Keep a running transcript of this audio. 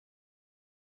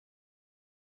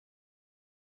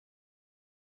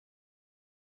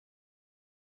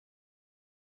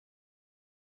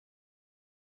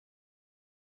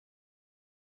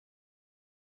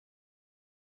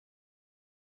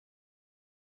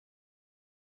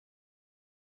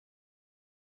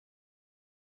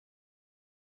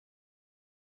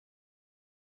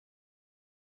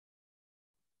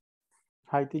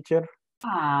Hi, teacher.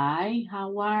 Hi,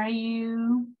 how are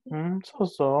you?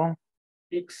 So.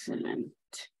 Excellent.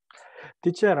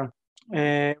 Teacher,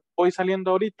 voy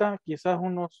saliendo ahorita, quizás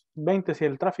unos 20, si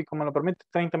el tráfico me lo permite,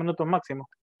 30 minutos máximo.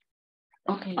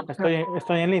 Okay.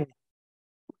 Estoy en línea.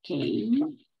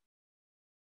 Okay.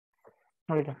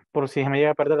 Oiga, por si me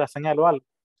llega a perder la señal o algo.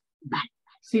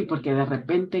 Sí, porque de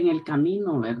repente en el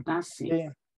camino, ¿verdad? Sí.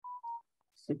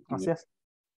 Así es.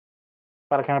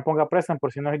 Para que me ponga presa, por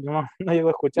si no llego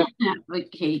a escuchar.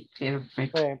 Ok,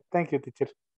 perfecto. Thank you,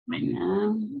 teacher.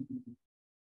 Bueno.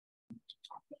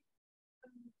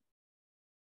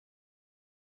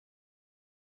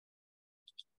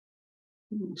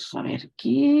 Vamos a ver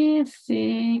qué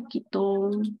se quitó.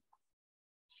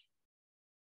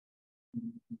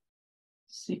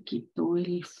 Se quitó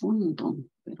el fondo,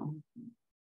 pero...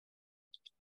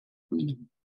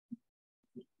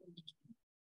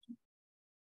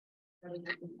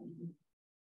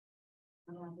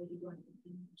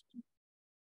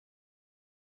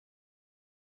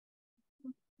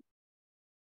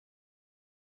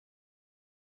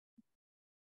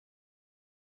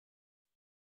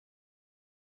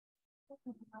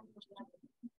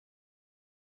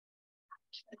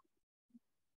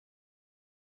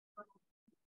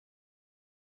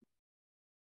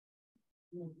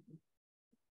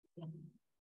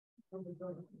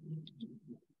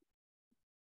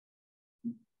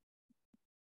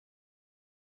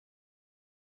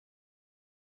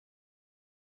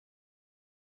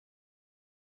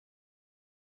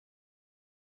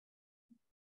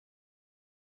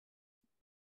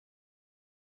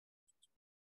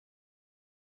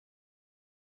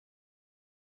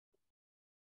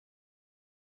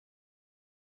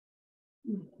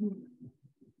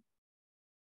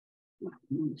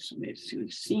 Vamos a ver si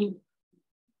hoy sí.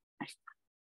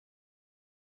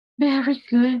 Very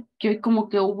good. Que hoy como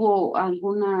que hubo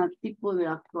algún tipo de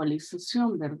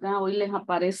actualización, ¿verdad? Hoy les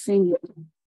aparecen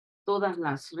todas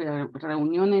las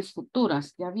reuniones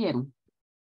futuras, ¿ya vieron?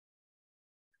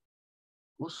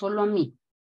 ¿O solo a mí?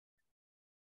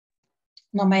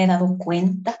 No me he dado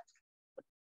cuenta.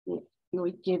 Y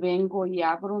hoy que vengo y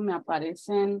abro me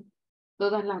aparecen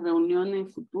todas las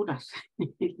reuniones futuras,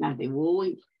 las de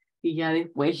hoy. Y ya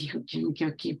después yo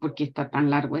aquí, porque está tan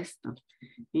largo esto.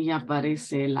 Y ya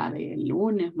aparece la del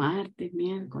lunes, martes,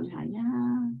 miércoles, allá,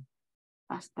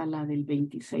 hasta la del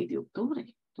 26 de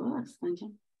octubre. Todas están ya.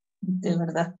 De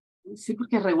verdad. Sí,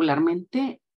 porque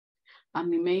regularmente a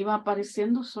mí me iba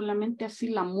apareciendo solamente así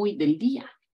la muy del día.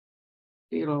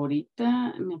 Pero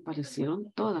ahorita me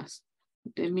aparecieron todas.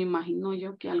 Entonces me imagino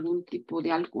yo que algún tipo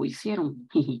de algo hicieron.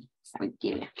 ¿Saben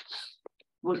qué?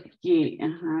 Porque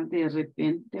de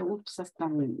repente, hasta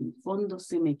el fondo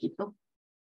se me quitó.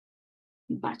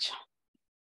 Vaya.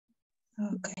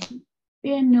 Ok.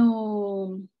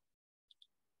 Bueno,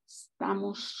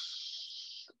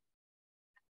 estamos.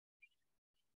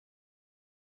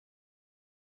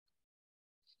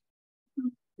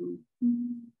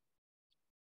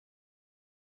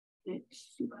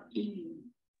 Let's see.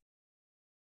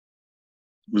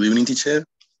 Good evening, teacher.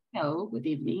 Hello, good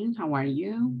evening. How are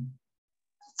you?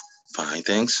 Fine,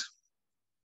 thanks.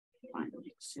 Fine,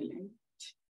 excellent.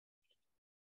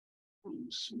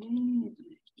 Vamos a ver.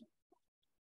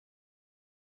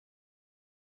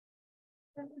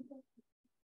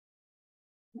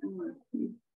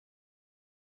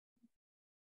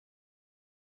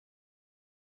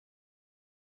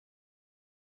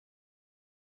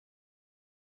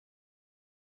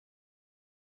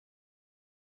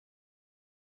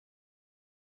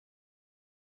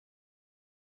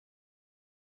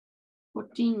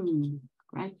 14,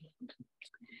 right?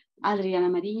 Adriana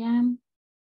María.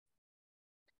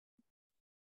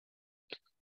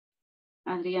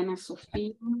 Adriana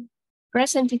Sofía.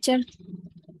 Present, teacher.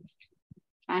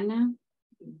 Ana.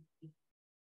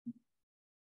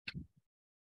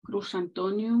 Cruz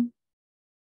Antonio.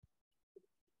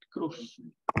 Cruz.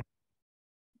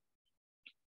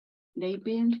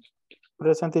 David.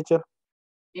 Present, teacher.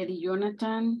 Eddie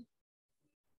Jonathan.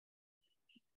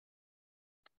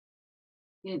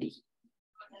 Eddie.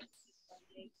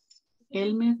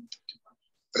 Elmer.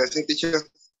 Present, teacher.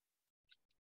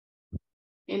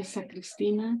 Elsa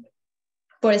Cristina.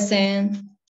 Present.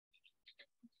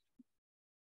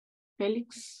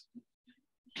 Félix.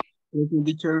 Present,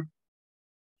 teacher.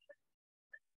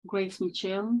 Grace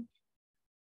Michelle.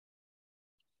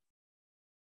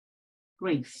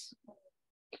 Grace.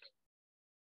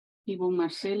 Ivonne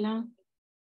Marcela.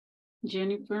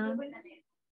 Jennifer.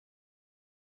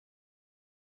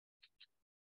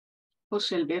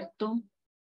 José Alberto.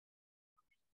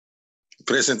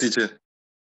 Present, teacher.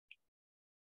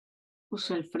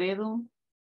 José Alfredo.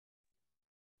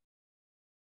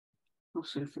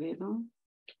 José Alfredo.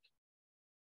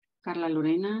 Carla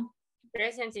Lorena.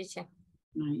 Present, teacher.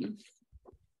 Nice.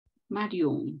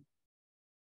 Mario.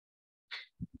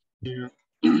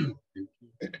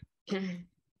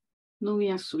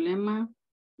 Nubia Zulema.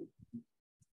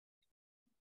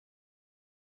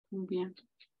 Nubia.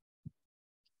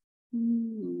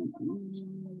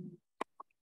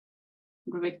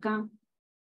 Rebecca.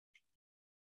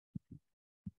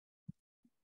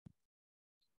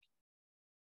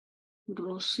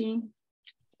 Rosy.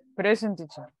 Present,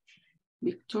 teacher.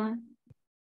 Victor.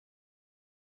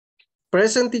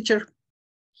 Present, teacher.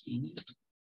 Okay.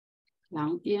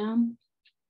 Claudia.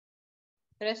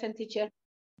 Present, teacher.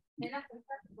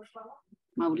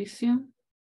 Mauricio.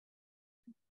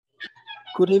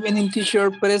 Good evening,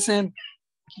 teacher. Present.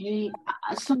 Okay.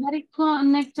 Somebody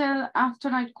connected after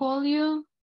I call you?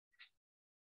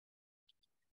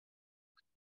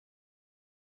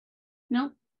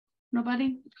 No?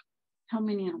 Nobody? How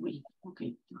many are we?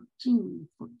 Okay, 14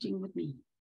 with me.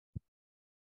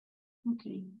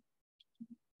 Okay.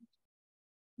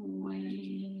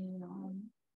 Well,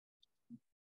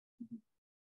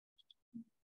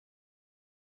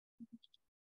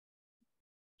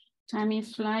 time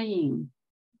is flying.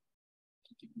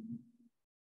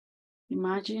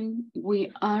 Imagine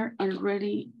we are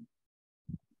already,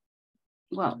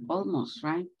 well, almost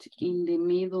right in the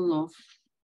middle of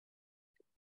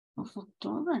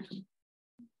October.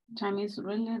 Time is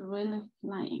really, really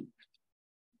flying.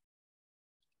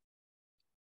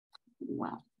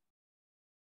 Wow.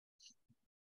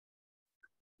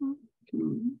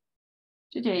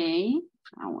 Today,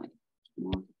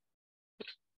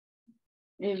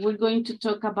 we're going to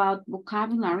talk about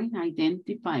vocabulary,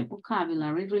 identify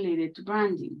vocabulary related to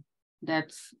branding.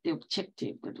 That's the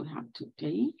objective that we have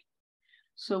today.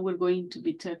 So we're going to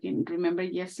be talking, remember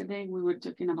yesterday we were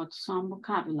talking about some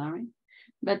vocabulary,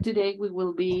 but today we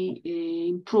will be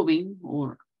improving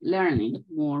or learning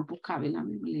more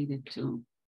vocabulary related to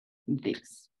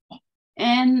this.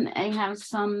 And I have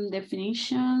some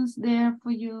definitions there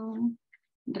for you.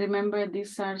 Remember,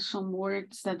 these are some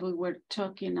words that we were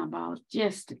talking about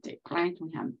yesterday, right?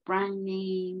 We have brand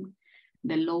name,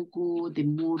 the logo, the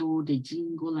motto, the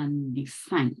jingle, and the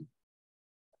sign.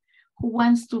 Who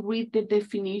wants to read the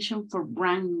definition for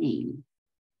brand name?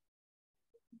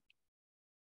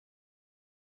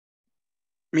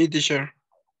 Me, teacher.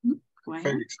 Go ahead.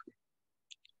 Felix.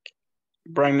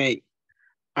 Brand name.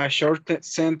 A short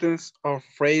sentence or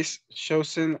phrase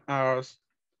chosen as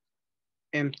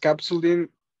encapsulating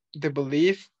the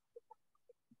belief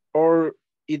or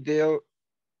ideal.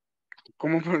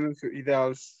 ¿Cómo pronuncia?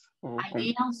 Ideals.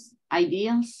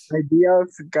 Ideas.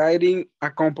 Ideals guiding a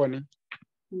company.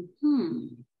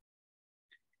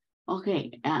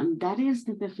 Okay, that is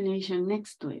the definition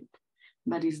next to it.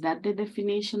 But is that the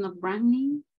definition of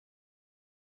branding?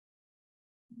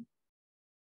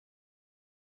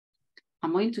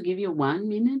 I'm going to give you 1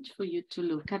 minute for you to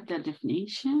look at the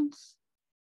definitions.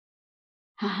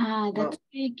 Haha, that's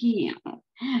tricky.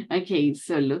 Okay,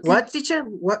 so look. What, teacher?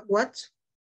 What?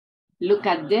 Look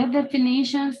at the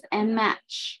definitions and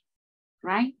match,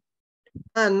 right?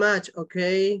 And match,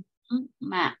 okay.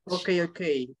 Match.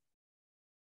 Okay.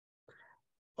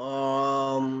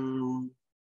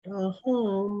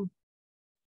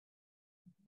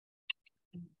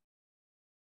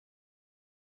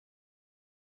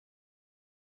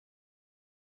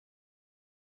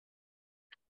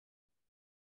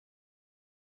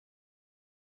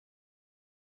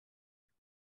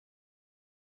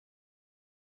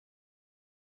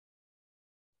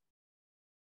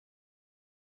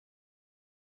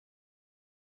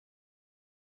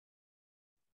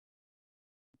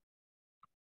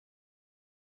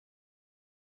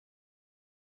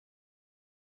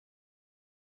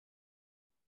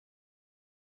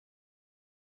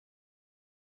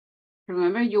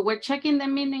 Remember, you were checking the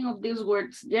meaning of these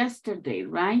words yesterday,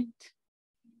 right?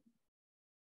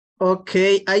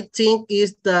 Okay, I think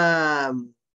it's the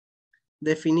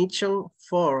definition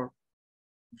for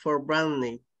brand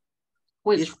name.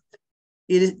 Which?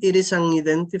 It is an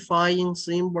identifying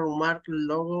symbol, mark,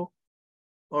 logo,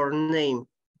 or name,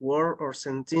 word or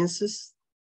sentences.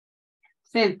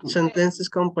 Sentences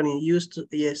company used to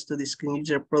distinguish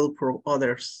their product from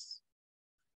others.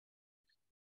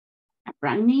 A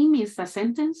brand name is a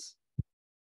sentence?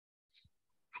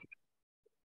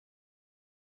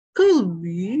 Could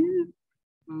be.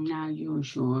 Now you're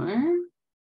sure?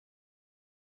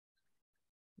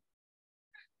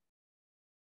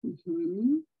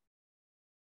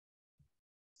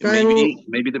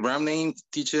 Maybe the brand name,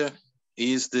 teacher,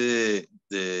 is the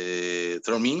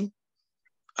term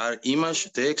are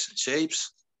image, text,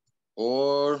 shapes,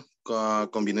 or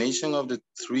combination of the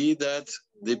three that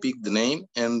depict the name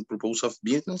and purpose of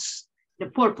business. The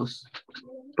purpose.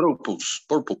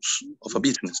 Purpose of a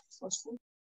business.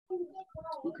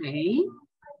 Okay.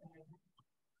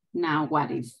 Now,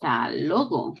 what is the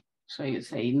logo? So you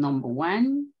say number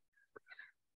one.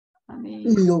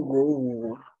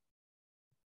 Logo.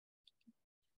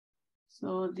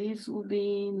 So this will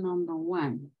be number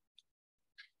one.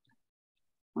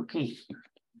 Okay.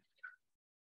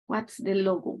 What's the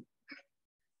logo?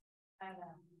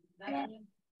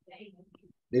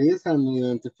 It is an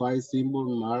identified symbol,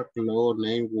 mark, logo,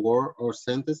 name, word, or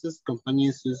sentences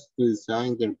companies use to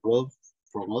design their products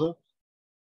from others.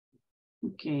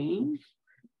 Okay.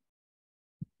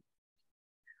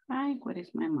 Hi, where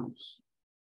is my mouse?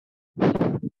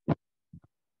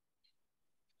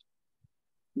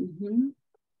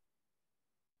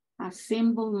 A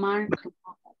symbol, mark,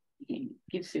 okay,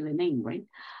 gives you the name, right?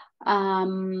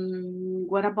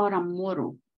 What about a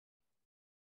motto?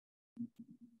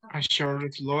 A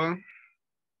short slogan.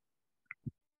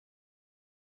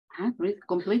 Read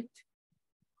complete.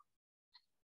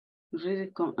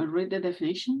 Read the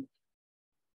definition.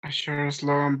 A short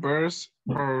slogan verse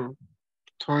or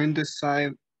tone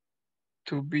designed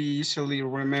to be easily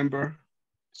remembered,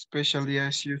 especially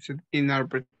as used in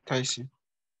advertising.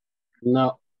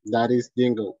 No, that is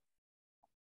jingle.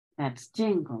 That's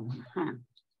jingle.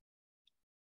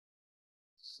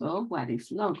 So what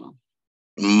is logo?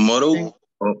 Motto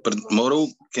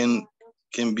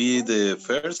can be the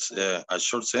first, a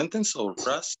short sentence or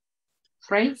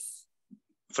phrase.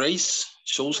 Phrase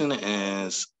chosen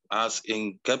as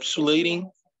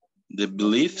encapsulating the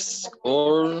beliefs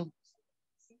or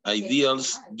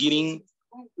ideals guiding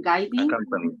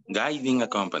a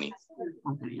company.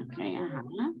 Okay,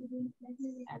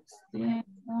 That's the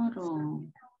motto.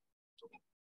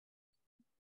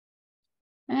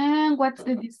 And what's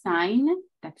the design?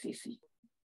 That's easy.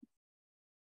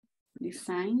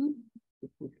 Design.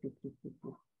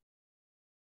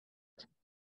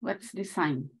 What's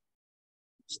design?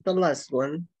 It's the last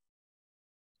one.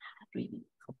 Reading.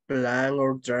 A plan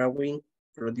or drawing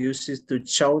produces to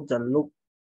show the look.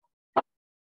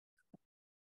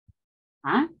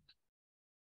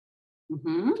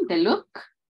 The look.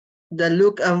 The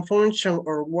look and function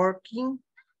or working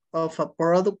of a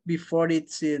product before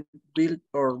it's built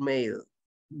or made.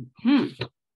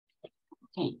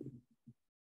 Okay.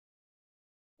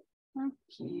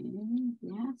 Okay,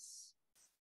 yes.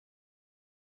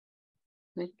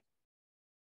 Good.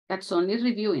 That's only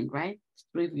reviewing, right?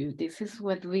 Review. This is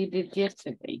what we did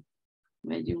yesterday.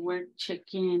 When you were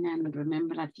checking and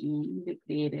remember at the end, they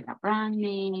created a brand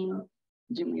name.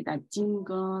 You made a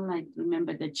jingle. I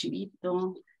remember the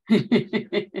chivito.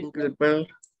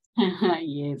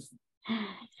 Yes.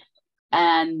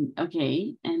 And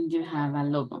okay, and you have a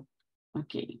logo.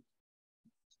 Okay.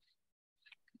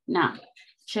 Now,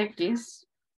 check this.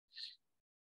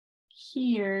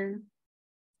 Here,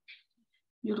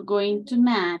 you're going to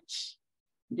match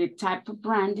the type of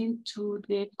branding to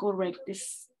the correct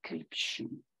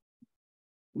description.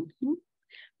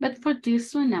 But for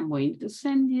this one, I'm going to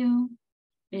send you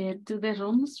to the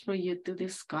rooms for you to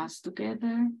discuss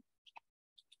together.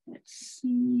 Let's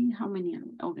see how many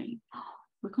are, okay.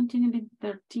 We continue with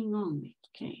 13 only,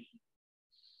 okay.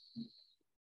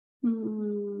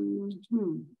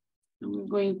 We're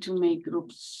going to make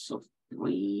groups of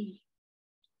 3.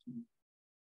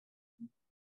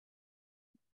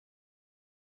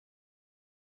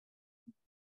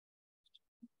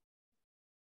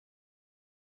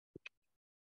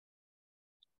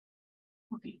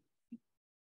 Okay.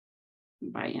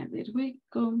 Vaya, there we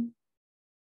go.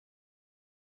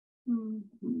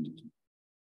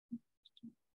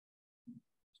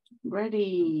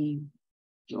 Ready?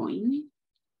 Join.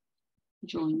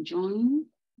 Join.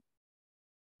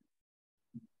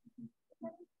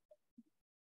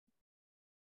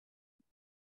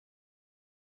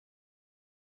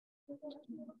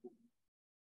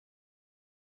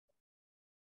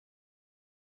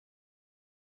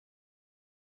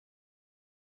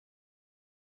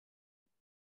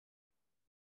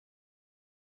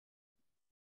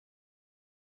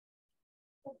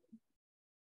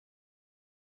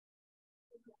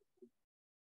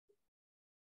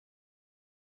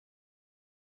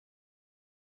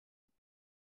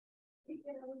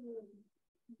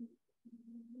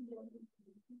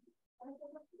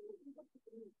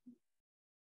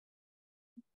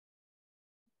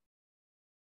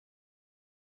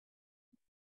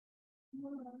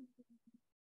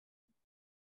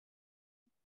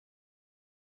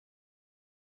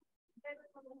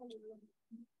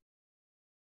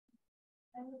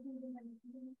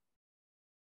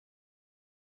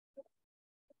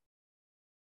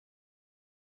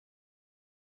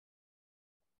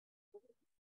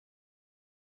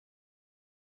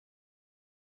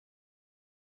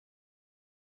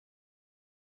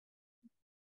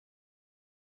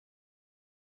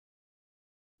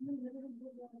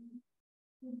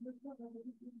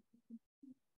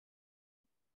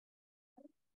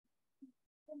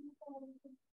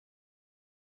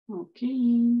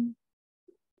 Okay.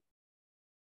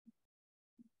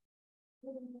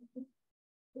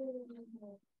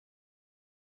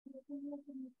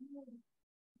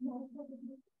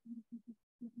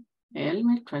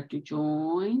 Elmer, try to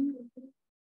join.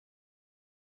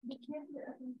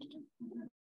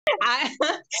 I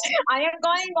am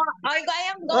going on. I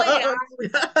am going on.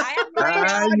 I am going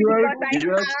Ah, on because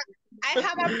you are I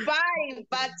have a five,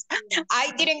 but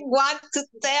I didn't want to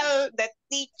tell the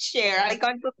teacher. I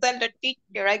want to tell the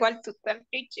teacher. I want to tell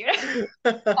teacher.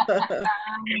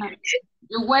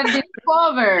 You were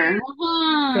discovered.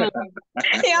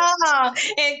 Yeah,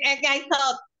 and I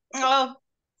thought, oh,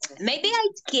 maybe I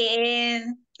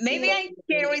can. Maybe I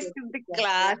can receive the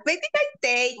class. Maybe I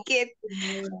take it,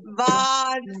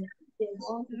 but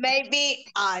maybe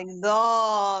I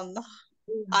don't.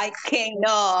 I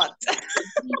cannot.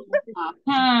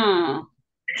 Uh-huh.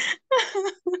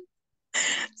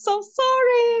 So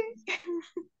sorry.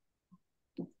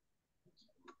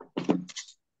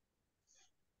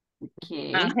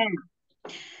 Okay.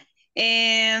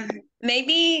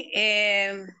 Maybe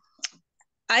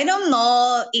I don't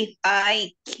know if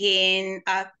I can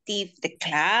active the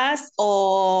class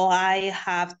or I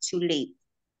have to leave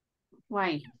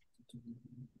Why?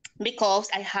 because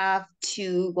I have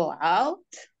to go out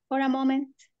for a moment.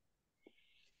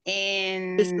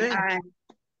 And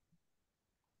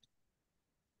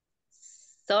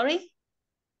sorry?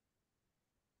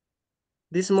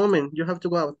 This moment, you have to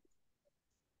go out.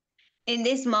 In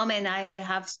this moment, I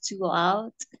have to go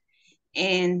out,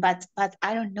 and but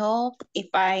I don't know if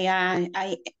I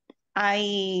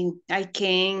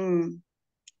can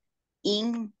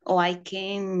in or I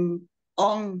can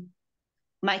on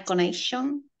my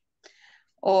connection,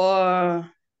 or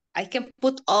I can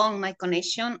put on my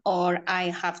connection, or I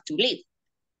have to leave.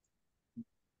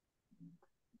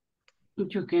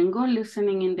 You can go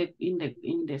listening in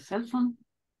the cell phone.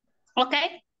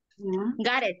 Okay. Yeah.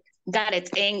 Got it.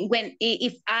 And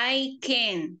if I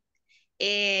can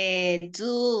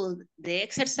do the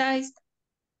exercise,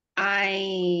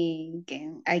 I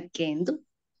can do.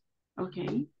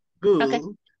 Okay. Good.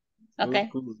 Okay.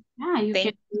 Good. Yeah, you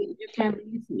can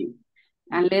listen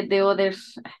and let the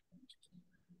others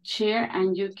share,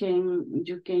 and you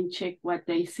can check what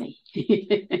they say.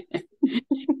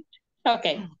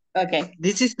 Okay.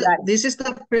 This is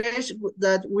the page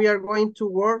that we are going to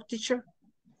work, teacher.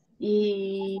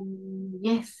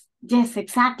 Yes,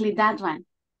 exactly that one.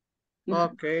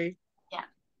 Okay. Yeah.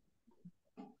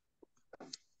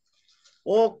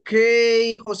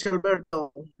 Okay, Jose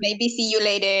Alberto. Maybe see you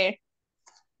later.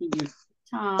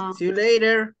 See you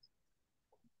later.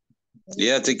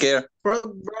 Yeah, take care.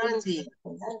 Product branding.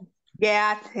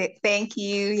 Yeah, thank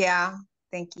you. Yeah,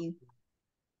 thank you.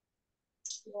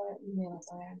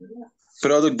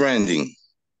 Product branding.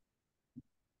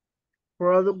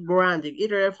 Product branding.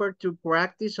 It refers to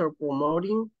practice or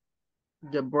promoting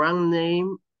the brand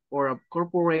name or a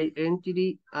corporate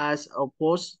entity as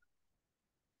opposed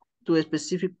to a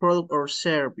specific product or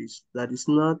service that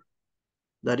isn't.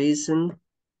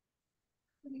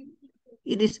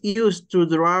 It is used to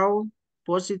draw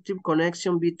positive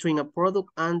connection between a product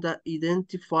and the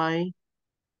identify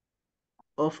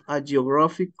of a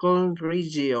geographical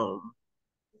region.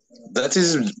 That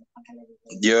is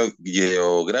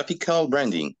geographical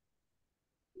branding.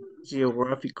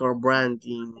 Geographical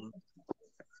branding.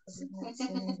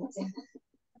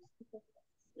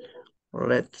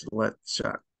 Let's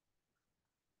check.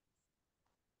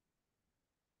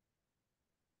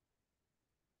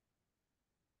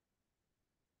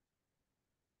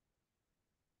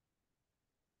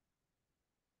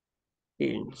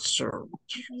 Insert.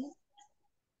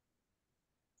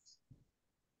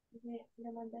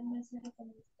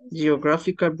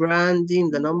 Geographical branding,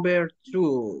 the number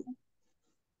 2.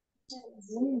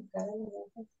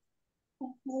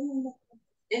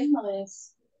 Él no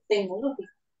es tecnológico.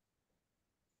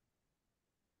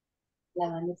 La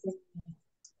van a hacer.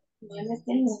 No es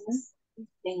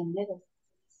tecnológico.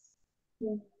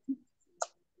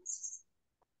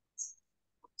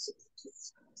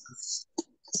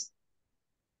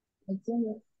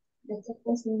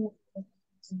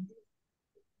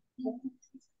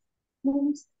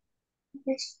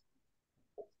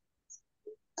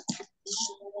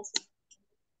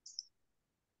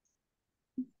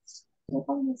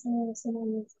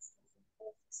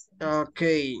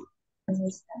 Okay.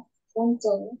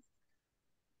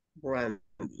 Brand.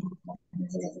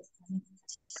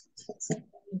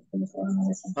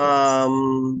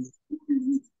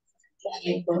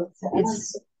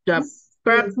 The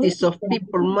practice of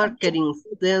people marketing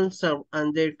themselves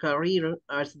and their career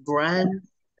as brand.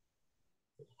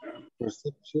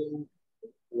 Perception.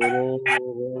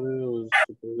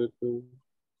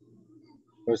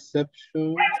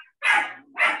 Perception.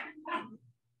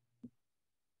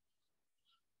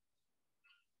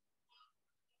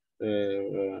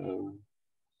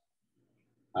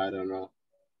 I don't know.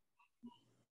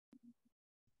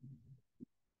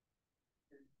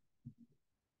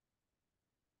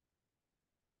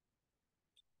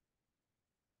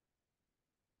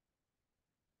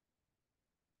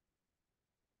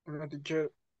 Bueno,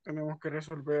 teacher, tenemos que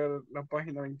resolver la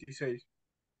página 26.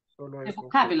 Solo The eso.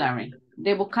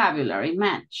 vocabulary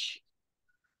match.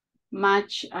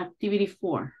 Match activity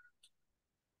 4.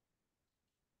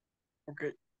 Ok.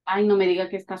 Ay, no me diga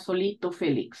que está solito,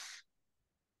 Félix.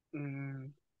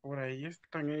 Por ahí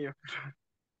están ellos.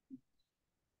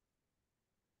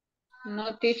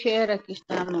 No, teacher, aquí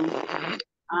estamos.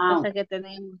 Cosa que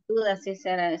teníamos dudas,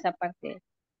 esa era esa parte.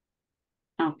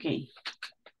 Ok.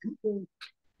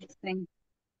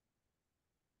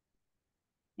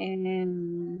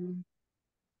 En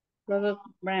product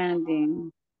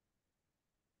branding.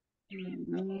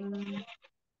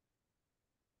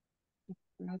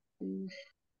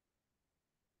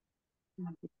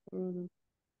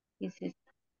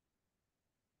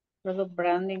 Product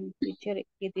branding, feature,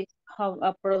 it is how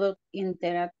a product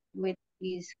interact with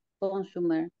its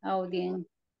consumer audience.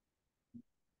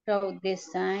 So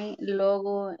design,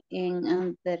 logo,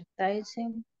 and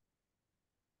advertising.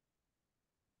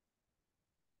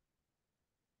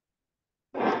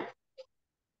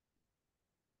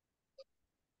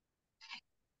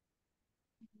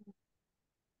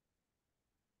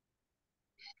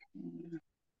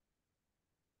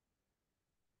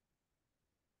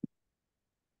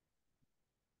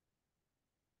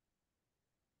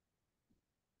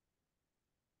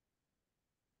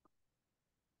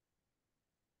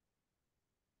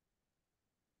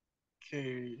 Ok.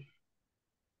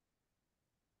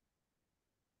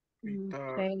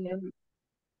 Okay.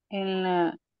 En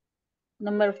la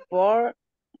number 4,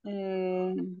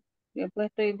 he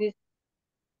puesto it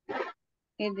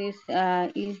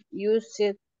is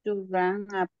used to run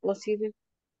a possible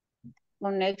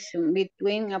connection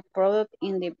between a product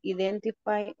in the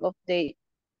identify of the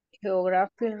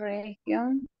geographic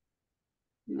region.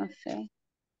 No sé.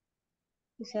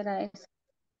 ¿Qué será eso?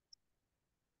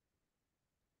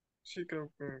 Sí, creo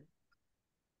que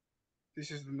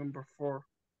this is the number 4.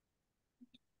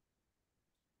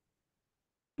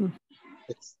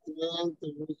 Extent to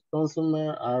which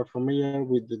consumers are familiar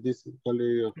with the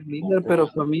digitally of Familiar, pero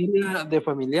familia de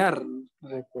familiar.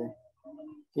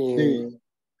 Sí.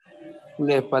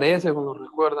 Les parece cuando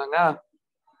recuerdan,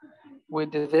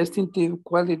 with the distinctive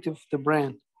quality of the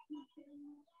brand.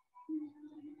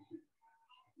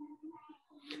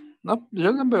 No,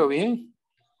 yo lo veo bien.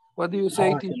 What do you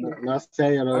say, teacher? No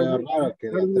sé, yo lo veo raro que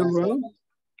de atrás wrong?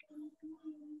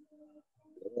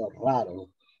 lo veo raro.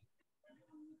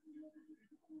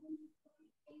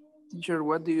 Teacher,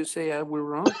 what do you say? Are we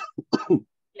wrong?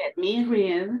 Let me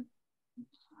read.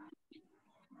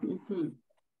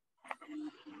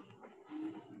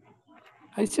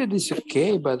 I said it's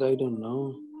okay, but I don't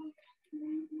know.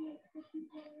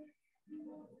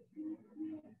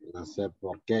 No sé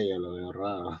por qué yo lo veo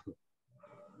raro.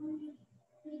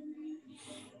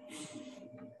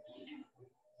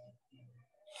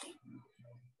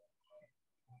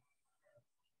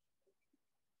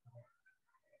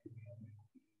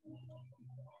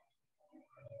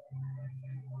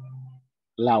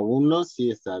 La 1 sí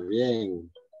está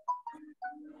bien.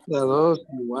 La 2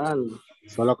 igual.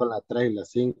 Solo con la 3 y la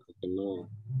 5 que no.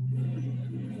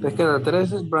 Es que la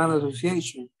 3 es Brand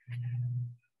Association.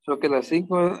 So que la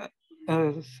 5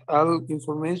 es all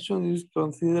information is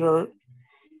considered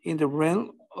in the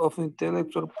realm of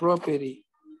intellectual property.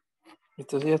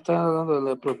 Entonces ya está hablando de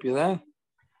la propiedad.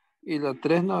 Y la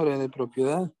 3 no habla de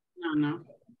propiedad. No.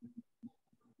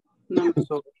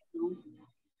 So,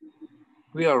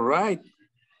 we are right.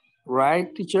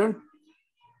 Right, teacher?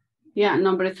 Yeah,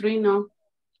 number 3, no.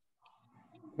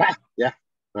 Ya,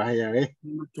 vaya a ver.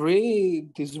 Number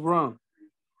 3 is wrong.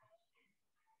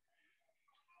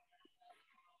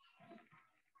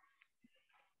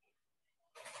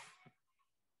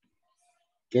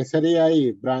 ¿Qué sería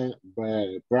ahí? Brand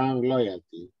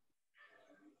loyalty.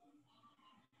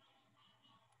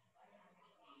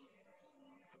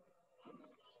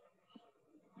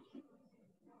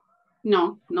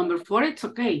 No, number 4, it's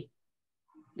okay.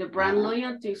 The brand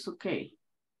loyalty is okay.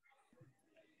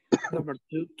 Number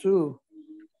 2,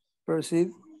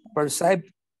 perceive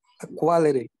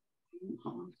quality.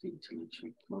 of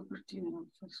intellectual property that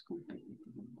offers competitive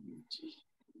advantage.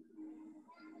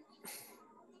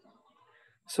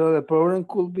 So the problem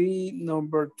could be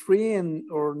number 3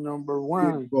 or number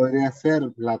 1. Podría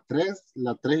ser la 3 y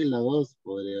la 2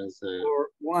 podría ser.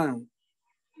 Or 1.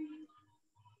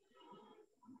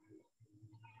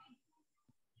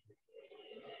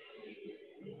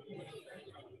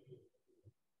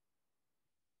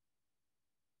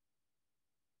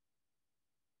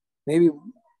 Maybe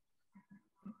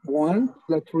 1,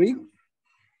 la 3,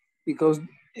 because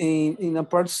in a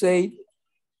part say,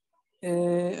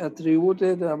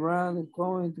 attributed a brand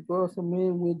coming to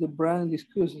customer with the brand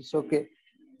discussions. Okay.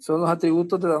 Son los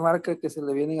atributos de la marca que se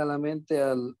le vienen a la mente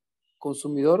al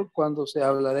consumidor cuando se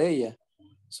habla de ella.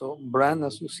 So, brand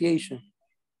association.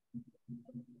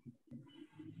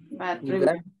 But You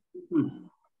got,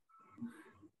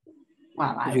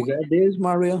 well, you got this,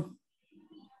 Mario?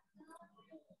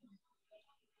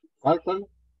 ¿Cuál?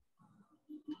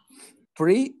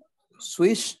 3,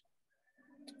 switch,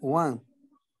 1.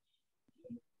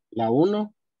 La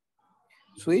 1.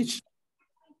 Switch.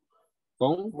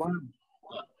 Con. 1.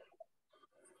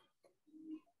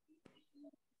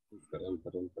 Perdón.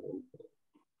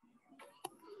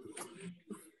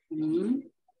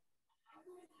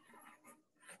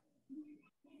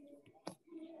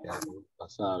 Ya,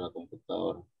 pasaba la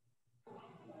computadora.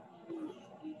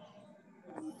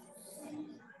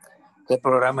 ¿Qué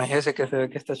programa es ese que se ve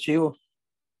que está chivo?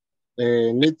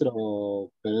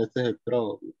 Nitro, pero este es el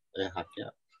Pro, es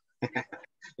hackeado.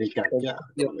 El hackeado.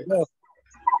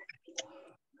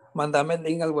 Mándame el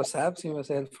link al WhatsApp si me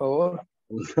haces el favor.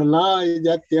 No,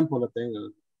 ya tiempo lo tengo.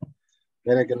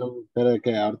 Espera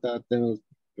que ahorita tengo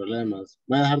problemas.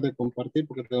 Voy a dejar de compartir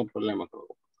porque tengo problemas.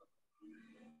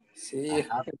 Sí,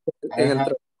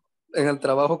 en el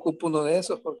trabajo ocupo uno de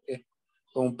esos porque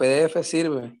con un PDF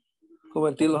sirve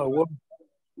convertirlos a Word.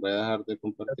 Voy a dejar de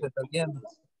compartir.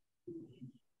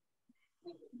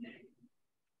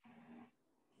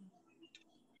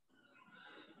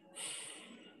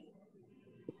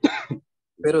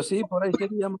 Pero sí, por ahí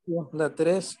sería la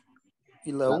 3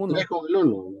 y la 1. ¿La 3 con el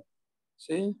 1?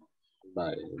 Sí.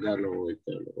 Vale, ya lo voy.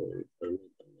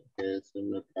 Permítame que se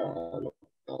me acaba la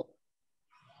computadora.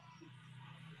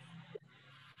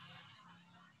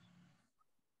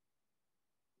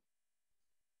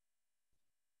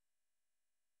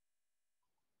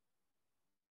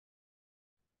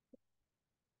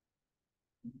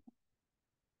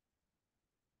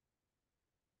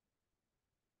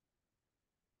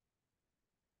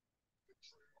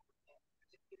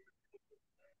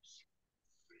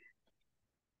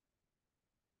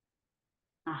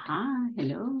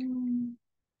 Hello.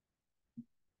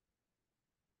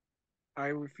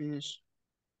 I will finish.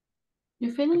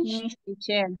 You finished? Finish,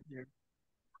 teacher.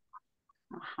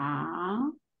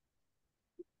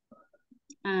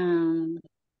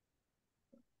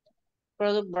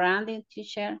 Product branding,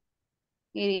 teacher.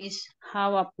 It is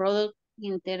how a product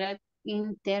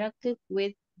interacted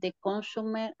with the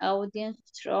consumer audience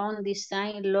through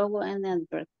design, logo, and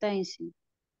advertising.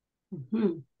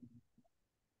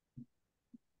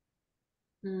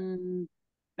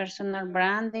 Personal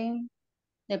branding,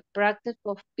 the practice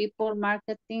of people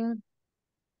marketing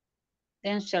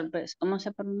themselves. ¿Cómo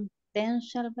se pronuncia?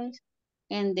 Themselves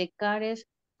and the careers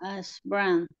as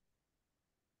brand.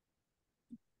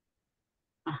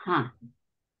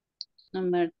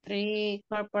 Number 3,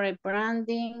 corporate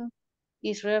branding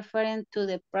is referring to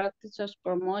the practice of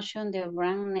promotion the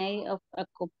brand name of a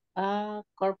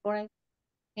corporate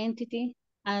entity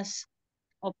as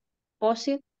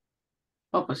opposite.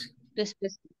 Opposite.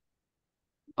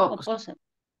 Opposite.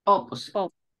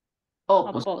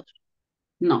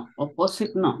 No,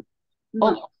 opposite no.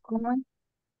 No, ¿cómo es?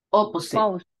 Opposite.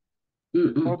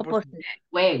 Opposite.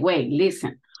 Wait,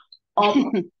 listen.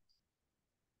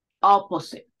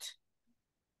 Opposite.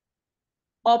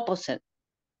 Opposite.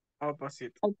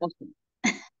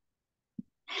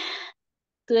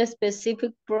 To a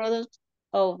specific product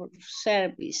or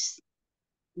service.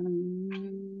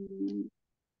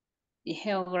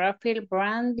 Geographical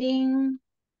branding,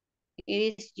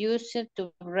 it is used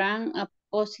to brand a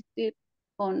positive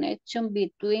connection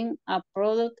between a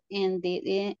product and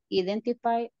the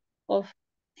identify of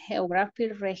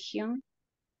geographic region.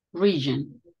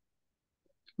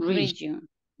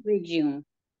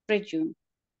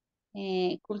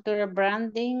 Cultural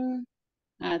branding,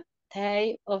 a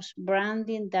type of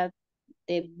branding that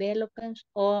develops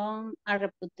on a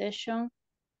reputation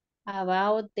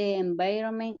about the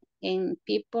environment and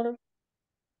people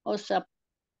of a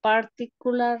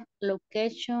particular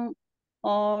location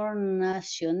or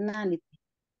nationality.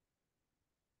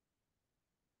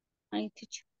 I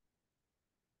teach.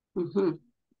 Mhm.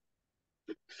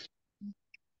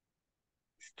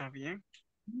 Está bien.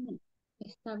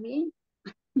 Está bien.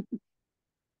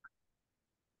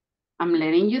 I'm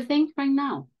letting you think right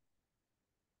now.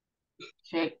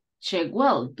 Check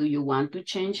well. Do you want to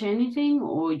change anything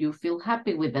or you feel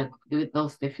happy with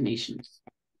those definitions?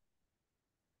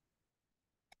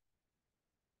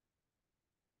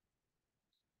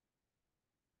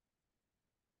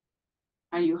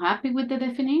 Are you happy with the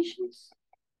definitions?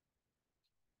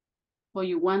 Or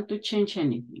you want to change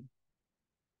anything?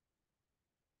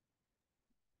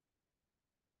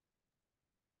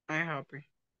 I'm happy.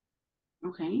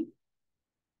 Okay.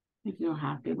 If you're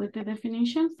happy with the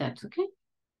definitions, that's okay.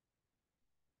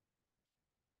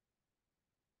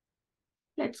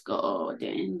 Let's go,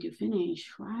 then you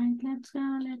finish, right? Let's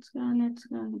go, let's go, let's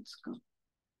go, let's go.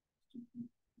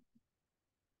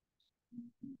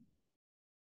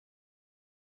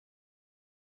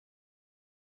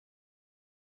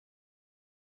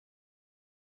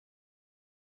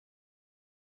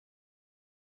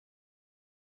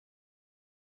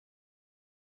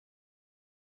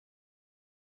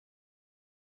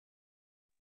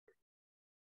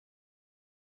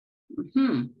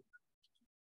 Mm-hmm.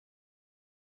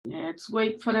 Let's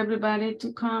wait for everybody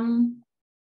to come.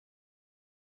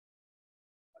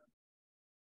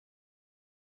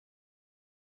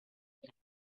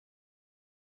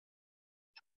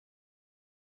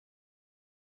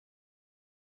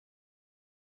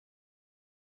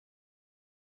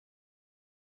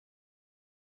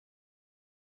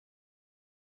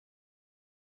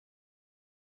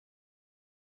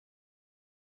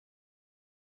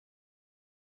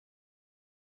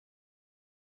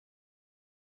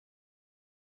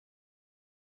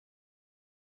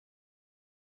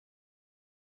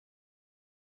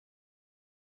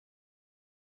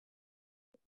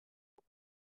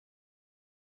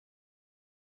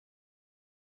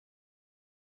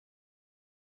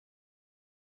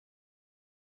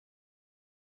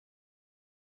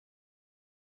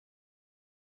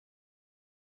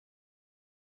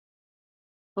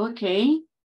 Okay.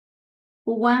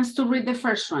 Who wants to read the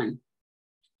first one?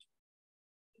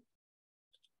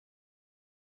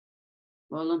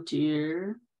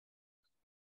 Volunteer.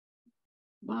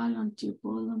 Volunteer,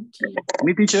 volunteer.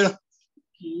 Me, teacher.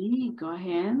 Okay, go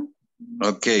ahead.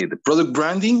 Okay, the product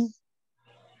branding.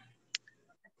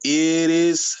 It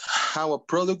is how a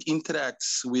product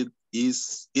interacts with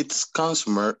its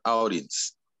consumer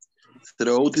audience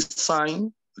through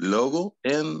design, logo,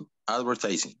 and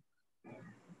advertising.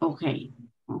 Okay,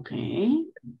 okay.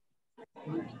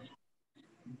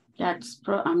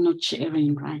 I'm not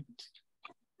sharing, right?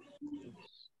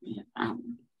 Yeah,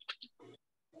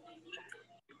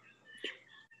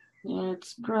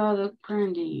 it's product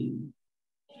branding.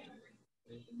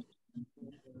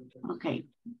 Okay.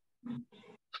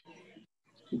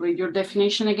 Read your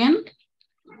definition again.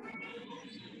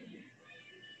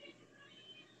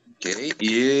 Okay,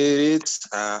 it's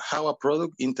how a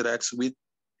product interacts with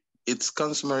its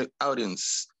consumer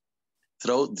audience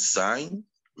through design,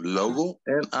 logo,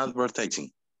 and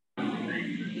advertising.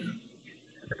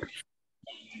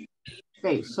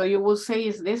 Okay, so you will say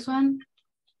is this one?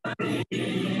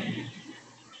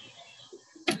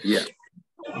 Yeah.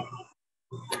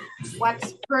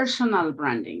 What's personal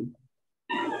branding?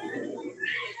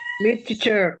 Me,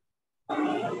 teacher,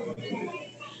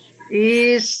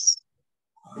 is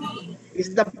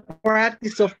the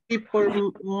practice of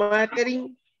people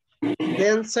marketing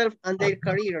themselves and their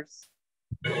careers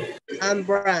and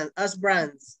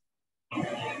brands.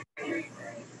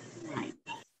 Right.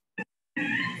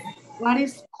 What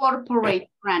is corporate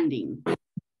branding?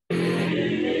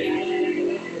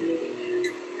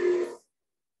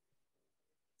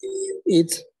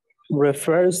 It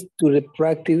refers to the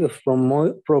practice of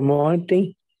promoting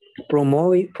advertising.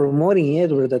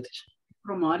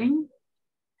 Promoting?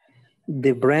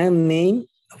 The brand name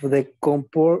of the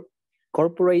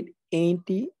corporate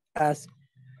entity as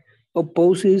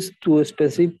opposed to a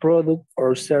specific product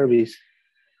or service.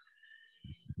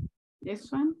 This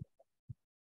one?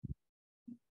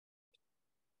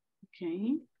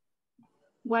 Okay.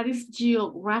 What is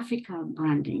geographical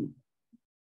branding?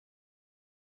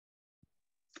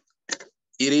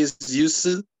 It is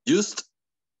used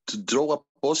to draw a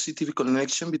positive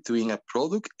connection between a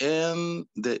product and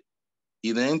the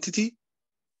identity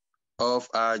of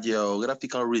a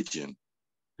geographical region.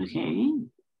 Okay.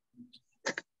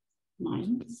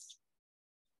 Nice.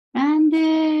 And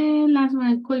the last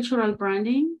one, cultural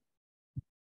branding.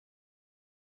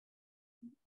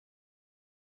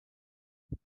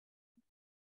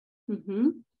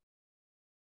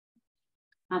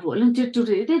 I volunteer to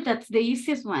read it. That's the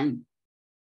easiest one.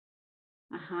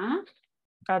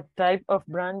 A type of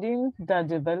branding that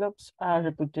develops a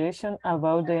reputation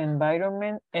about the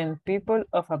environment and people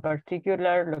of a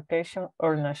particular location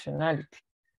or nationality.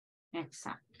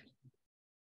 Exactly.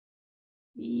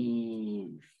 Yes.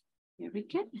 Very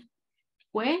good.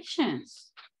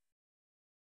 Questions?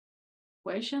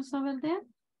 Questions over there?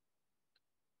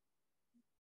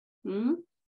 Hmm?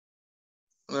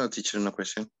 No, teacher, no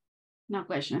question. No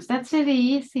questions. That's very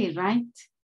easy, right?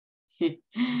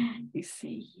 You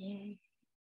say, yeah.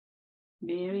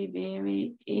 Very,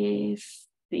 very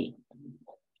easy.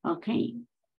 Okay.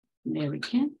 Very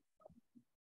good.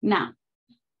 Now,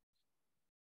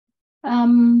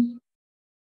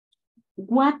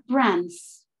 what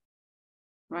brands,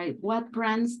 right? What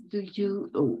brands do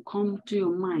you come to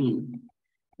your mind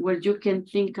where you can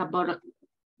think about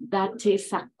that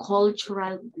is a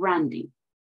cultural branding?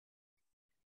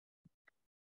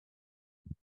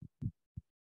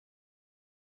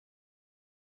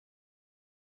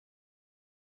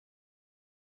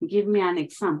 Give me an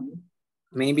example.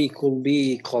 Maybe it could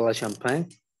be cola champagne.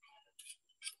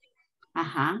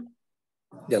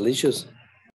 Delicious.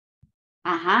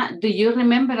 Do you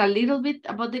remember a little bit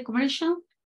about the commercial?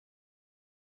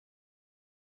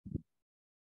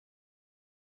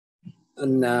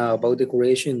 And about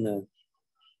decoration,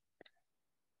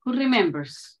 Who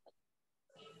remembers?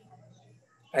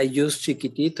 I use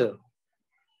chiquitito.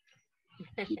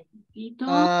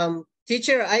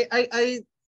 Teacher,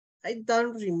 I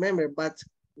don't remember, but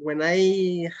when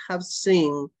I have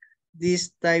seen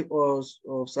this type of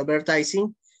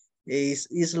advertising,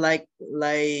 is like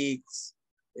by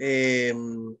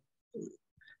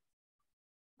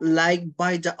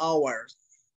the hour.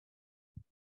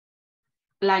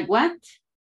 Like what?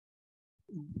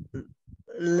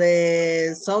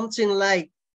 Something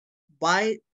like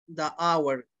by the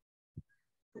hour.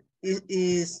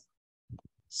 Is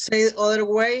say other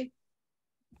way.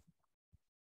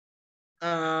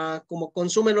 Como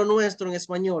consume lo nuestro en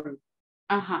español.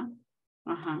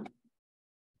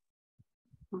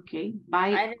 Okay.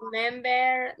 I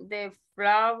remember the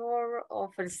flower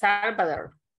of El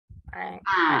Salvador.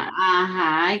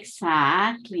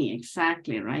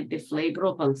 Exactly, right? The flavor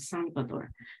of El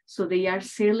Salvador. So they are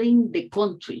selling the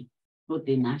country or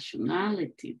the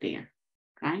nationality there,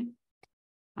 right?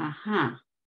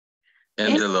 And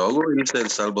the logo is El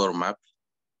Salvador map.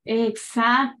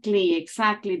 Exactly.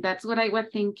 That's what I was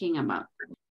thinking about.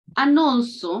 And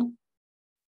also,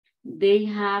 they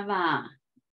have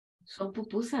some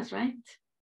pupusas, right?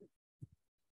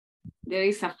 There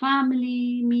is a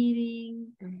family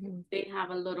meeting. They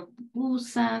have a lot of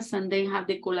pupusas and they have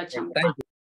the cola champagne.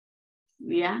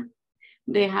 Yeah,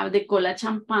 they have the cola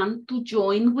champagne to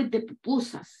join with the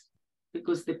pupusas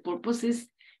because the purpose is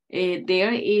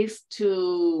there is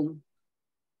to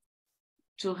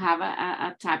have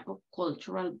a type of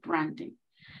cultural branding.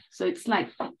 So it's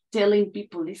like telling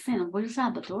people, listen, we're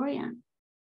Salvadorian,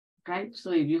 right?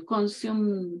 So if you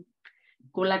consume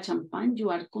cola champagne, you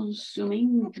are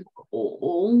consuming your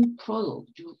own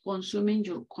product. You're consuming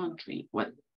your country,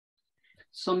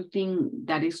 something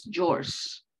that is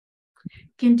yours.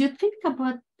 Can you think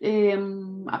about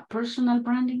a personal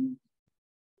branding?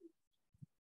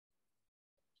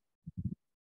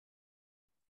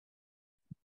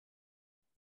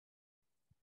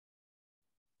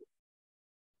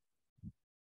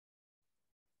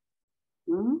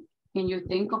 Can you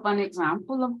think of an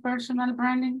example of personal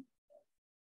branding?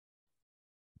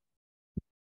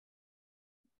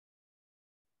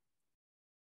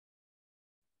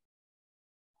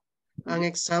 An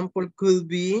example could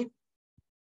be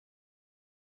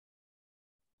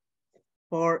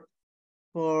for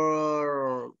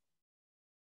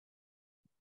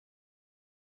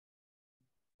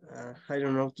I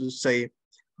don't know to say,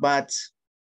 but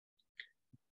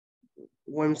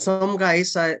when some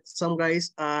guys are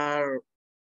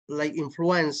like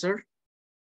influencer,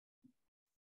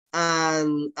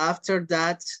 and after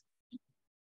that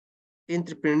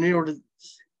entrepreneur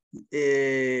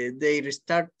they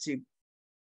restart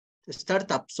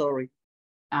startup, sorry.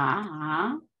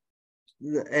 And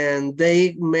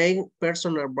they make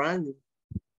personal branding.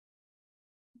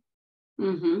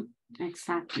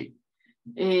 Exactly.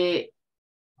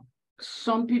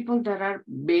 Some people that are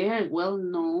very well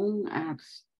known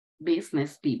as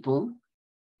business people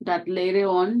that later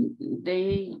on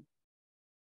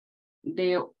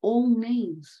their own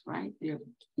names, right? Their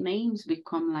names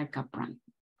become like a brand.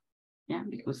 Yeah,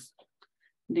 because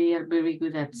they are very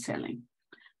good at selling.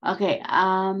 Okay,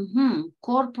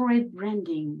 corporate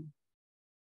branding.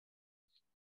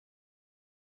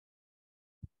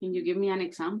 Can you give me an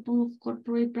example of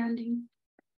corporate branding?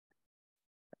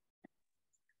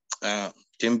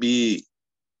 can be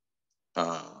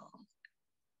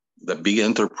the big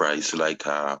enterprise like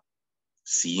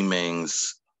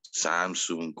Siemens,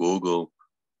 Samsung, Google,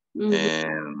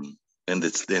 and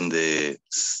the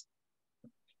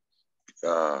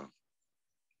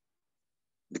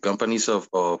companies of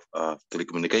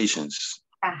telecommunications.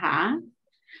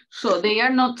 So they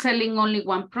are not selling only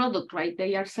one product, right?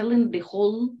 They are selling the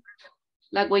whole,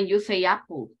 like when you say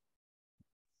Apple.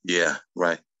 Yeah,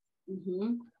 right.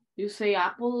 You say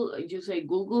Apple, you say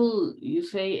Google, you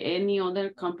say any other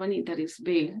company that is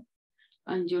big,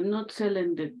 and you're not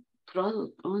selling the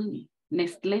product only.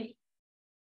 Nestle,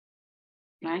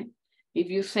 right? If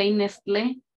you say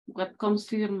Nestle, what comes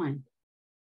to your mind?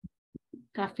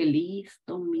 Café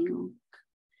Listo, milk.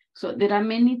 So there are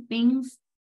many things,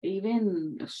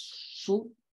 even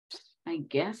soup, I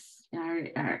guess,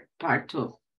 are part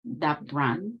of that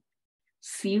brand.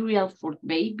 Cereal for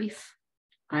babies,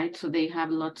 right? So they have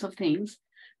lots of things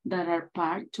that are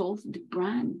part of the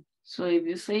brand. So if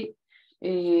you say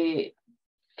you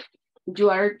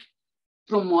are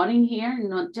promoting here,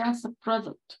 not just a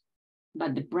product,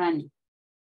 but the brand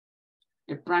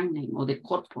name or the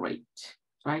corporate,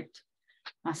 right?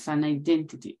 As an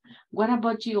identity. What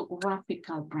about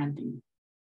geographical branding?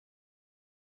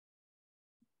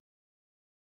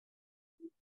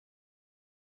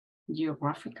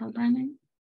 Geographical branding?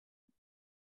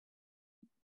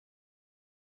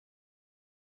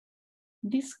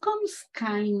 This comes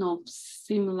kind of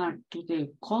similar to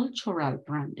the cultural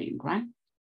branding, right?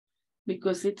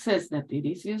 Because it says that it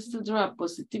is used to draw a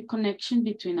positive connection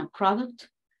between a product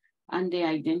and the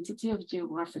identity of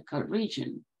geographical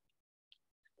region.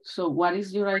 So what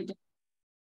is your idea?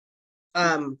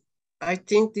 I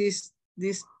think this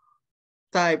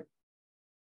type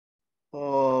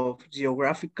of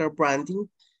geographical branding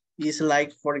is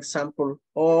like, for example,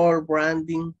 all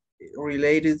branding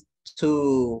related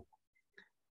to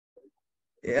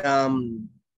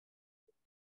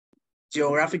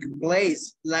geographic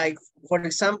place, like, for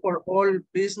example, all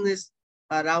business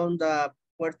around the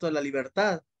Puerto de la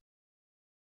Libertad.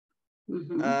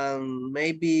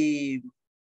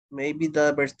 Maybe the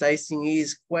advertising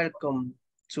is welcome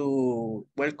to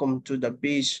the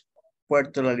beach,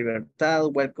 Puerto de la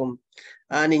Libertad, welcome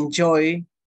and enjoy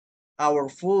our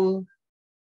food,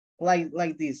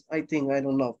 like this. I think, I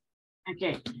don't know.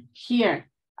 Okay, here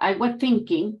I was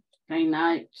thinking right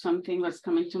now, something was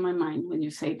coming to my mind when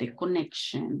you say the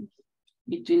connection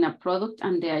between a product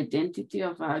and the identity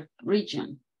of a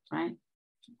region, right?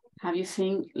 Have you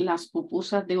seen las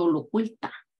pupusas de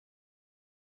Olocuilta?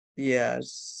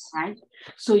 Yes. Right?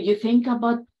 So you think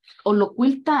about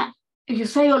Olocuilta, if you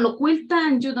say Olocuilta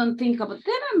and you don't think about,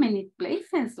 there are many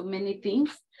places, so many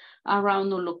things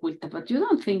around Olocuilta, but you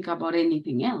don't think about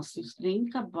anything else. You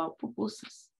think about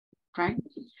pupusas, right?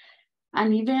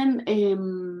 And even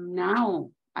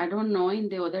now, I don't know in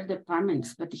the other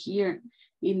departments, but here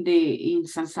in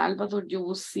San Salvador, you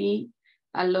will see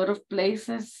a lot of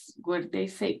places where they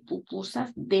say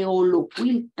pupusas de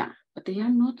Olocuilta, but they are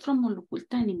not from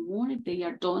Olocuilta anymore. They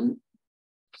are done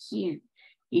here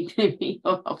in the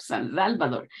middle of San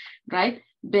Salvador, right?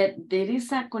 But there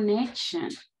is a connection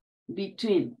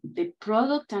between the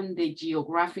product and the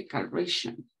geographical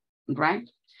region, right?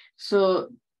 So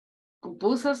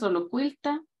pupusas,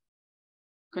 Olocuilta,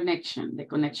 connection, the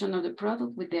connection of the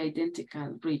product with the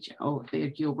identical region or the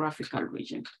geographical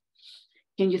region.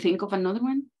 Can you think of another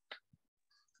one?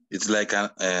 It's like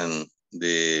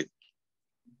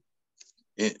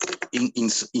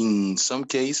in some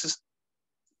cases,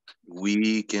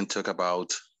 we can talk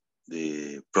about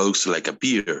the products like a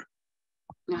beer.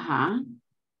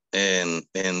 And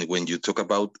when you talk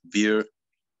about beer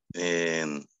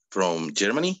and from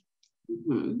Germany,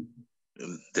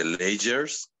 the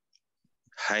Lagers,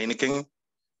 Heineken,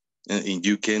 and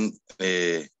you can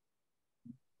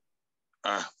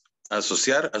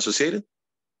associate?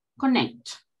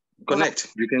 Connect.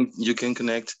 You can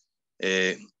connect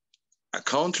a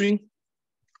country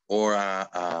or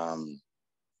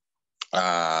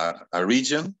a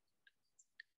region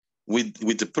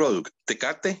with the product.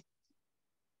 Tecate,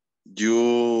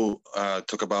 you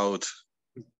talk about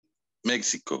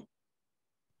Mexico.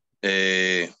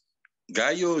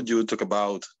 Gallo, you talk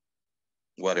about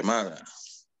Guatemala.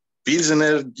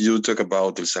 Pilsner, you talk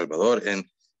about El Salvador,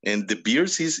 and the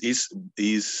beers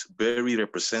is very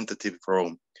representative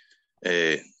from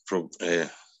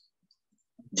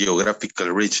geographical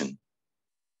region.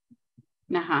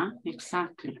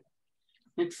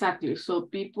 Exactly. So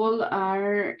people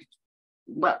are,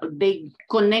 well, they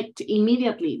connect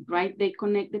immediately, right? They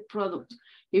connect the product.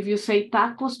 If you say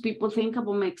tacos, people think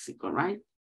about Mexico, right?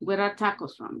 Where are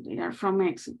tacos from? They are from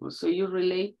Mexico. So you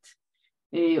relate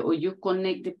or you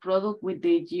connect the product with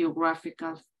the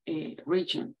geographical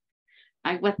region.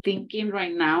 I was thinking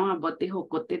right now about the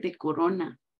jocote de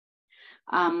Corona.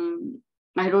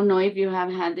 I don't know if you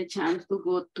have had the chance to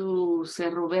go to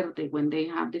Cerro Verde when they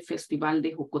have the Festival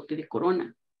de Jocote de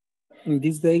Corona. In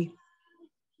this day?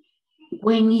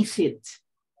 When is it?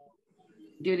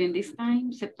 During this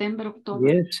time, September, October?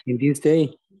 Yes, in this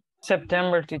day.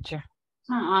 September, teacher.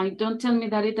 Don't tell me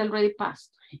that it already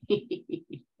passed.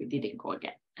 We didn't go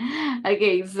again.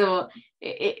 Okay, so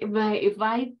if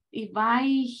I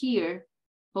hear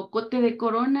Jocote de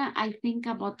Corona, I think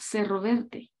about Cerro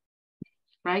Verde,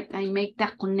 right? I make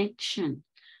that connection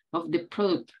of the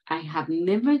product. I have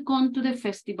never gone to the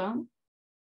festival.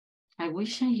 I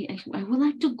wish I would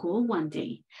like to go one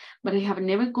day, but I have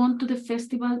never gone to the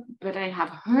festival, but I have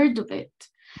heard of it.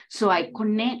 So I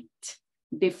connect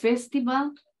the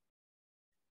festival,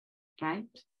 right?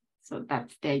 So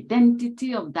that's the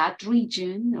identity of that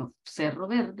region of Cerro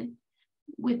Verde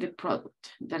with the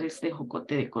product. That is the Jocote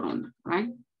de Corona, right?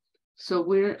 So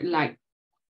we're like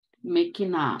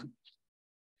making a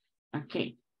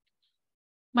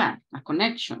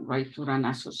connection, right? To an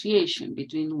association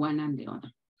between one and the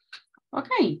other.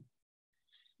 Okay,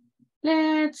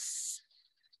 let's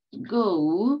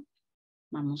go.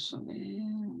 Vamos a ver,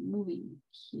 moving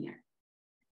here.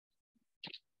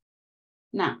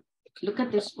 Now, look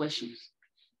at these questions.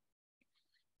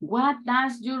 What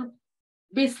does your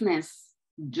business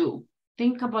do?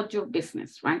 Think about your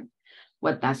business, right?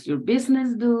 What does your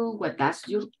business do? What does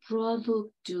your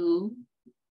product do?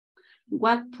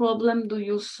 What problem do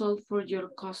you solve for your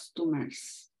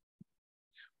customers?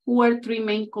 Who are three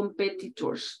main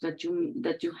competitors that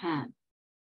you have?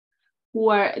 Who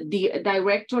are the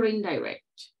direct or indirect?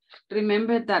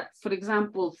 Remember that, for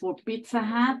example, for Pizza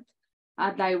Hut,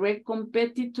 a direct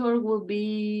competitor will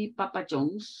be Papa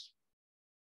John's.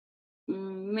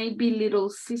 Maybe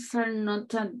Little Caesar, not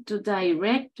too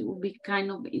direct, will be kind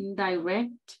of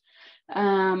indirect.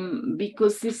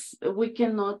 Because we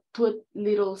cannot put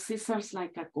Little Caesars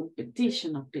like a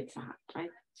competition of Pizza Hut, right?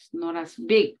 It's not as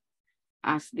big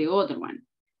as the other one.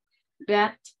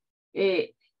 But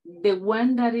the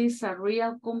one that is a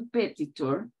real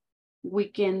competitor, we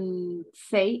can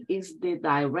say is the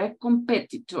direct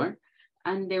competitor,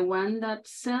 and the one that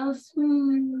sells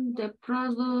the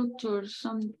product or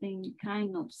something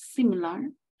kind of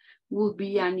similar will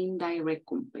be an indirect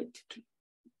competitor.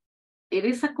 It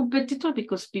is a competitor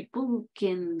because people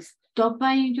can stop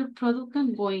buying your product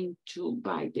and going to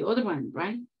buy the other one,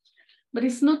 right? But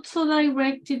it's not so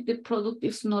direct if the product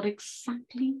is not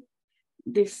exactly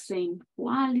the same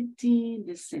quality,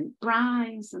 the same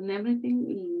price, and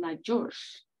everything like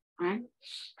yours, right?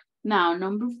 Now,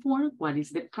 number 4, what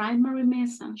is the primary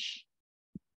message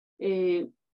you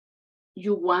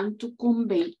want to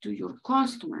convey to your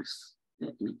customers?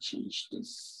 Let me change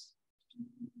this.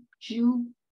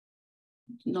 You,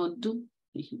 not do.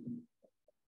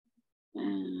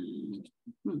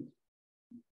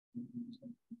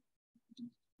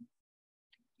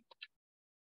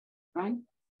 Right?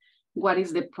 What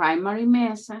is the primary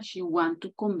message you want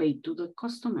to convey to the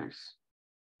customers?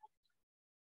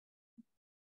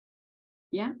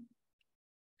 Yeah.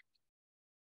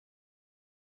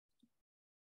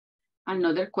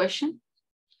 Another question.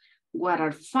 What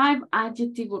are 5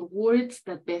 adjectives or words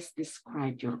that best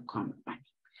describe your company?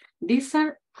 These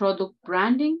are product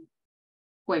branding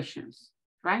questions,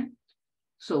 right?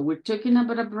 So we're talking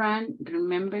about a brand.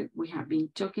 Remember, we have been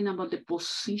talking about the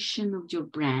position of your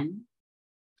brand.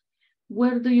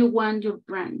 Where do you want your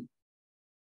brand?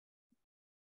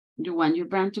 You want your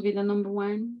brand to be the number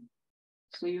 1?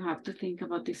 So you have to think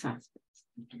about these aspects.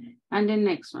 And the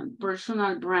next one,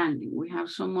 personal branding. We have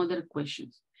some other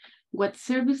questions. What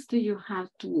service do you have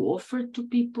to offer to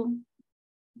people?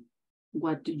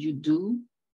 What do you do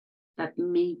that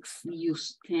makes you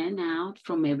stand out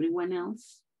from everyone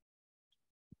else?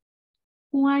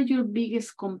 Who are your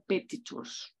biggest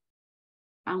competitors?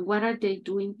 And what are they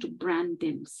doing to brand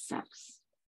themselves?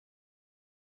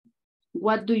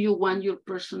 What do you want your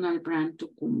personal brand to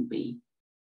convey?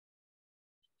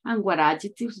 And what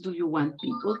adjectives do you want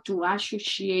people to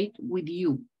associate with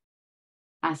you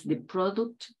as the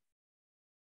product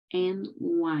and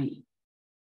why?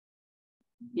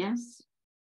 Yes?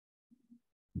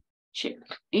 Check.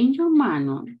 In your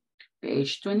manual,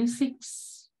 page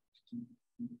 26.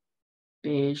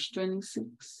 Page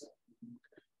 26.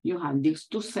 You have these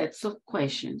 2 sets of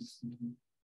questions.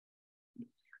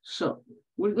 So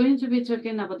we're going to be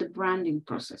talking about the branding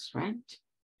process, right?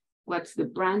 What's the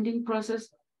branding process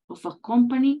of a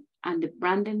company and the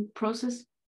branding process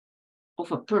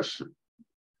of a person.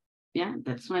 Yeah,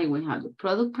 that's why we have the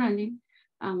product branding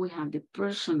and we have the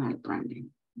personal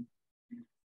branding.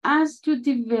 As you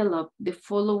develop the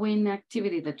following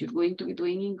activity that you're going to be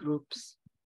doing in groups,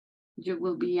 you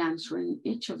will be answering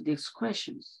each of these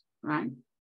questions, right?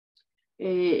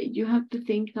 You have to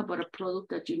think about a product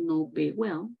that you know very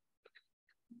well.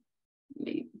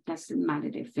 It doesn't matter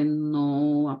if you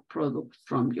know a product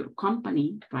from your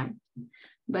company, right?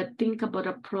 But think about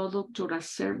a product or a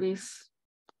service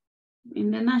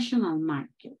in the national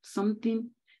market, something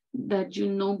that you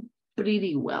know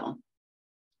pretty well.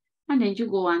 And then you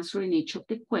go answering each of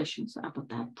the questions about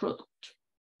that product,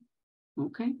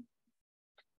 okay?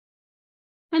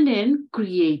 And then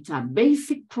create a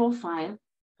basic profile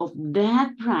of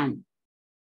that brand,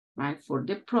 right? For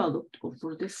the product or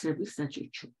for the service that you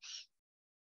choose.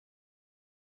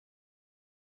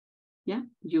 Yeah,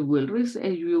 you will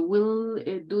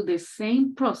do the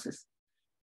same process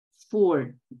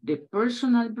for the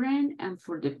personal brand and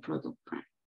for the product brand.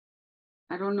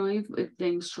 I don't know if the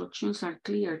instructions are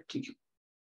clear to you.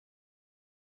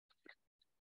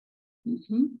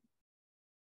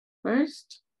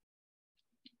 First,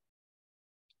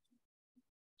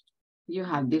 you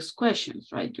have these questions,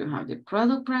 right? You have the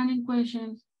product branding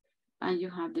questions and you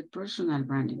have the personal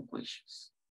branding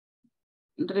questions.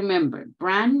 Remember,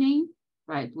 branding,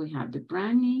 right? We have the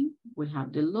branding, we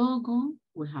have the logo,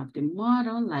 we have the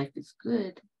motto, life is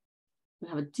good. We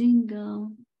have a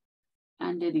jingle,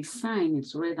 and the design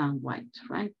is red and white,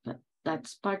 right? But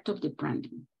that's part of the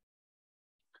branding.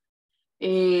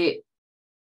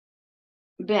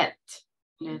 But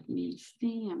let me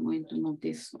see, I'm going to move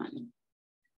this one.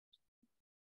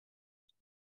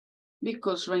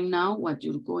 Because right now, what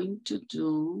you're going to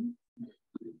do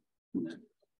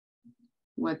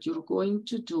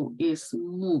is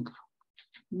move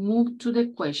to the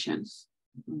questions.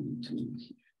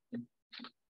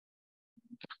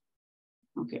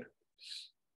 Okay.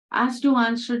 As you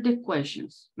answer the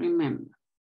questions, remember,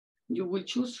 you will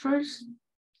choose first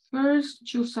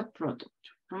choose a product,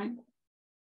 right?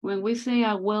 When we say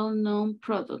a well-known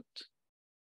product,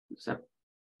 it's a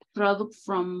product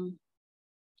from,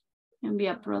 can be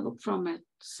a product from El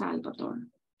Salvador,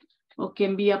 or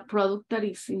can be a product that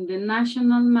is in the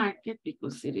national market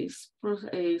because it is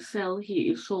sold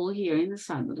here in El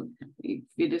Salvador. If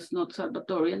it is not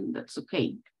Salvadorian, that's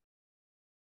okay.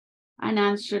 And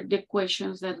answer the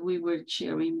questions that we were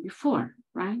sharing before,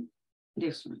 right?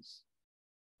 These ones,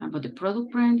 about the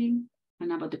product branding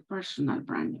and about the personal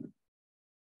branding.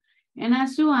 And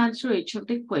as you answer each of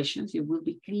the questions, you will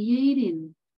be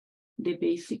creating the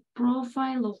basic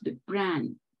profile of the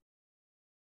brand.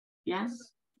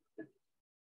 Yes?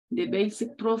 The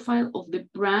basic profile of the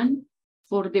brand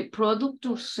for the product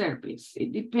or service.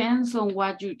 It depends on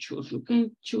what you choose. You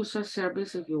can choose a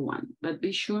service if you want, but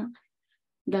be sure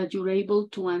that you're able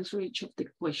to answer each of the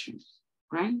questions,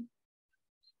 right?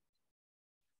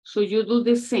 So you do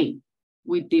the same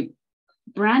with the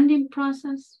branding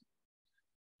process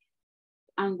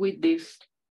and with this,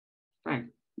 right,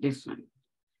 this one.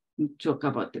 You talk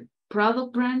about the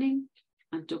product branding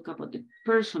and talk about the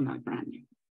personal branding.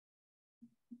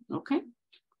 Okay?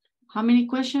 How many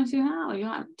questions you have? You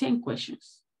have 10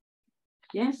 questions.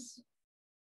 Yes?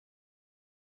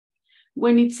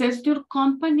 When it says your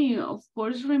company, of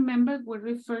course, remember, we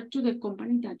refer to the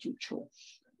company that you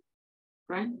chose,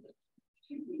 right?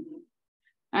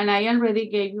 And I already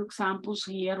gave you examples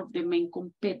here of the main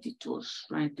competitors,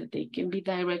 right? That they can be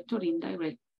direct or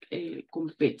indirect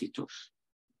competitors.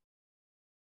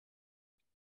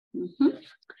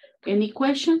 Any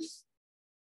questions?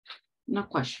 No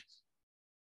questions.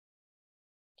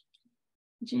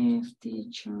 Yes,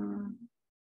 teacher.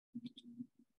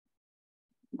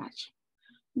 Gotcha.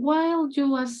 While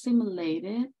you assimilate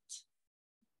it,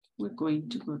 we're going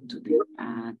to go to the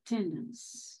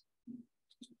attendance.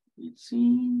 Let's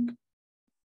see.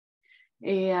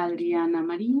 Adriana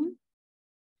Maria.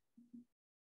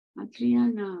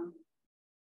 Adriana.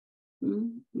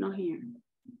 Not here.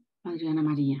 Adriana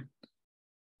Maria.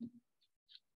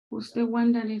 Who's the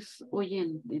one that is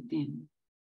oyente then?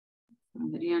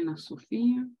 Adriana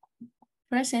Sofía.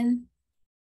 Present.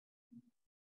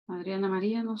 Adriana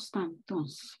María no está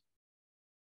entonces.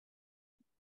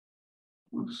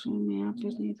 O se me ha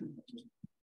perdido.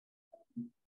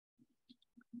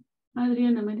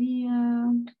 Adriana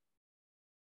María.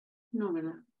 No,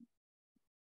 ¿verdad?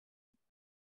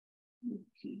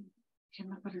 Okay. ¿Qué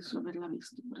me pareció haberla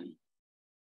visto por ahí?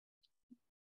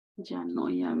 Ya no,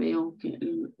 ya veo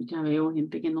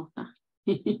gente que no está.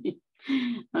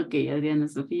 Ok, Adriana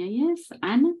Sofía, yes.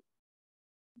 Ana.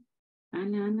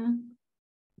 Ana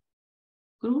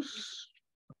Cruz.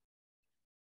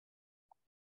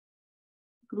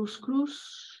 Cruz,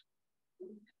 Cruz.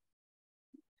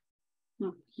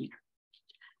 No, here.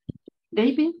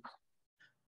 David.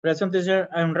 Present, teacher.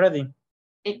 I'm ready.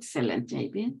 Excellent,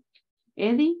 David.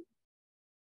 Eddie.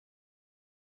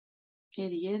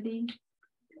 Eddie.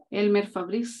 Elmer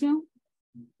Fabricio.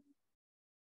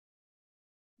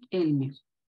 Elmer.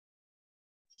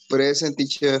 Present,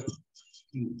 teacher.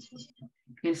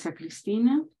 Elsa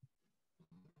Cristina.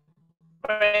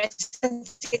 Present,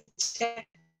 teacher.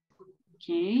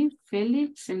 Okay,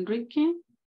 Felix Enrique.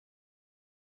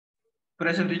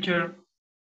 Present, teacher.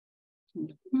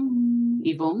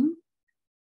 Yvonne.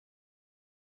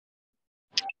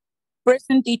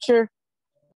 Present, teacher.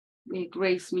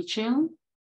 Grace Michelle.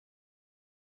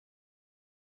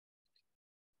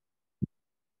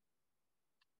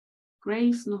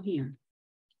 Grace, no here.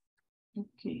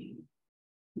 Okay.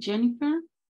 Jennifer.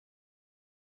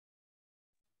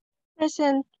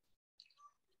 Present.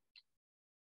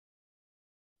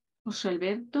 José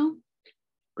Alberto.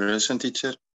 Present,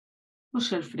 teacher.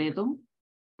 José Alfredo.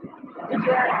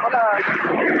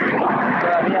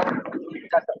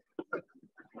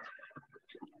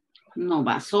 No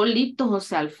va solito,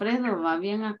 José Alfredo, va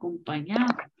bien acompañado.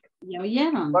 ¿Ya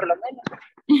oyeron? Por lo menos.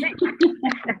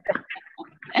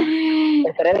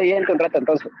 Estaré leyendo un rato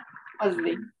entonces. Pues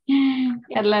bien.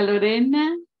 Carla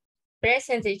Lorena.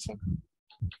 Present, teacher.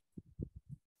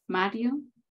 Mario.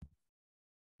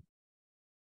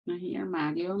 No here,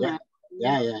 Mario. Yeah.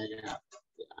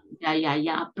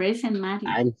 Yeah. Present, Mario.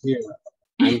 I'm here.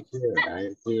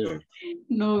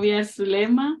 Novia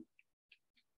Zulema.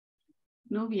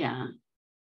 Novia.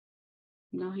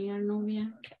 No here,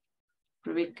 novia.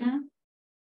 Rebeca.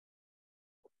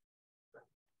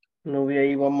 Novia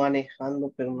iba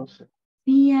manejando, pero no sé.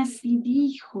 Sí, así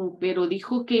dijo, pero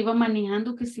dijo que iba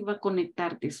manejando, que se iba a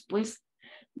conectar después.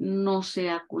 No se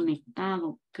ha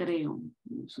conectado, creo.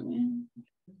 Vamos a ver.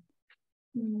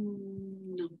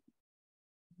 No.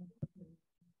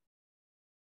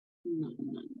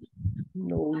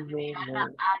 No.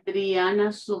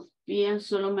 Adriana Sofía,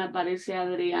 solo me aparece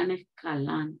Adriana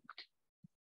Escalante.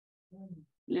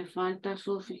 Le falta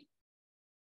Sofía.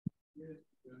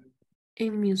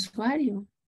 En mi usuario.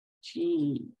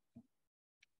 Sí.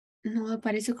 No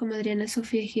aparece como Adriana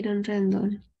Sofía Girón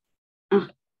Rendón.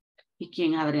 ¿Y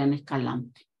quién Adriana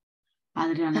Escalante?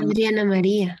 Adriana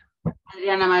María.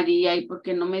 Adriana María, ¿y por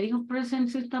qué no me dijo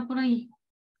presencia? Está por ahí.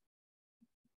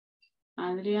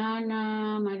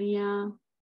 Adriana María.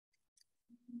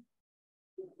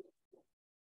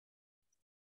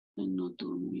 No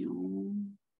durmió.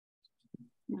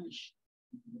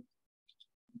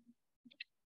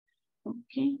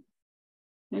 Ok.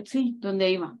 Let's see, ¿dónde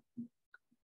iba?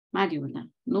 Mario, ¿verdad?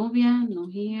 Novia, no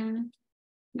here.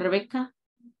 Rebeca.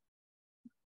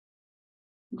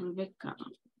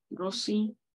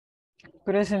 Rosy.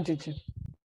 Present, teacher.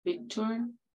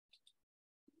 Victor.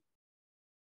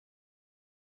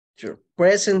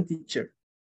 Present, teacher.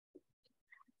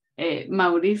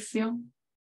 Mauricio.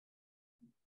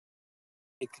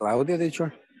 Claudia,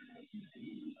 teacher.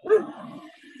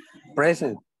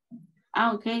 Present.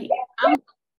 Ok.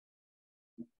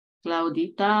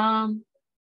 Claudita.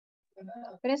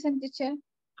 Present, teacher.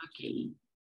 Ok.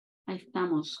 Ahí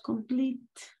estamos.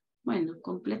 Complete. Bueno,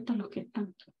 completos los que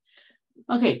están.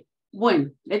 Ok.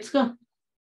 Bueno, let's go.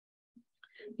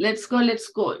 Let's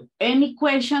go. Any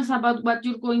questions about what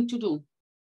you're going to do?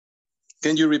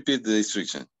 Can you repeat the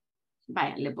instruction?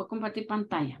 Vaya, le puedo compartir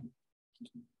pantalla.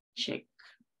 Check.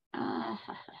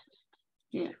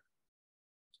 Yeah.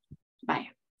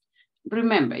 Vaya.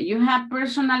 Remember, you have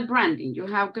personal branding. You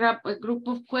have a group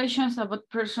of questions about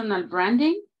personal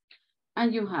branding,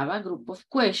 and you have a group of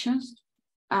questions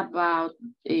about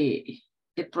the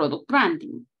product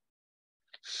branding.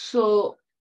 So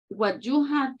what you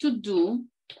have to do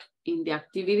in the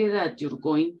activity that you're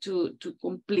going to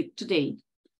complete today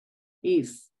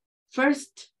is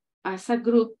first, as a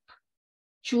group,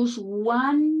 choose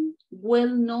one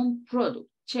well-known product.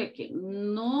 Check it,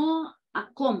 no a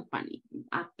company,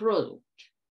 a product,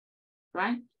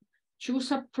 right?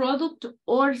 Choose a product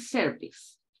or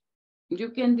service. You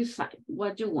can decide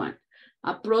what you want.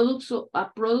 A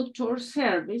product or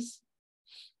service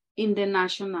in the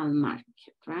national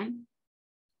market, right?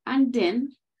 And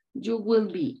then you will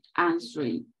be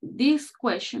answering these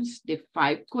questions, the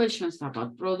 5 questions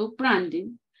about product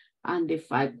branding and the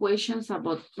 5 questions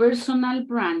about personal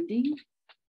branding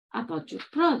about your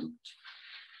product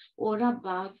or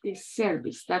about the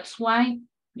service. That's why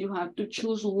you have to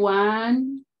choose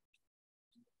one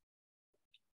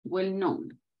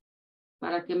well-known.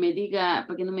 Para que no me diga,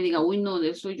 uy, no, de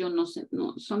eso yo no sé.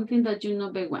 No, something that you know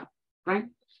very well, right?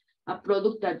 A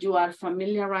product that you are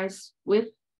familiarized with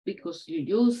because you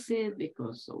use it,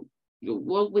 because you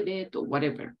work with it or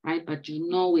whatever, right? But you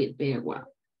know it very well.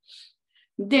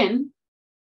 Then,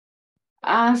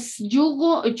 as you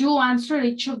go, you answer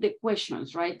each of the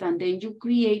questions, right? And then you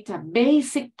create a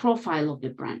basic profile of the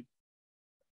brand.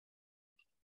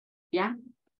 Yeah.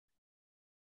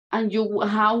 And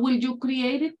how will you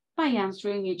create it? By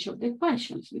answering each of the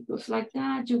questions, because like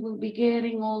that, you will be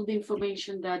getting all the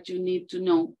information that you need to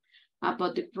know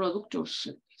about the product or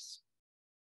service.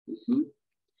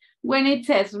 When it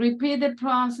says repeat the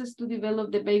process to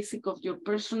develop the basic of your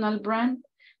personal brand,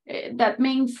 that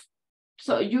means,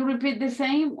 so you repeat the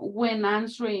same when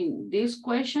answering these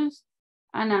questions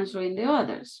and answering the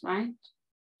others, right?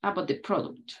 About the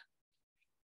product.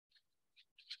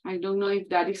 I don't know if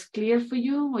that is clear for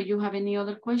you or you have any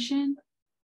other question.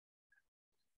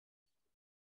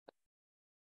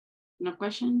 No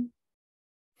question?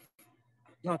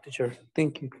 No, teacher.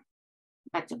 Thank you.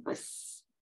 Gracias, pues.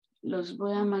 Los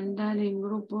voy a mandar en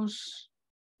grupos.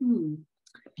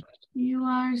 You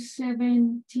are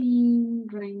 17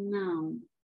 right now.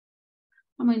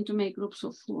 I'm going to make groups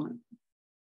of 4.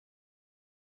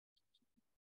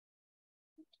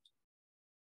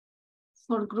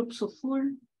 For groups of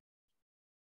 4,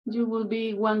 you will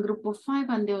be one group of 5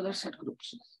 and the others are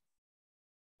groups.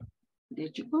 There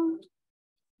you go.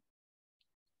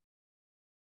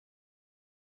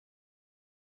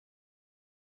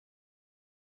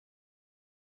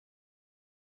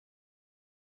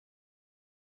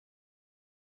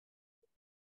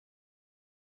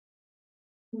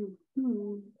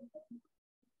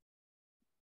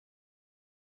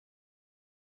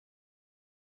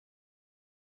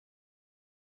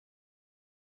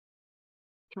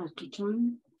 Try to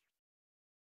join.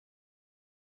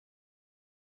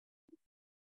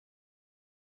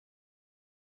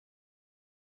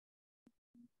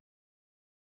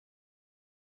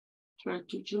 Try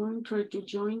to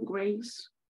join, Grace.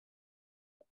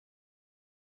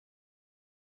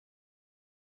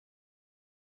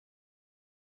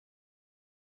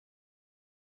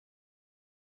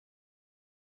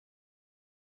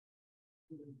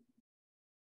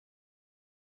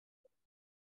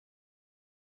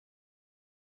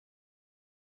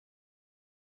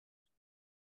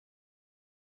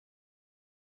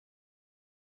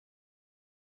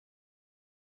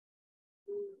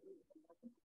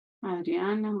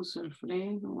 Adriana, José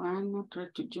Alfredo, Ana, try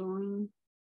to join.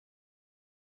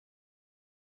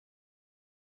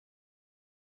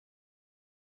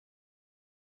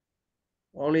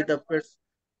 Only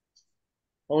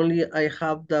I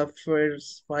have the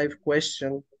first 5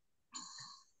 questions.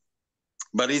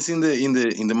 But it's in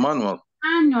the manual.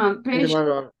 Manual, page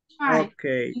 5,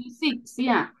 okay. 26,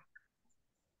 yeah.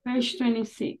 Page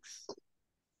 26.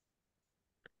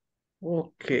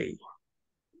 Okay.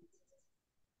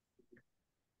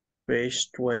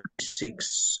 Page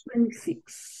 26.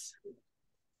 26.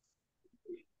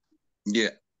 Yeah.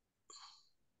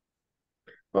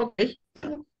 Okay.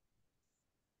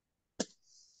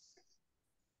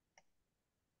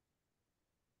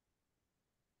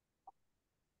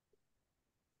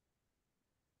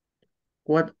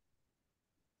 What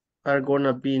are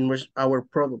gonna be in our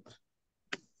product?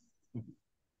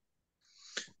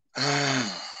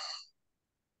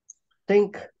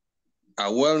 Think.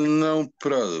 A well-known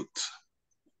product.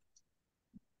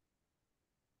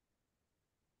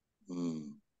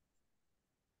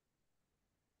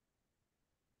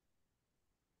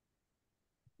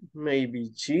 Maybe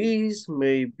cheese,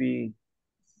 maybe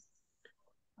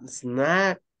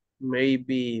snack,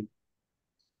 maybe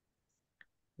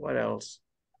what else?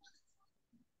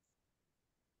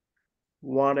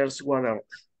 What else?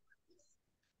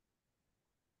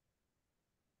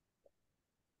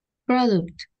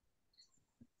 Product.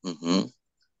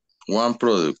 One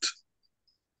product.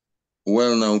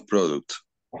 Well-known product.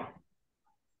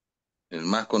 El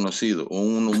más conocido o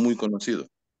uno muy conocido.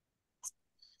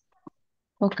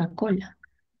 Coca-Cola.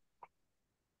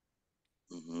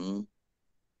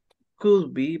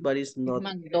 Could be, but it's not.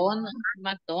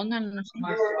 McDonald's, no sé.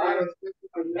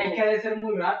 Es que debe ser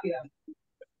muy rápida.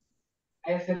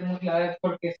 Debe ser muy rápida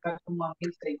porque está como a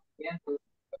 1600.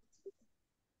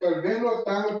 Tal vez no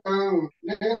tan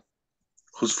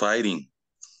Who's fighting?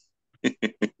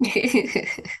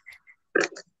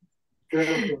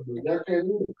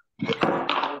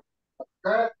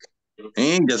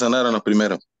 Ya sonaron los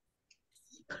primeros.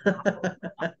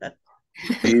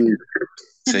 Please,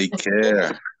 take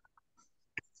care.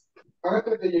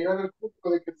 Antes de llegar al punto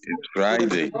de que It's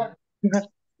Friday.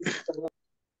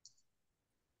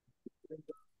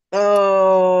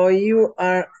 Oh, you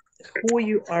are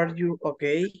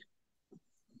okay.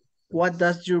 What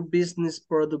does your business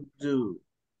product do?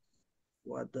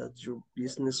 What does your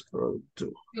business product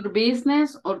do? Your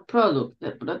business or product.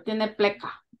 El product tiene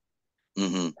pleca.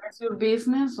 Mhm. What's your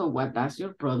business or what does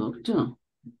your product do?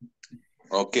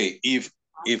 Okay, if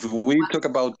we talk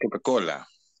about Coca-Cola.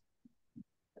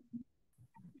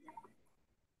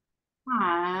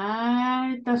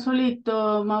 Ay, está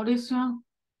solito, Mauricio.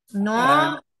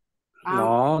 No,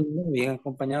 No, bien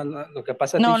acompañado. Lo que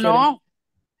pasa, no, teacher, no.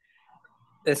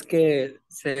 es que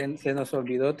se nos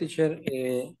olvidó, teacher,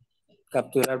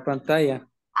 capturar pantalla.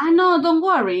 Ah, no, don't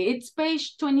worry. It's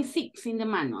page 26 in the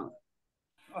manual.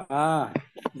 Ah,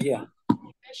 ya.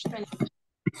 Page 26.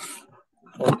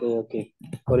 Ok.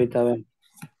 Ahorita ven.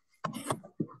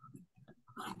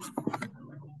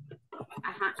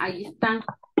 Ajá, ahí están.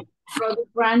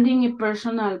 Product branding y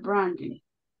personal branding.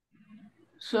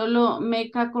 Solo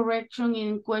make a correction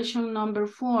in question number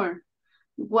 4.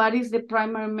 What is the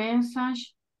primary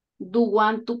message do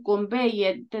want to convey?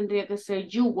 Y tendría que ser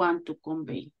you want to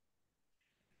convey.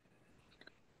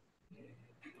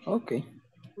 Ok.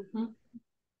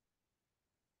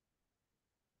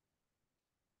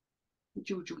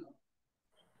 You.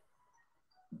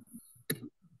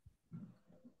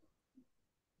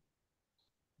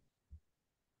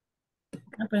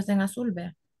 No, pero está en azul,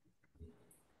 vea.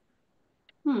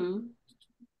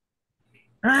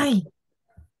 Ay.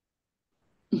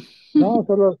 No,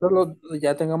 solo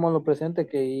ya tengamos lo presente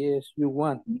que ahí es you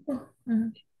want.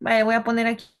 Vale, voy a poner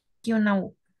aquí una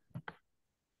U.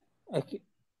 Aquí,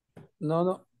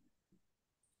 no.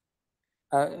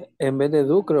 Ah, en vez de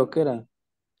do, creo que era.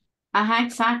 Ajá,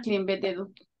 exactly, en vez de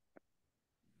do.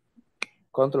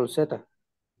 Control Z.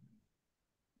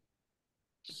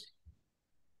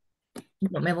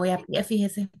 No me voy a pie,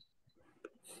 fíjese.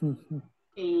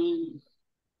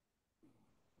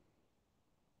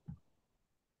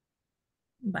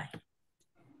 Vale.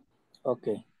 Ok.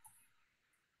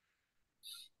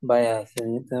 Vaya,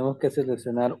 tenemos que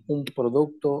seleccionar un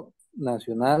producto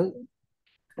nacional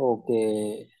o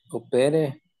que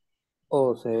opere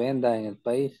o se venda en el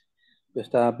país. Yo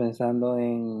estaba pensando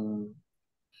en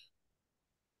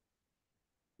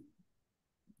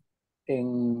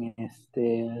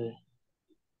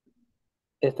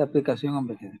esta aplicación,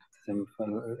 hombre, que se me fue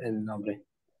el nombre,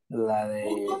 la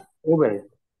de Uber,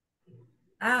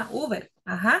 Ah, Uber.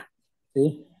 Ajá.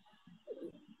 ¿sí?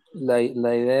 La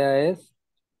idea es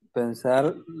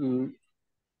pensar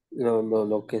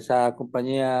lo que esa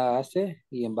compañía hace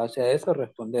y en base a eso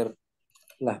responder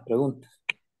las preguntas.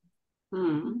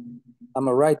 Am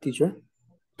I right, teacher?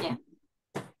 Yeah.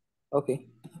 Okay.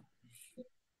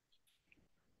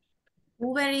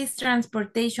 Uber is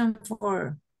transportation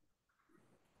for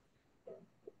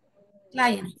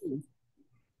clients.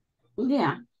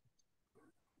 Yeah.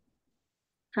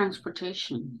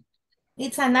 Transportation.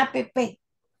 It's an app. It's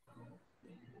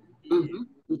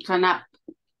an app.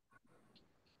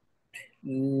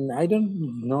 I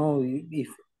don't know if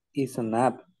it's an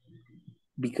app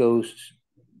because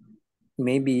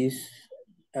maybe it's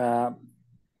a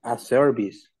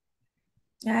service.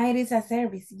 Ah, it is a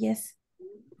service, yes.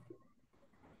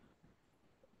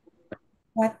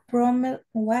 What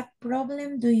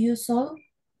problem do you solve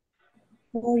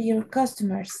for your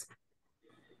customers?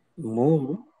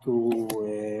 Move to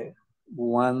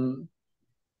one,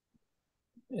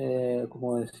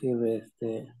 ¿cómo decir?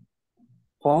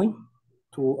 Point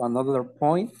to another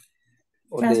point.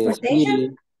 Or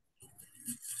Transportation?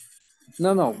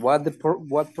 No.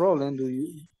 What problem do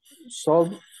you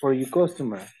solve for your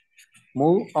customer?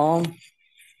 Move on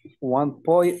one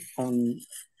point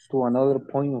to another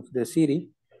point of the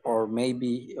city or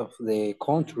maybe of the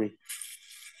country.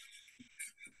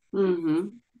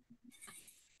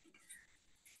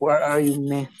 What are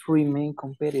your three main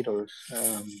competitors?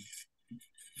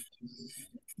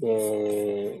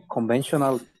 The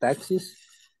conventional taxis.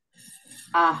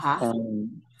 Ajá.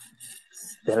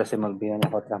 Pero se me olvidan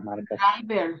las otras marcas.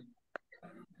 Driver.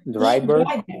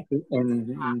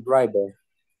 Driver.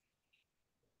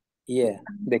 Yeah,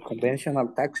 the conventional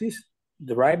taxis,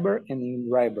 driver and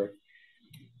driver.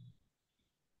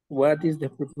 What is the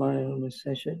primary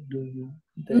message?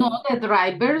 No, the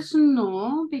drivers,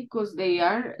 no, because they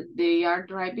are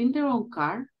driving their own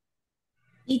car.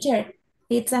 Teacher,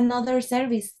 it's another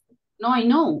service. No, I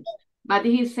know, but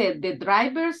he said the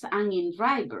drivers and in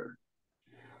driver.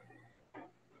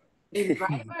 In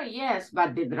driver, yes,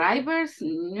 but the drivers,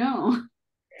 no.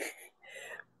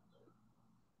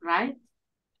 Right?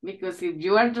 Because if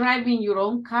you are driving your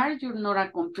own car, you're not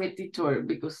a competitor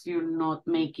because you're not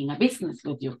making a business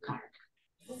with your car.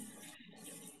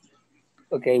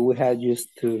 Okay, we had used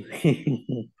to.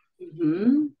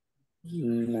 I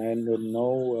don't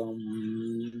know.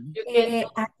 You can,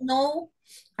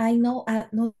 I know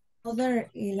another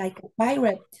like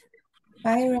pirate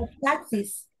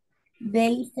taxis.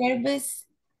 They service.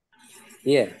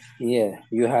 Yeah,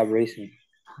 you have reason.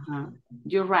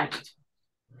 you're right.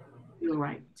 You're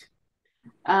right.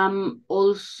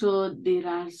 Also, there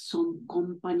are some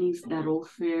companies that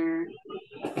offer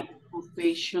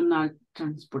professional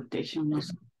transportation. No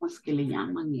sé cómo es que le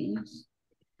llaman ellos.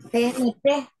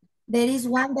 TNT. There is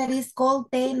one that is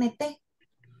called TNT.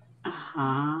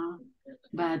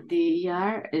 But they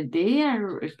are a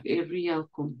real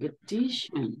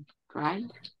competition, right?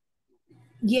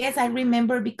 Yes, I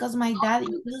remember because my dad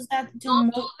used that to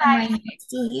move from my house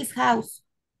to his house.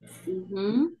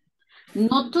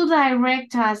 Not to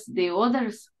direct as the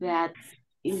others, but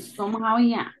in somehow,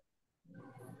 yeah.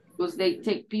 Because they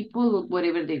take people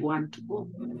wherever they want to go.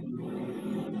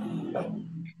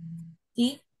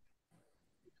 See?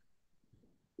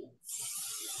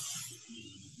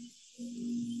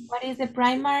 What is the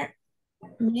primary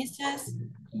message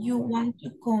you want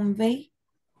to convey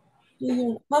to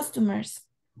your customers?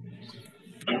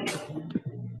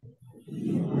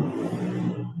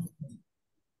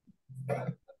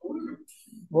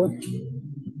 What?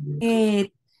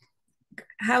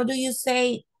 How do you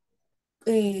say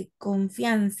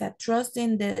confianza? Trust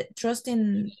in the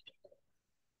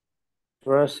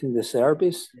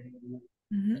service.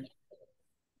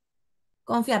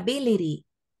 Confiability.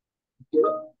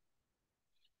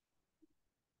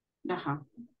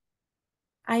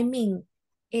 I mean,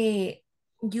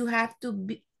 you have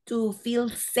to feel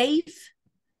safe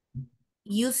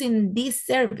using this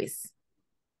service.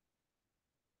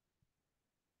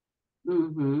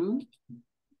 And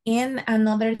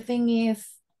another thing is,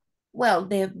 well,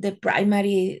 the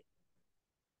primary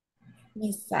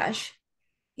message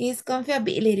is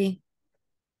confiability.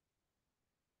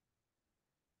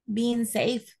 Being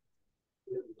safe.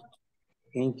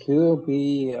 It could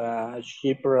be a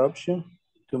cheaper option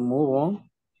to move on.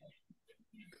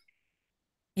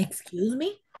 Excuse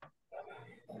me?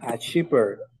 A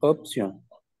cheaper option.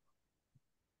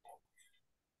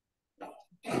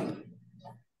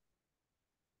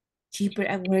 Cheaper,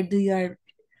 where do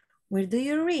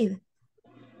you read?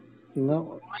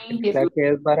 No, la que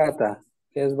es barata.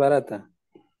 Que es barata.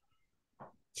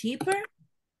 Cheaper?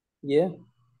 Yeah.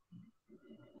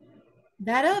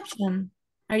 That option.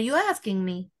 Are you asking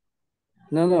me?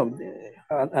 No.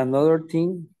 Another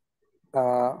thing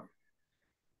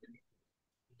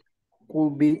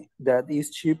could be that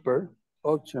is cheaper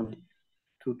option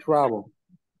to travel.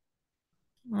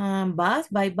 Bus,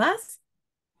 by bus?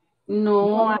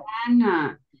 No,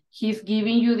 Anna. He's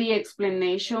giving you the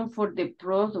explanation for the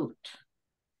product.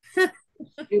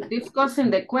 You're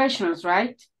discussing the questions,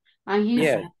 right? And he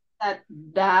said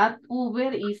that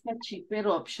Uber is a cheaper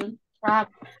option to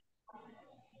travel.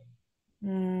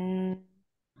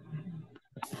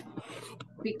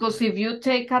 Because if you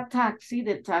take a taxi,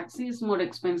 the taxi is more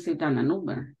expensive than an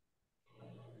Uber.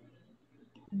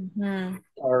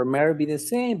 Or maybe the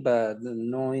same, but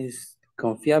no is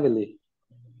confiability.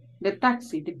 The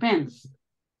taxi depends.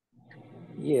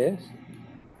 Yes.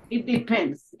 It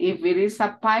depends. If it is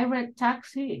a pirate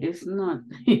taxi, it's not.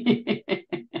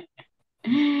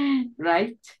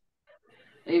 Right?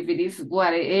 If it is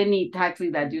any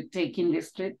taxi that you take in the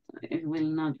street, it will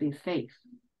not be safe.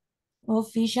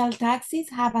 Official taxis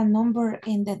have a number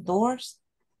in the doors.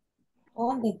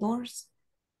 On the doors.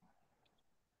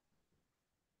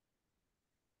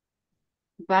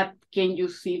 But can you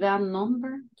see that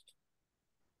number?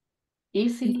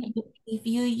 Easily? If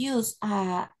you use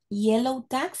a yellow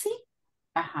taxi,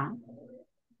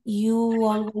 you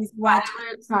always watch.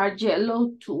 Pirates are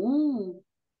yellow too.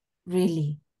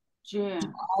 Really? Yeah.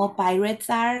 No, pirates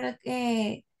are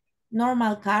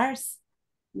normal cars.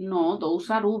 No, those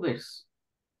are Ubers.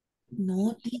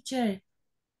 No, teacher.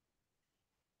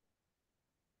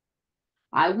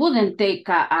 I wouldn't take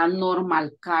a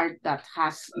normal car that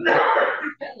has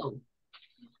yellow.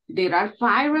 There are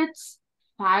pirates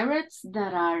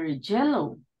that are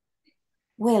yellow.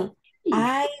 Well,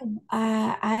 I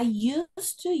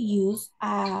used to use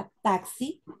a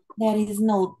taxi that is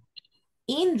not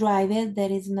InDriver,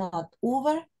 that is not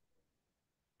Uber.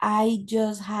 I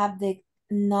just have the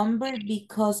number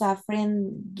because a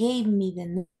friend gave me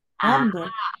the number.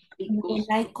 And when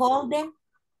I call them,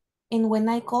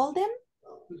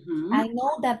 I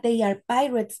know that they are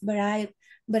pirates, but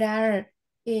are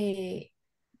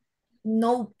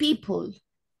no people.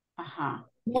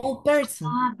 No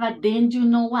person. But then you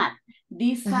know what?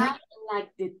 These are like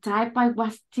the type I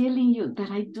was telling you that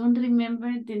I don't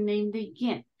remember the name they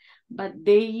get. But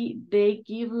they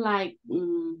give like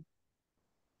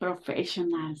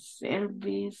professional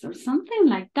service or something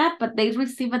like that, but they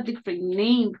receive a different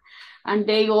name and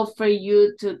they offer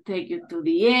you to take you to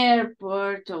the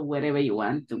airport or wherever you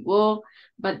want to go,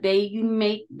 but they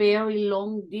make very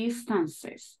long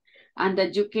distances and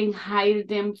that you can hire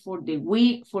them for the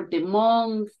week, for the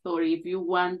month, or if you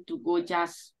want to go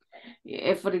just,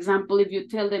 for example, if you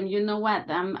tell them, you know what,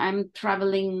 I'm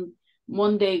traveling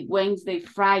Monday, Wednesday,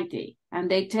 Friday,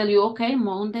 and they tell you, okay,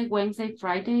 Monday, Wednesday,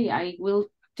 Friday, I will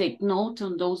take note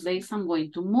on those days I'm going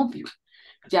to move you.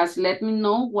 Just let me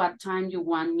know what time you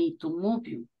want me to move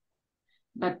you.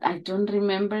 But I don't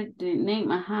remember the name,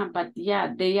 but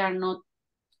yeah, they are not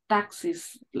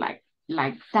taxis like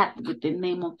that with the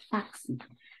name of taxi.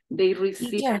 They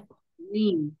receive a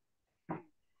name.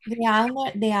 The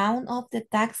owner of the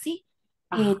taxi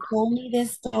told me the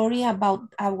story about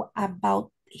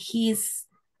his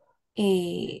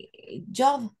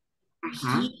job.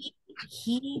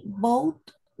 He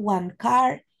bought one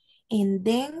car and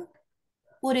then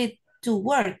put it to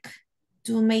work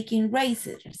to making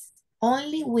races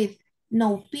only with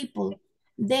no people.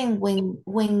 Then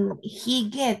when he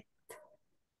get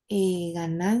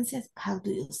ganancias, how do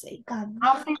you say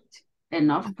profit?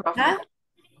 Enough profit.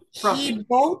 He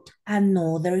bought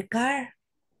another car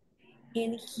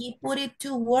and he put it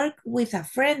to work with a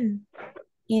friend.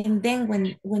 And then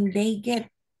when they get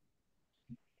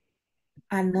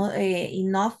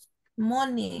enough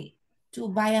money to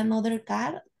buy another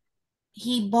car,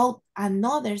 he bought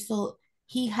another. So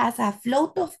he has a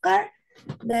float of car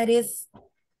that is,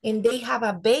 and they have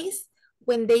a base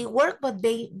when they work, but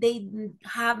they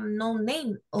have no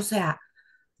name. O sea,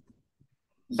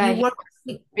 but he works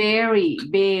very,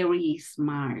 very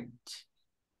smart.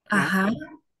 Right?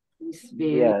 He's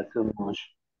very, so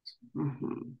much.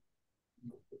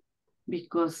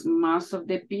 Because most of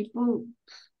the people,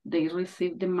 they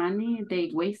receive the money,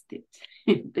 they waste it.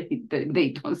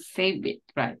 they don't save it,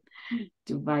 right?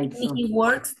 To buy something. He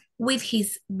works with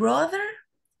his brother,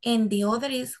 and the other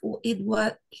he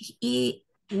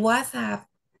was a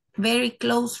very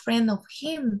close friend of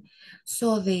him.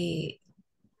 So the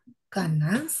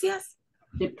ganancias,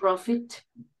 the profits,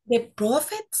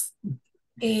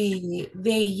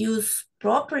 they use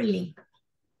properly.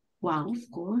 Wow, of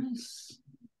course.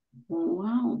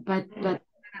 Wow, but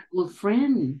good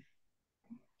friend.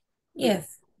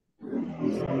 Yes.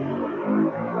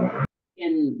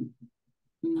 And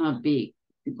not big,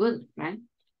 good, right?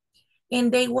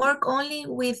 And they work only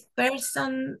with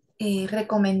recommendation.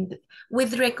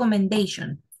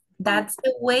 That's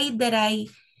the way that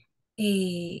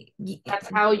that's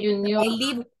how you knew. I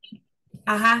live.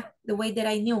 The way that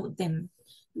I knew them.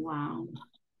 Wow,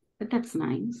 but that's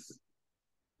nice.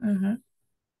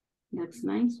 That's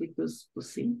nice because, you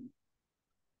see,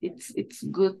 it's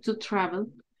good to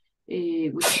travel.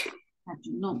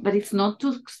 But it's not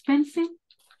too expensive.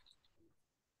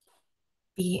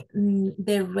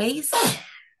 The race,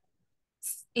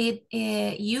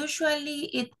 usually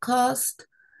it costs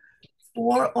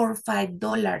 $4 or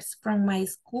 $5 from my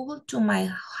school to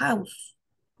my house.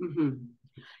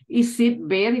 Is it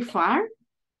very far?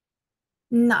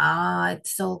 No,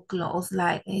 it's so close,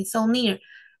 like it's so near.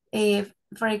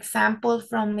 For example,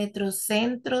 from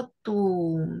Metrocentro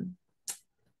to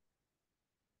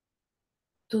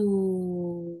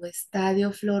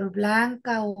Estadio Flor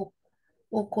Blanca o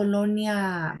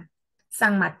Colonia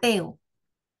San Mateo.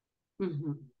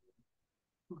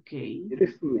 Okay. It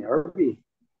is nearby.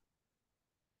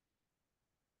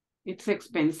 It's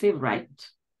expensive, right?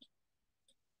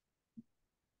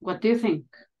 What do you think?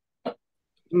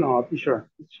 No, I'm sure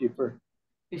it's cheaper.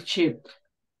 It's cheap.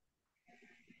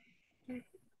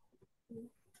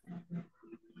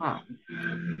 Wow.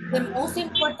 The most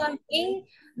important thing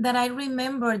that I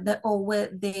remember the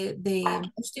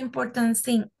most important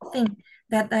thing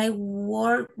that I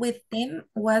worked with them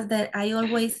was that I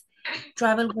always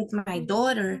travel with my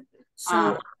daughter.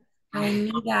 So I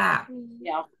need yeah,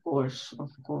 of course.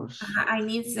 I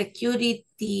need security.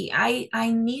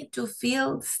 I need to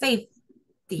feel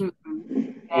safety.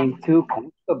 Ain't too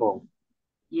comfortable.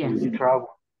 Yes. When you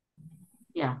travel.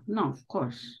 Yeah, no, of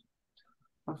course.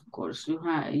 Of course,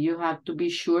 you have to be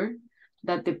sure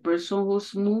that the person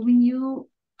who's moving you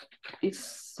is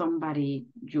somebody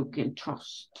you can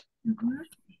trust.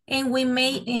 And we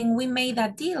made a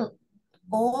deal.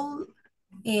 All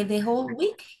the whole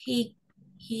week he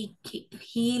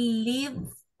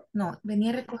lives. No,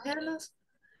 venía a recogerlos.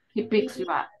 He picks you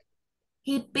up.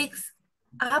 He picks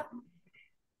up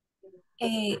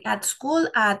at school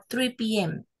at 3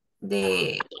 p.m.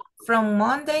 From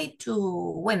Monday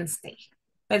to Wednesday.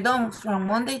 Perdón, from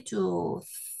Monday to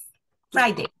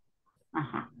Friday.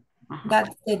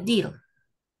 That's the deal.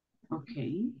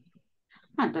 Okay.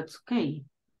 That's okay.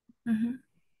 Mhm.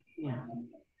 Yeah.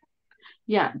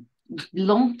 Yeah.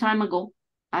 Long time ago,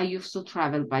 I used to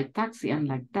travel by taxi and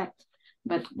like that.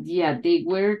 But yeah, they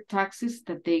were taxis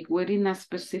that they were in a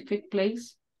specific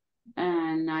place.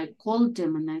 And I called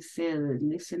them and I said,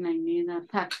 listen, I need a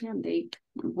taxi. And they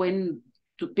went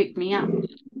to pick me up.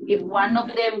 If one of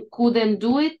them couldn't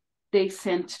do it, they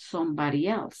sent somebody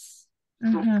else.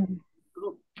 Mhm.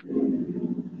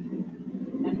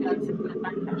 And that's the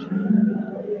advantage.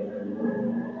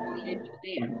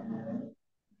 There.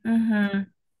 Mhm.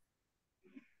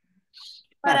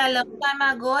 But a long time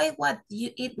ago, it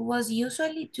was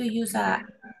usually to use a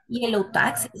yellow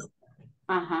taxis.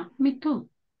 Me too.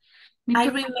 I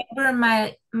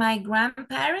remember my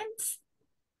grandparents,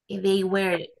 they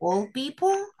were old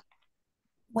people.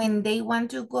 When they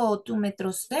want to go to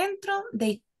Metro Centro,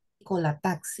 they call a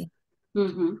taxi.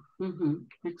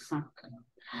 Exactly.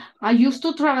 I used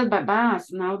to travel by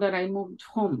bus now that I moved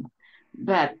home.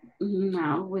 But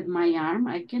now with my arm,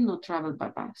 I cannot travel by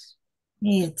bus.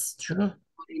 It's true. Not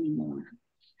anymore.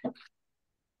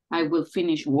 I will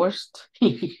finish worst.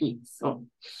 So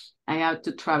I have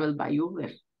to travel by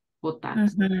Uber or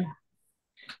taxi.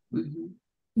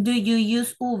 Do you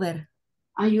use Uber?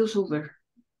 I use Uber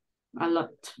a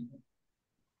lot.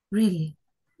 Really?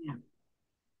 Yeah.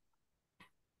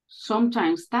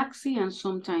 Sometimes taxi and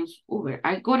sometimes Uber.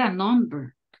 I got a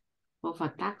number of a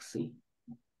taxi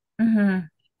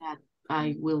that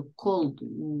I will call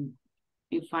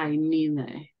if I need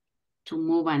to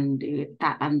move and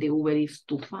the Uber is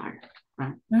too far,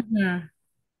 right?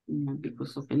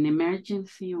 Because of an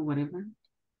emergency or whatever.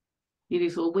 It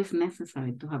is always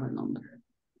necessary to have a number.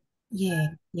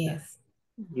 Yeah, yes.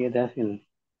 Yeah, definitely.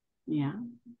 Yeah,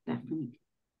 definitely.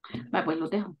 Va, pues lo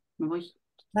dejo, me voy.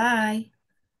 Bye.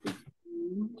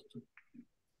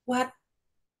 What?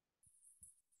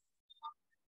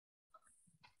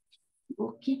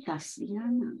 Boquitas,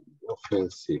 Diana.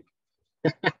 Offensive.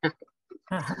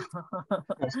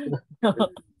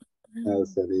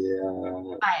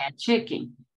 Vaya,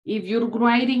 checking. If you're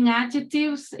writing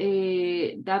adjectives,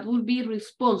 that would be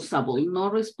responsible,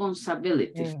 not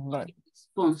responsibility.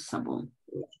 Responsible.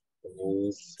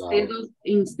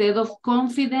 Instead of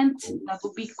confident, that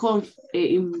would be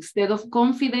instead of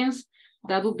confidence,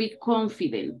 that would be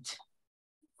confident.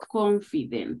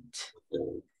 Confident.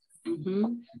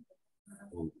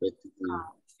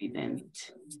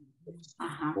 Confident.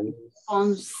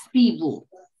 Responsible.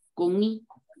 Con I.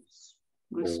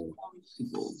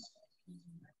 Responsible.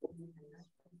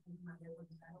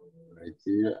 Right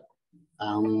here.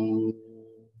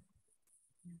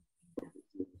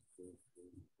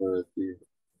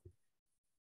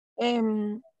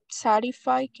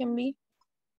 Satisfy can be.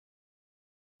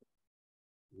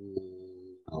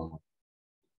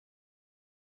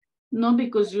 No,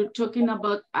 because you're talking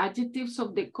about adjectives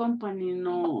of the company,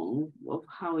 no of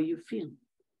how you feel.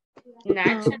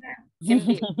 National can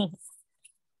be.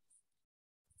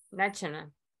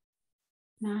 National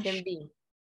can be.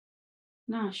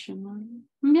 National.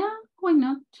 Yeah, why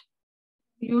not?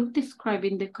 You're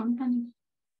describing the company.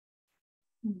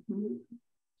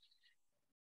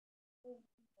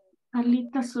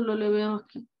 Carlita solo le veo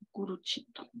aquí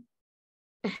curuchito.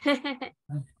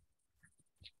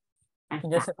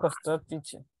 Ya se acostó,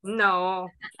 teacher. No.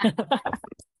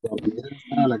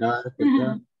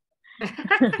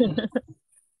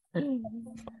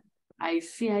 I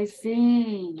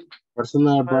see.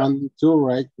 Personal branding too,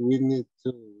 right? We need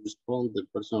to respond to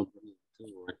personal branding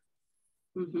too, right?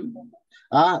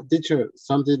 Teacher,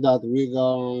 something that we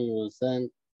gonna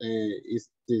send is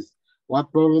this.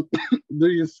 What problem do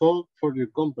you solve for your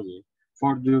company,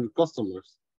 for your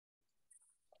customers?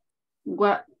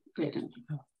 What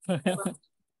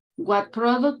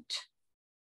product?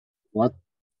 What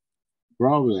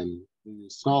problem do you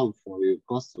solve for your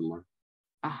customer?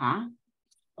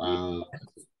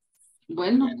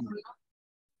 Bueno,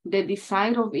 the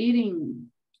desire of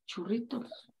eating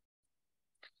churritos.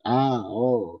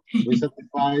 We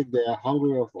satisfy the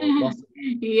hunger of our customers.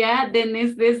 Yeah, the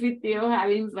necessity of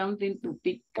having something to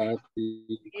pick.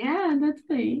 Yeah, that's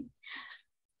right.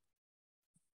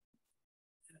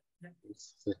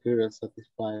 Secure and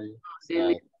satisfy.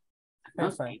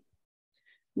 Okay.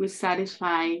 We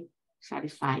satisfy.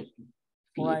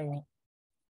 Why?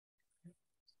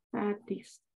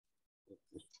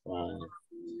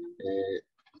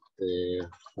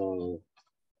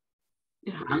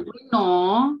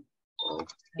 No,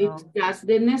 it's just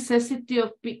the necessity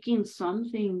of picking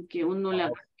something que uno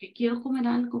le que quiero comer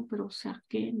algo, pero o sea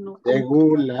que no. De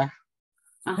gula.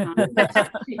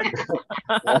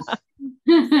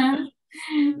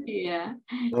 Yeah.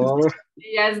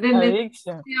 Ya es de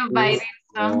Addiction.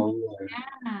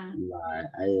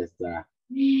 Ahí está.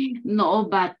 No,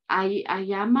 but I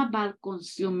am a bad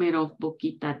consumer of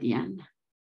Boquita Diana.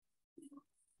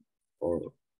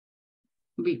 Oh.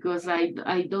 Because I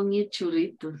don't eat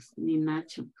churritos ni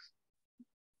nachos.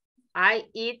 I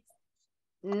eat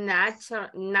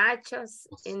nachos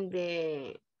in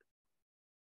the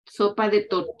Sopa de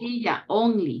tortilla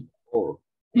only. Oh.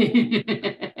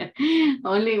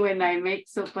 Only when I make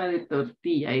sopa de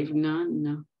tortilla. If not,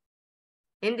 no.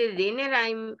 in the dinner.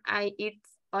 I eat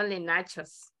only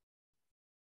nachos.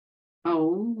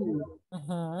 Oh.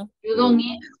 You don't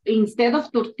eat instead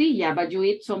of tortilla, but you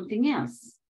eat something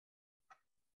else.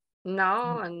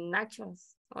 No,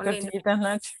 nachos. Tortillitas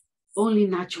nachos. Only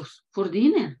nachos for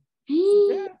dinner.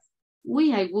 Yes.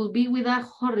 I will be with a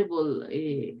horrible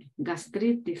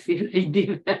gastritis if I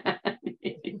did that.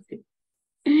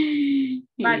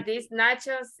 But these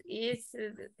nachos is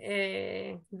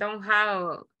don't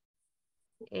have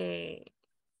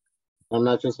Son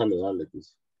nachos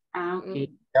saludables.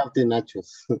 Okay. Healthy nachos.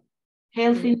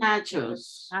 Healthy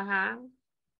nachos.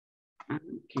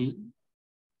 Okay.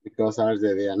 Because ours,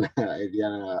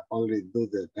 Diana only do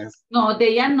the best. No,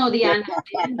 they are not Diana.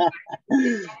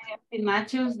 Healthy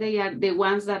nachos, they are the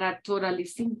ones that are totally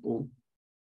simple.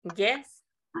 Yes.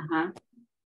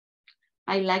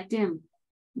 I like them,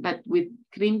 but with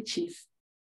cream cheese.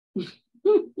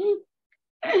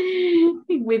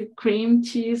 With cream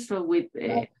cheese or with...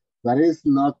 That is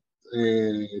not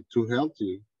too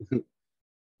healthy.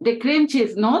 The cream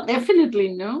cheese, no, definitely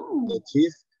no.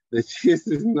 The cheese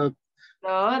is not.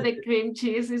 No, the cream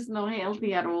cheese is not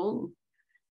healthy at all,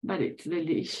 but it's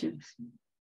delicious.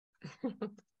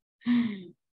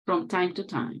 From time to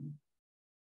time.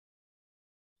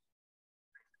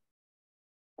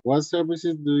 What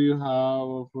services do you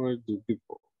have for the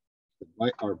people that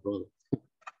buy our product?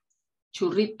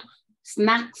 Churritos,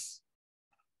 snacks.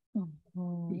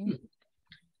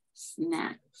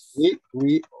 Snacks.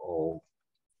 We offer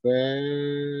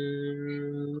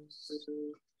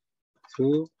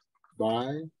to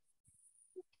buy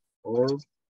our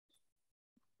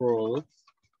products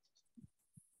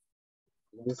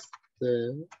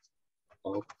instead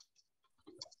of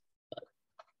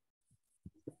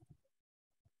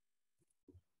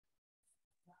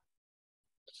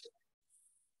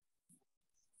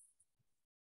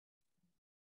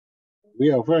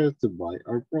we offer to buy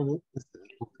our product instead.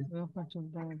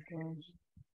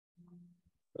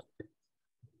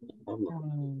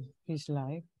 His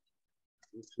life.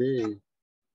 Sí.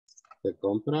 Se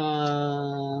compra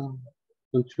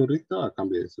un churrito a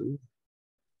cambio de su.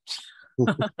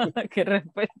 Qué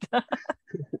respuesta.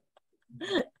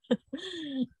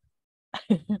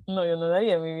 No, yo no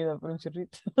daría mi vida por un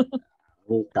churrito.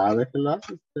 Cada vez que lo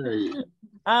haces.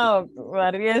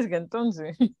 Arriesga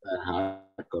entonces. Ajá,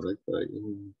 correcto.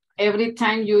 Every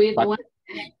time you eat one.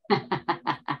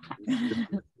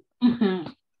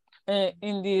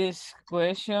 In this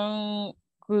question,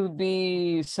 could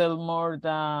be sell more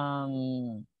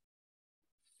than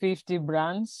 50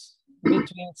 brands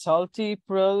between salty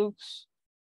products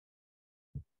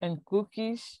and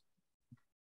cookies.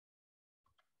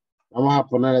 Vamos a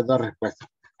ponerle dos respuestas.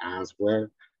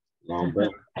 Answer, number.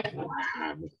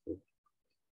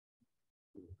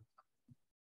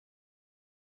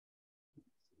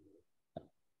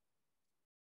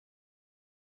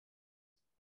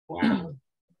 Wow.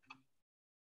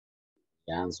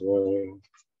 Answer,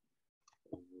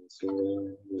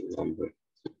 number.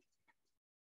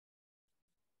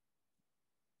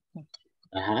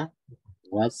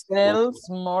 What sells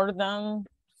more than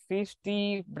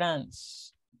 50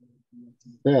 brands?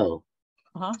 Sell.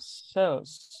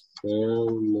 Sells. Sell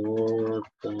more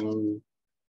than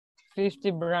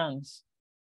 50 brands.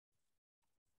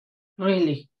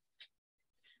 Really?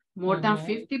 More than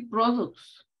 50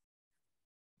 products?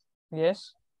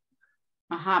 Yes.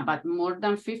 But more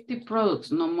than 50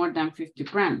 products, no more than 50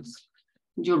 brands.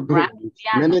 Your brand.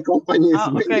 Many companies.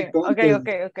 Okay.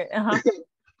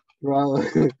 Well,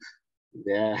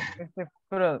 yeah. 50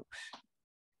 products.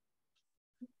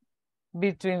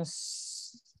 Between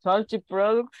salty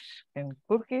products and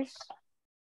cookies.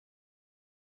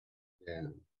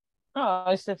 Yeah. Oh,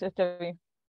 está bien.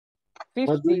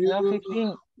 50, no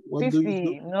 15.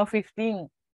 50, no 15.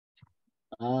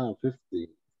 50.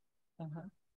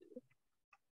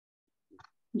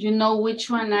 You know which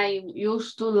one I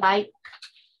used to like?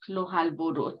 Los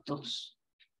alborotos.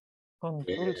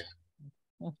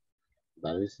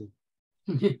 That is it.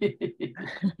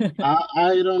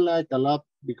 I don't like a lot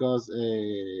because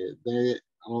they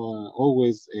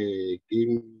always give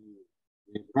me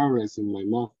problems in my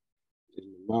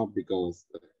mouth because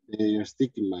They are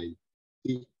sticking my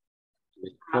teeth.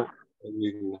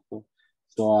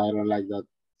 So I don't like that.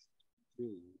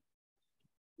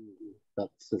 That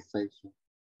sensation.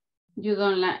 You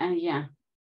don't like, yeah.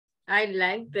 I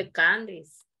like the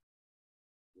candies.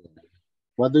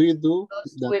 What do you do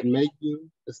that make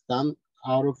you stand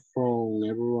out from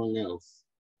everyone else?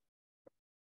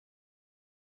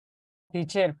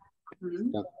 Teacher.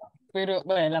 Yeah. Pero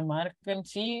bueno, la marca en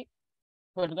sí,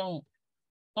 perdón.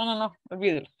 No,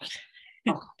 olvídalo.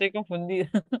 Estoy confundida.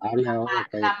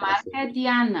 La marca es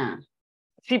Diana.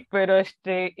 Sí, pero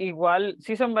igual,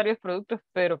 sí son varios productos,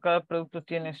 pero cada producto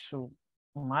tiene su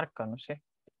marca, no sé.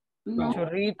 No.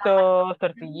 Churritos,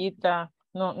 tortillita.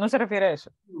 No se refiere a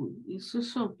eso. Esos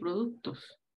son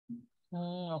productos.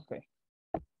 Ok.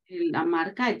 La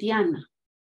marca es Diana.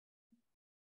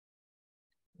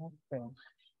 Okay.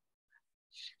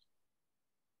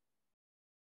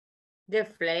 The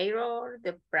flavor,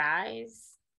 the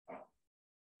price.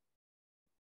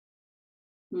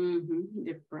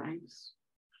 The price.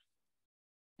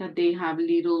 That they have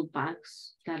little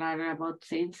bags that are about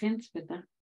 10 cents, ¿verdad?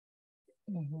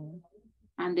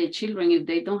 And the children, if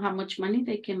they don't have much money,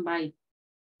 they can buy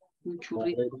un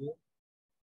churrito.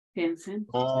 10 cents.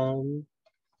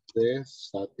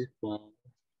 Satisfied.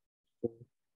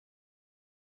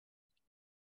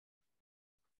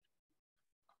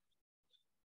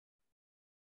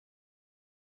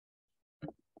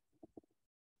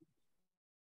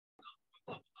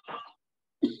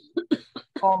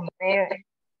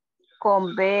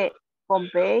 Convey.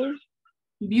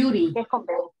 Beauty. ¿Qué es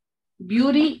convey?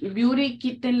 Beauty,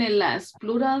 quítenle las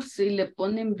plurals y le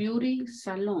ponen beauty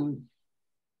salón.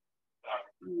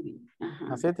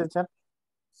 Ajá. ¿Así, teacher?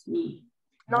 Sí.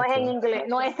 No es en inglés,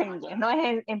 no es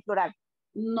en plural.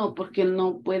 No, porque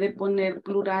no puede poner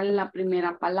plural la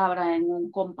primera palabra en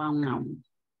un compound noun.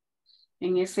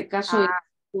 En ese caso es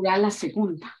plural la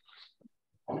segunda.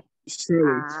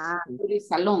 Beauty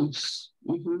salons.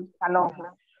 Salón.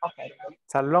 Okay.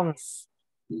 Salons.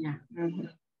 Yeah.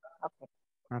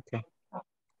 Okay.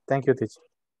 Thank you, teacher.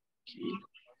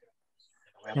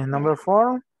 And number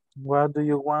 4, what do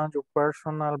you want your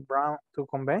personal brand to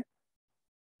convey?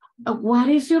 What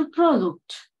is your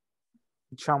product?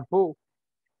 Shampoo.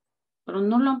 Pero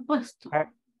no lo han puesto.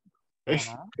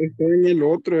 Está en el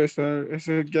otro, esa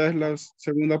ya es la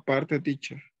segunda parte,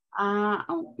 teacher.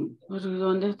 Pues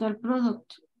 ¿dónde está el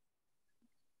producto?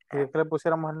 ¿Quieres que le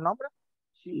pusiéramos el nombre?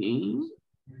 Sí.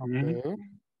 Okay.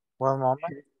 One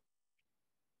moment.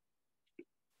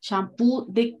 ¿Shampoo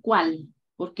de cuál?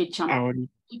 Porque shampoo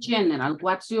general.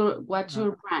 What's your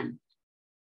brand?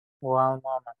 One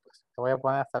moment. Pues. Te voy a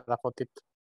poner hasta la fotito.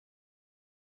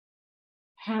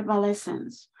 Herbal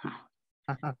Essence.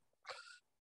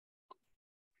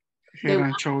 Head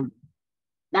and shoulder.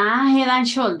 Head and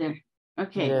shoulder.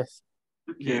 Okay. Yes.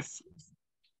 Okay. Yes.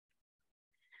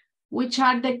 Which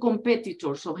are the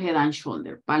competitors of Head and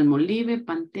Shoulder? Palmolive,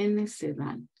 Pantene,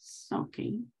 Sedans.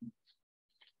 Okay.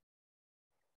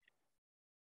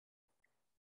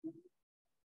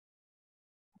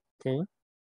 Okay.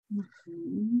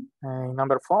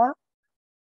 Number 4.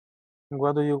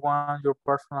 What do you want your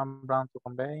personal brand to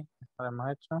convey? Esto lo hemos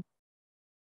hecho.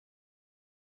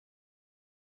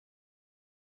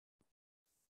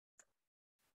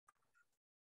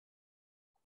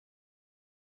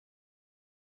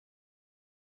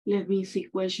 Let me see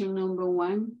question number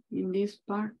 1 in this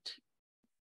part.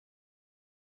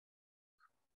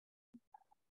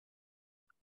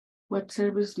 What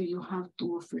service do you have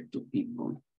to offer to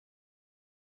people?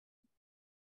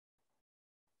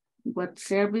 What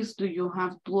service do you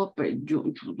have to offer?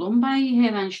 You don't buy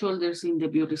Head and Shoulders in the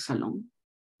beauty salon.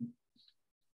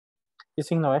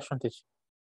 It's innovation, teacher.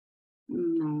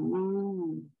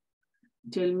 No.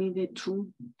 Tell me the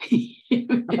truth.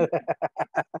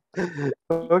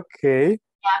 Okay.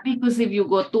 Yeah, because if you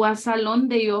go to a salon,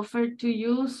 they offer to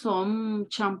you some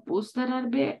shampoos that are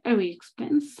very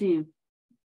expensive.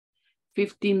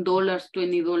 $15,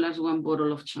 $20, one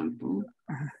bottle of shampoo.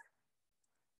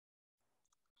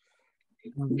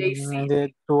 They see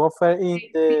to offer in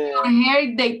your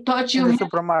hair, they touch your in the hair.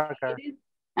 supermarket.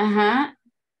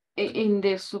 In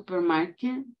the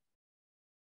supermarket.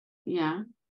 Yeah.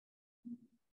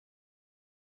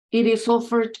 It is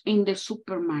offered in the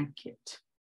supermarket.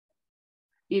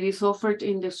 It is offered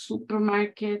in the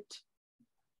supermarket.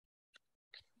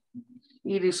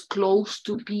 It is close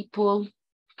to people,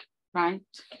 right?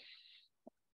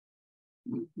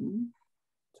 In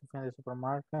the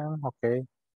supermarket, okay.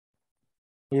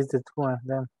 Is the two of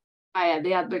them.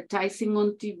 The advertising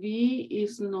on TV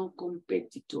is no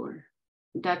competitor.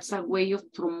 That's a way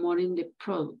of promoting the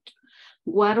product.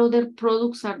 What other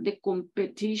products are the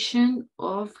competition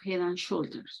of Head and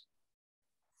Shoulders?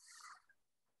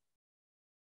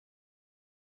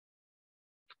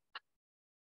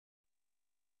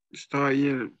 Está ahí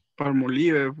el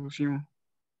Palmolive, pusimos.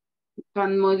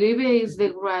 Palmolive is the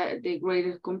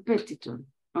greatest competitor.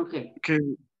 Okay. Que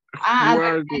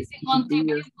Advertising on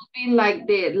TV would be like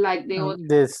the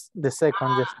other. The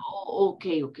second, yes.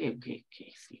 Okay.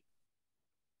 Sí.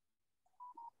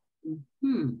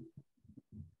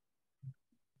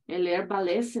 El herbal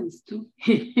essence too.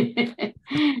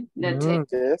 That's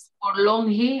yes. for long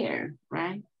hair,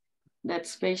 right?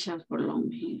 That's special for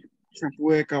long hair.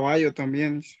 Shampoo de caballo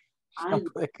también.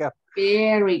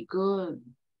 Very good.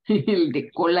 El de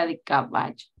cola de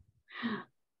caballo.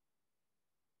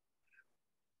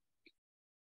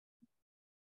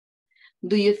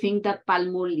 Do you think that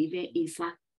Palmolive is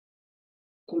a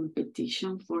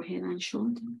competition for Head and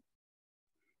Shoulders?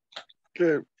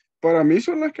 Que para mí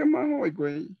son las que más oigo,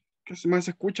 güey. Que más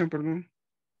se escuchan, perdón.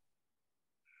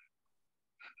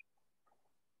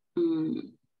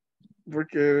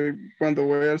 Porque cuando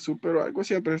voy al súper o algo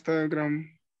siempre está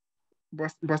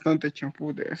bastante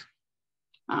champú de eso.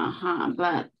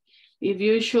 But if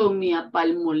you show me a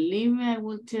Palmolive, I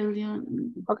will tell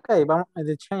you. Okay, vamos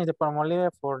to change the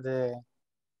Palmolive for the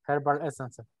herbal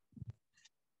essence.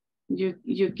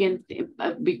 You can,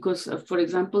 because for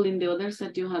example, in the others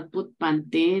that you have put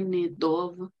Pantene,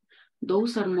 Dove,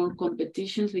 those are more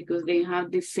competitions because they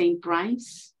have the same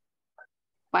price.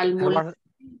 Palmolive.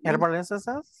 Herbal essence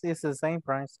is the same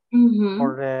price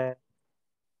for the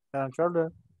Head and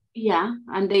Shoulders. Yeah,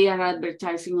 and they are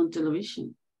advertising on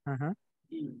television.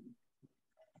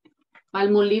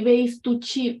 Palmolive is too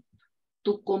cheap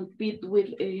to compete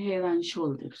with Head and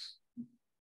Shoulders.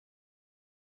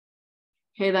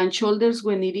 Head and Shoulders,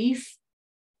 when it is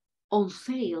on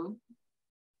sale,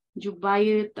 you buy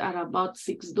it at about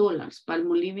 $6.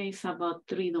 Palmolive is about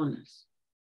 $3.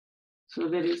 So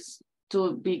there is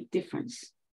two big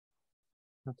difference.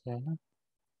 Okay.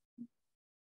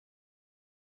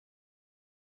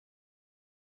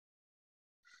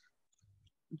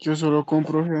 Yo solo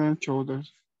compro Head and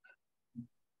Shoulders.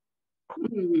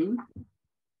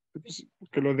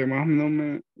 Porque los demás no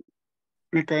me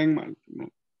caen mal. No.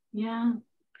 Yeah.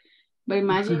 But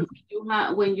imagine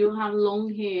when you have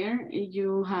long hair,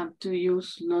 you have to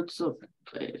use lots of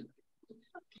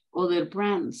other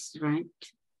brands, right?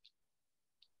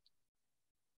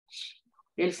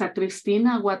 Elsa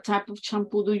Cristina, what type of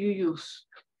shampoo do you use?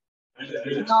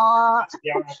 No,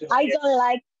 I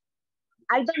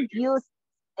don't use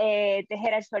the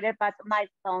Head and Shoulders, but my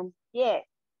son, yes,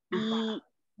 he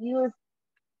use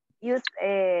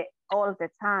all the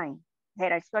time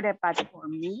Head and Shoulders, but for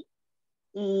me,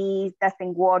 it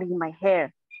doesn't work in my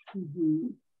hair.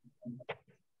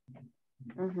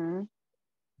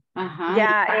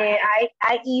 Yeah,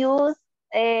 I use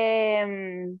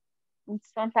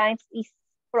sometimes it's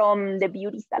from the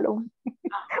beauty salon,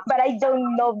 but I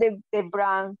don't know the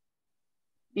brand.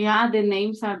 Yeah, the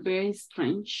names are very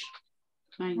strange.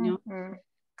 I know.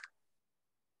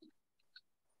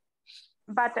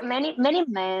 But many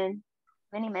men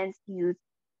use.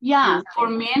 Yeah, for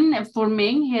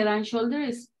men, Head and Shoulders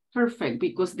is perfect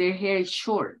because their hair is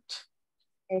short.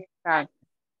 Exactly.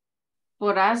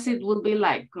 For us, it will be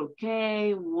like,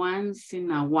 okay, once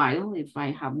in a while, if I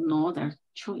have no other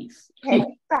choice.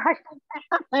 Exactly.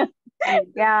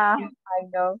 Yeah, I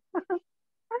know.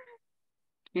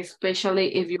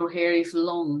 Especially if your hair is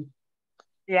long.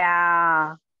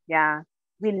 Yeah,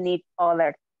 we need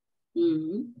color.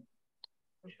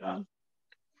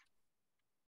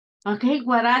 Okay,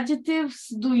 what adjectives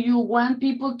do you want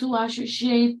people to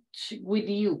associate with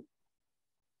you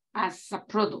as a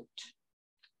product?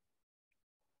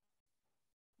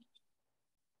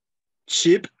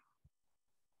 Cheap.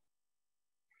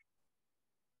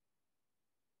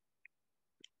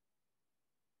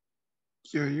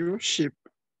 You ship.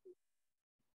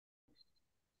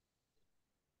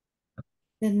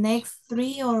 The next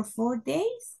 3 or 4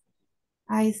 days,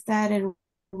 I started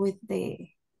with the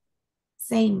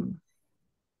same.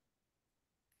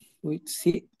 With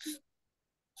same?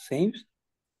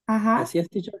 Así es,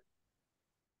 teacher.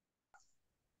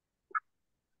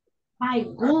 My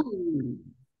God.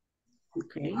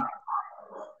 Okay.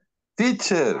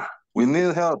 Teacher, we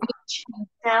need help.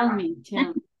 Tell me.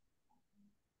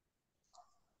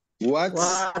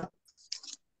 What's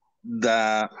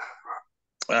the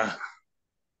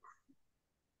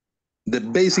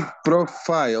basic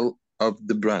profile of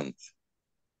the brand?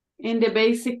 In the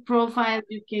basic profile,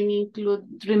 you can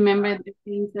include, remember the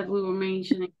things that we were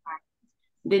mentioning,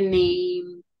 the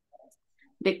name,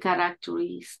 the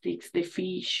characteristics, the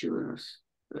features.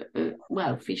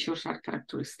 Well, features are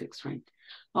characteristics, right?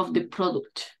 Of the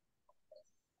product.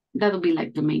 That would be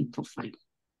like the main profile.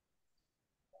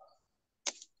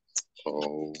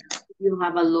 Oh. You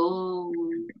have a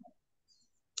loan,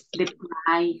 the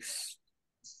price.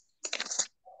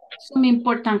 Some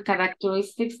important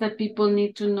characteristics that people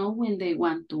need to know when they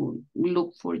want to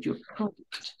look for your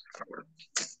product.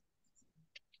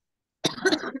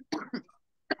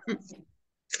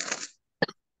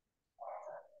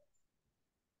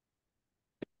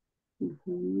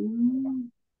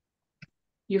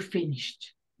 You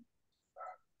finished?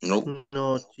 No.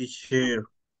 No, teacher.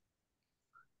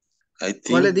 I think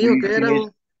 ¿Cuál les dijo que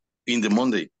eran? in the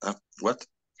Monday. What?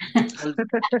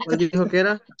 ¿Cuál dijo que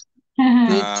era?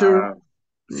 Teacher.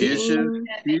 Feature.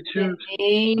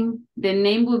 The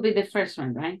name will be the first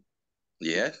one, right?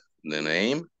 Yes, the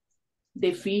name.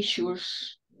 The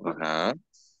features. The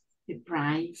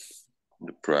price.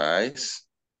 The price.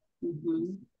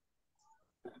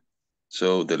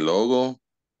 So the logo,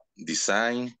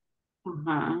 design.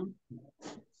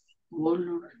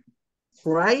 Color.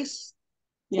 Price.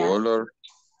 Yeah. Color.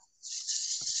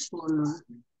 Color.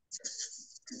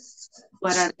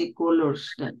 What are the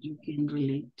colors that you can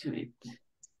relate to it?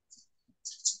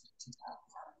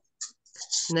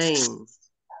 Name.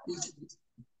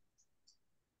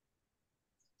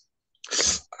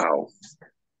 Ow.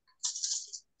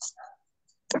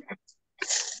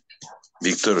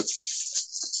 Victor.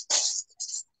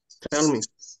 Tell me.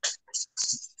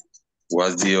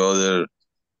 What's the other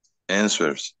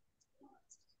answers?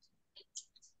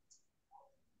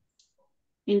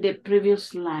 In the previous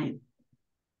slide.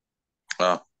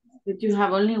 Did you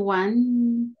have only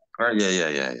one?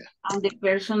 Yeah. On the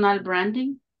personal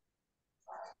branding?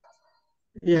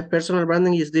 Yeah, personal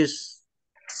branding is this.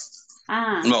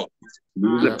 No,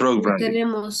 the product branding.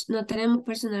 No tenemos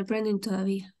personal branding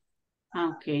todavía.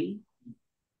 Ok.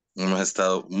 Hemos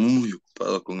estado muy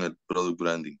ocupados con el product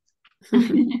branding.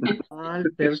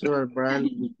 Personal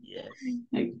branding, yes.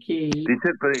 Okay.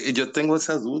 Dice, pero yo tengo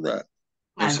esa duda.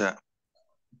 O sea,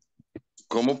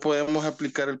 ¿cómo podemos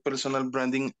aplicar el personal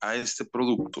branding a este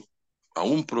producto? A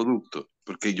un producto.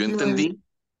 Porque yo entendí.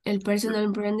 El personal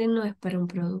branding no es para un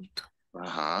producto.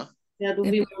 That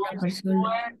would be para una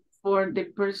persona. For the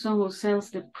person who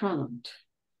sells the product.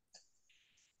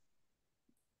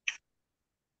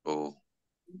 Oh.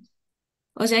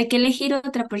 O sea, hay que elegir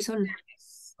otra persona.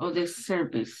 O the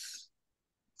service.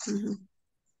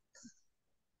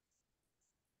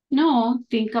 No,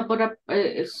 think about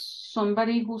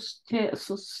somebody who's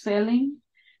selling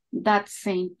that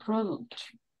same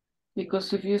product.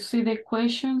 Because if you see the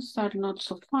questions are not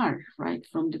so far, right,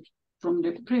 from the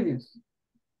previous.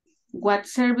 What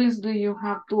service do you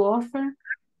have to offer?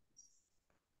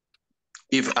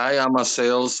 If I am a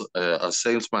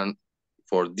salesman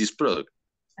for this product.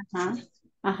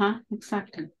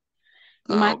 Exactly.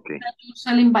 Okay. You're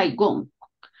selling by gum.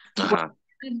 What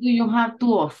do you have to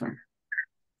offer?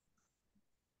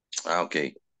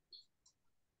 Okay.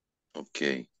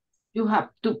 You have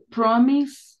to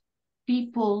promise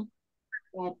people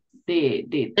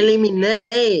that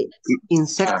eliminate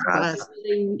insect pests.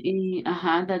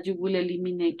 That you will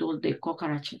eliminate all the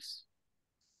cockroaches.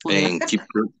 And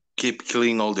keep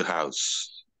clean all the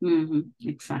house.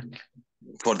 Exactly.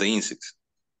 For the insects.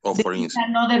 Or for insects.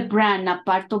 Another brand,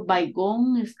 apart of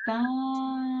Baygon, está...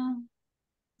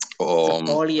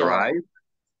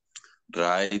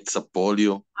 Right,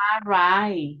 Sapolio.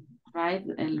 Right,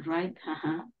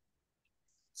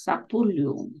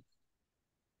 Sapolio.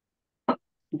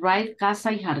 Right,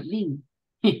 Casa y Jardín.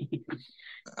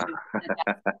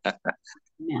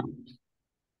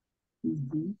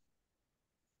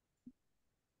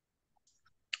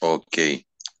 Okay.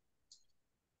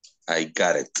 I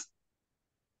got it.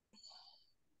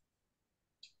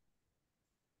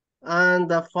 And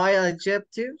the 5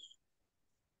 adjectives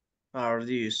are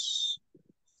these.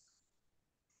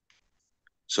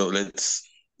 So let's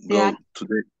go to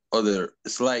the other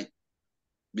slide.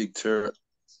 Victor.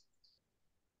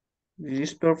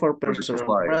 This is for personal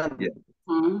brand.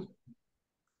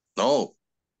 No,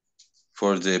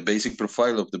 for the basic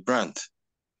profile of the brand.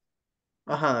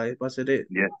 Va a ser,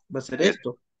 va a ser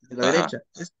esto, de la derecha.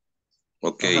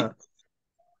 Okay.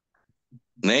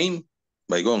 Name,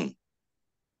 Baygon.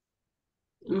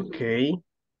 Okay.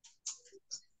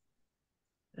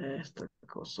 Esta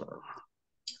cosa.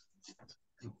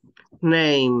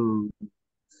 Name,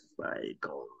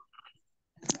 Baygon.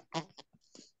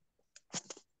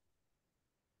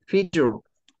 Feature.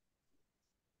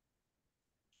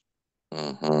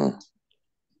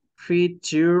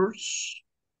 Features.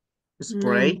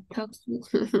 Spray. Toxic.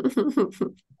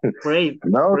 Spray.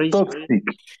 Not Spray. toxic.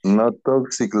 Not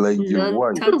toxic like your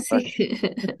wife.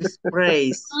 Non-toxic.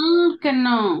 Sprays. Que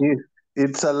no.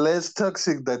 It's a less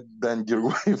toxic than your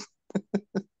wife.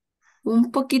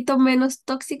 Un poquito menos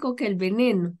tóxico que el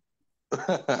veneno.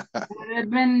 Pero es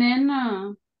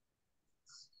veneno.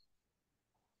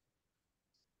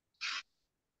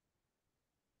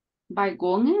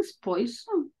 Bygone is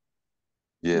poison.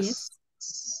 Yes.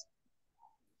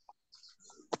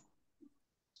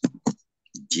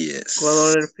 Yes. What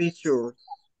other features?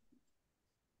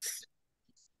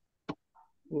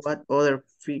 What other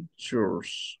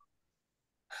features?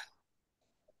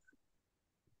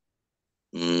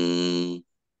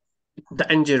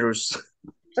 Dangerous.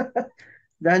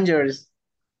 Dangerous.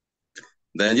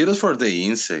 Dangerous for the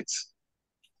insects.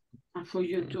 And for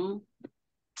you too.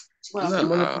 Well,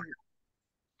 No.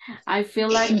 I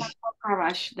feel like a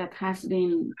cockroach that has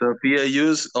been. Sophia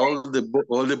used all the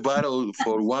bottle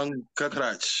for one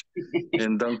cockroach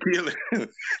and don't kill it.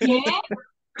 Yeah.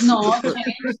 No,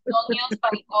 James, don't use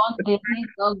Bygone. This is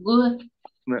not good.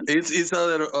 No, it's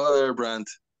other brand.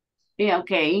 Yeah,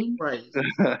 okay. Right.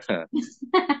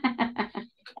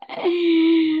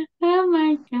 Oh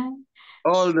my God.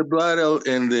 All the bottle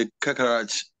and the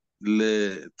cockroach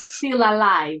Still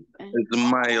alive.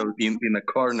 smile in a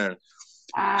corner.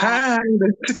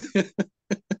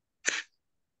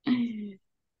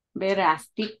 Better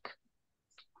stick.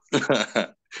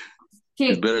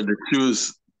 It's better to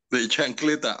choose the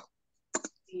chancleta.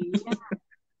 Yeah.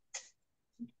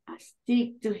 A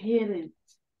stick to hit it.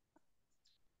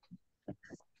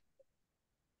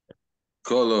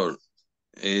 Color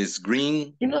is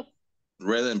green,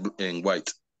 red, and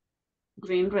white.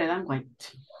 Green, red, and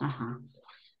white.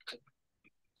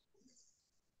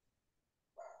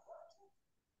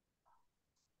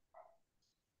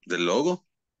 The logo?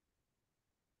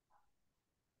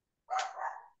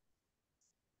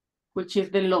 Which is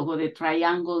the logo, the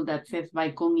triangle that says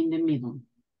Bygone in the middle.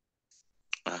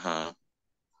 I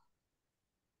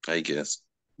guess.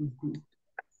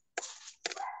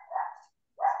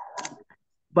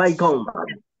 Bygone.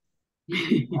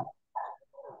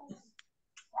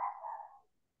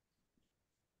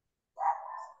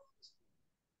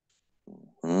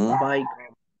 Bygone.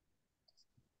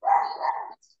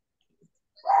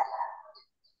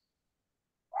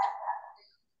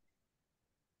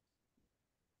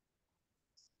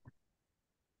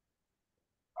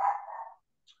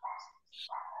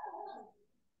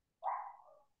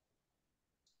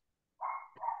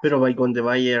 Pero Bygone de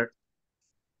Bayer.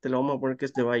 Te lo vamos a poner que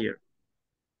es de Bayer.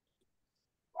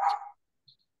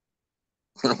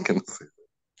 Que no sé.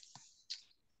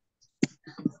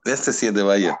 Este sí es de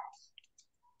Bayer.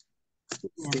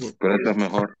 Sí. Pero este es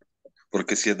mejor.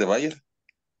 Porque si es de Bayer,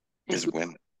 es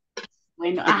bueno.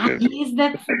 Bueno, yes,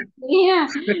 that's, yeah.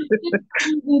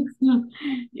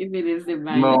 If it is the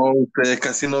Bayer. No, ustedes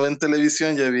casi no ven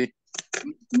televisión, ya vi.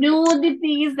 No, the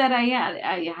thing is that I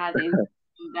had in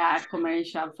that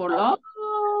commercial for long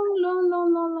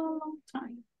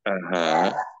time.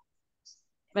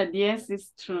 But yes,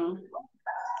 it's true.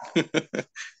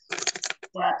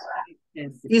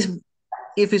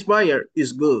 If it's Bayer,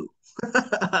 it's good.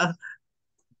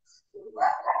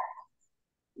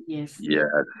 Yes. Yeah,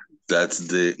 that's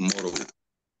the motto.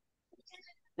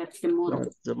 That's the motto.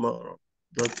 That's the motto.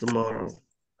 That's the motto.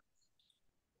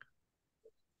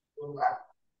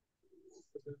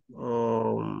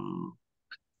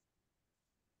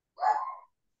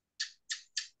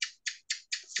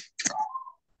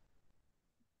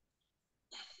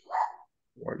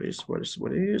 What is?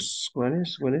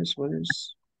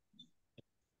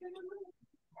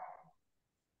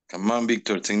 Come on,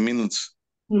 Victor, 10 minutes.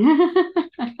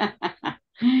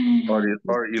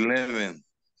 or 11,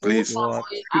 please. I'm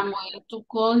going to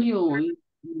call you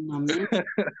in a minute.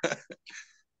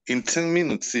 In 10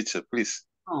 minutes, teacher, please.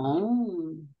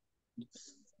 Oh,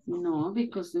 no,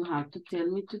 because you have to tell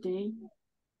me today.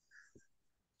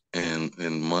 And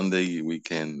Monday we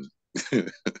can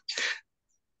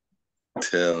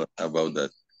tell about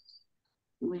that.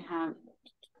 We have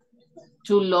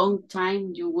too long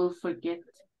time, you will forget.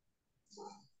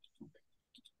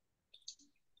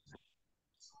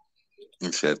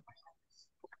 Except.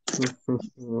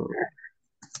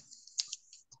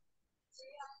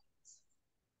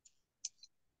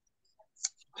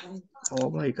 Oh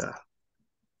my God.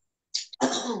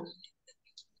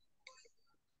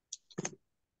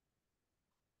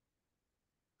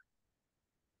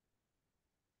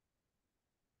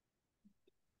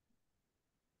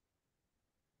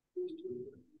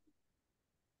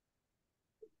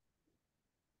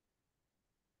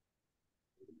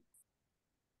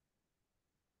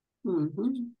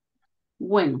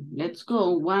 Bueno, let's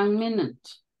go. 1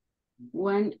 minute.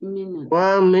 1 minute.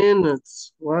 1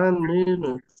 minute. 1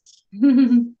 minute.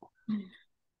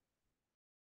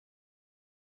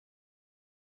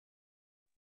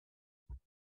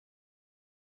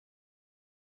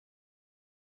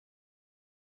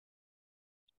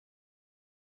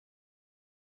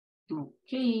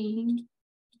 Okay.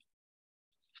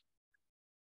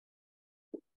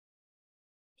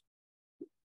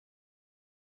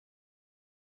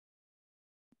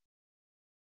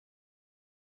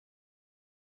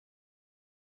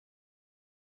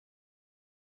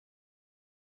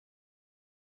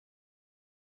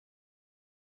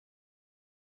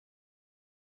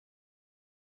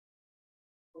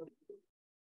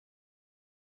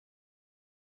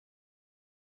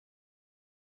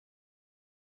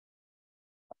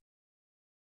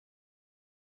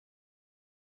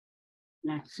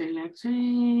 Let's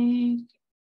see.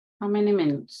 How many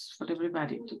minutes for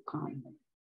everybody to come?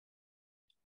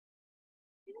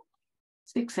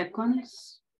 6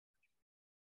 seconds.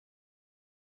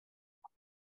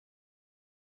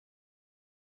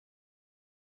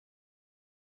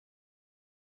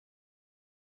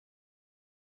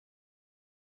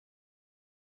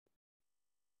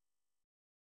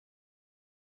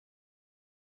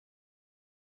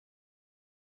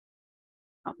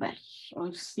 A ver,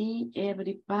 I'll see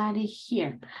everybody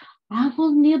here. I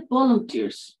will need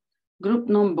volunteers. Group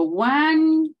number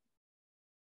 1.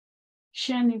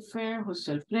 Jennifer,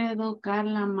 José Alfredo,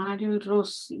 Carla, Mario, y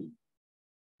Rosy.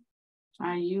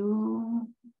 Are you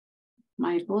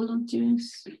my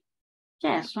volunteers?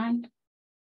 Yes, right?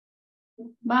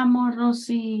 Vamos,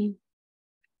 Rosy.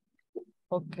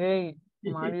 Okay,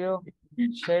 Mario,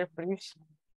 share please.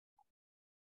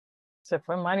 Se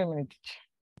fue Mario, mi teacher.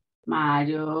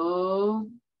 Mario.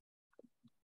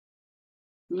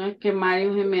 No es que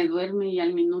Mario se me duerme y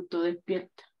al minuto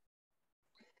despierta.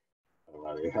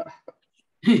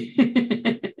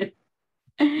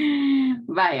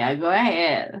 Vaya, go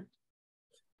ahead.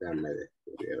 Ya me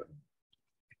descubrieron.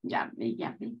 Ya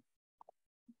ve.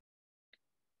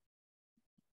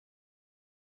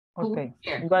 Okay,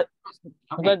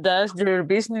 what does your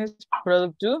business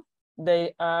product do?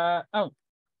 They are,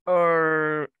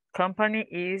 our company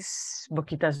is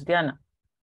Boquitas Diana.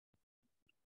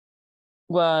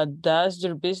 What does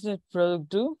your business product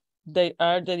do? They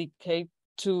are dedicated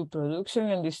to production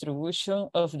and distribution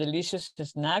of delicious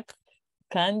snacks,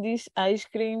 candies, ice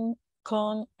cream,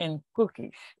 cone, and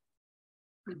cookies.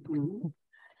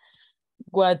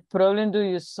 What problem do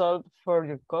you solve for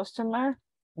your customer?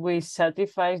 We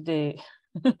satisfy the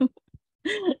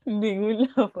need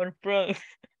of our product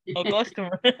o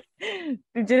customer.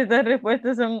 Teacher, estas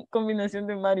respuestas son combinación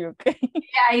de Mario, ¿ok?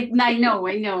 Yeah, I know.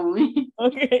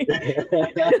 Okay.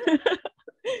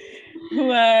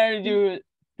 Who are your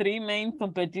 3 main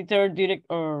competitors, direct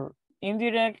or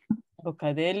indirect?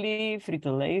 Bocadeli,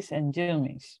 Frito-Lays, and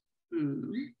Jumis.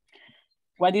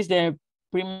 What is the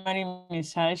primary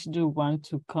message you want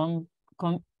to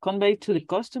convey to the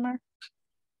customer?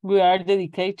 We are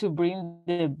dedicated to bring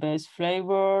the best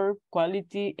flavor,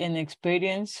 quality, and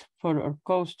experience for our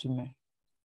customer.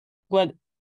 What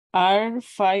are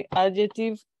 5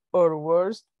 adjectives or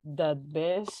words that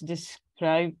best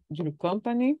describe your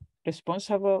company?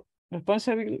 Responsible,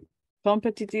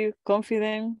 competitive,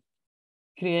 confident,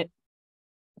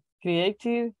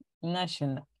 creative,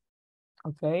 national.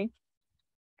 Okay.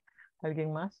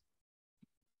 ¿Alguien más?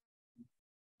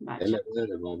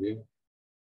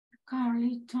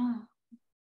 Carlita.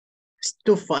 It's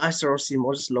too fast, Rosie.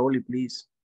 More slowly, please.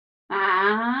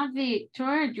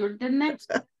 Victor, you're the next.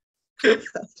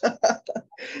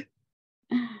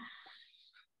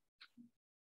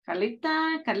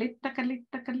 Carlita.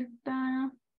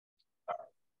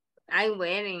 I'm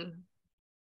waiting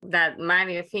that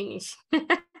Mario finish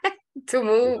to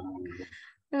move.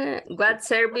 What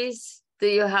service do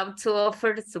you have to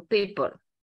offer to people?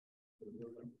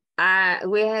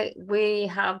 We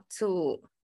have to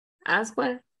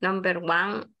answer. Number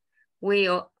 1,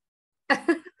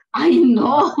 I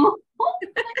know.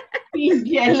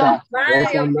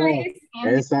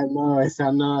 Esa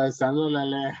no la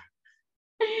leo.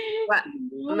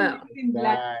 No.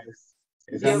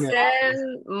 You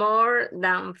sell more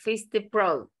than 50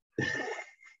 products.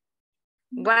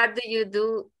 What do you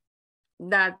do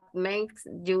that makes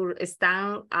you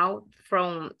stand out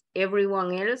from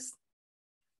everyone else?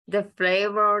 The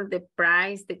flavor, the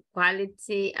price, the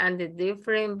quality, and the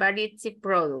different variety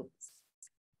products.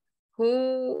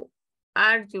 Who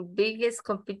are your biggest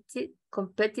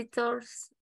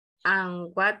competitors,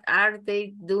 and what are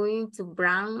they doing to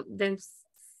brand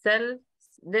themselves?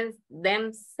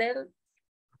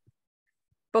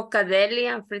 Bocadeli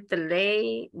and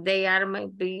Frito-Lay, they are my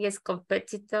biggest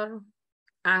competitor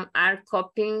and are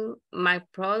copying my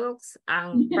products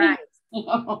and price.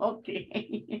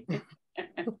 Okay.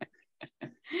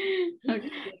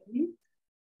 Okay.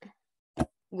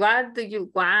 What do you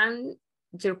want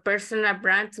your personal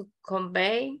brand to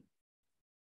convey?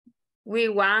 We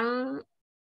want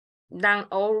that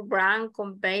our brand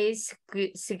conveys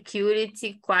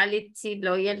security, quality,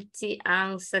 loyalty,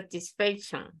 and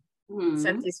satisfaction.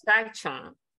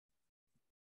 Satisfaction.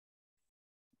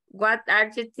 What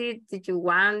adjective do you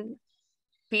want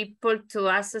people to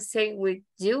associate with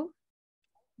you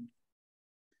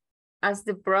as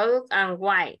the product and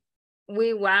why?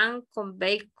 We want to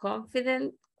convey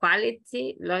confidence,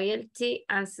 quality, loyalty,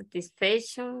 and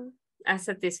satisfaction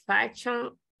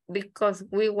because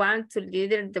we want to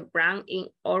leader the brand in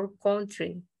our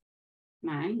country.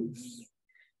 Nice.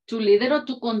 To leader or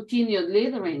to continue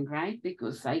leadering, right?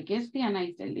 Because I guess Diana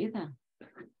is the leader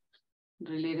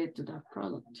related to that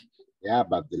product. Yeah,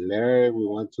 but the leader, we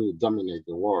want to dominate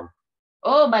the world.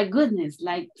 Oh my goodness,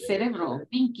 like cerebro,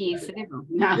 pinky cerebro.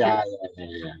 Yeah.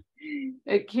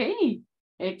 Okay,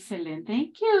 excellent.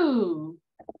 Thank you.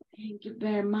 Thank you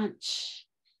very much.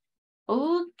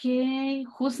 Okay,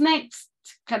 who's next?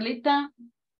 Carlita?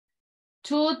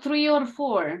 2, 3, or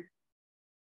 4?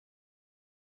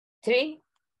 3.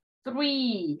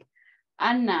 3.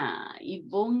 Ana,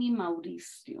 Ivonne y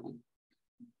Mauricio.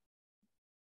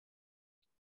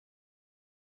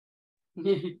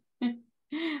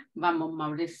 Vamos,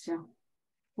 Mauricio.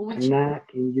 Anna,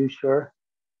 can you share?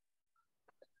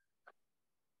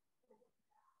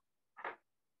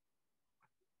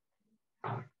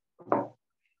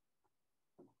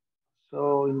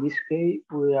 So in this case,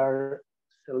 we are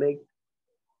select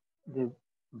the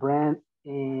brand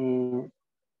in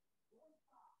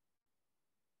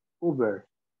Uber.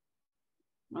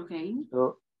 Okay.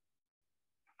 So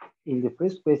in the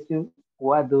first question,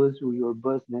 what does your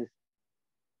business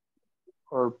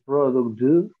or product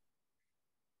do?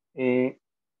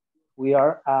 We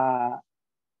are a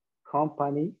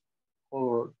company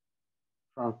for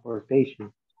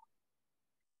transportation.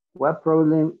 What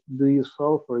problem do you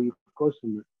solve for your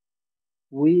customer?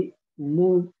 We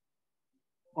move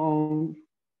on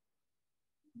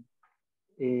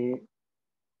the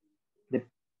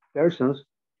persons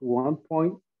to one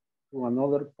point to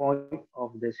another point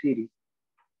of the city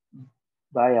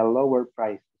by a lower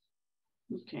price.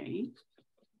 Okay.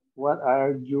 What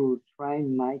are you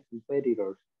trying my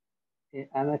competitors?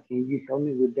 Anna, can you help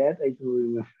me with that? I don't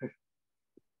remember.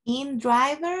 In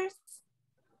drivers,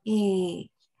 in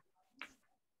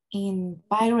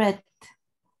pirate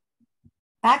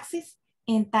taxis,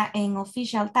 in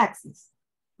official taxis.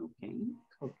 Okay.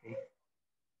 Okay.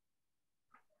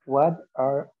 What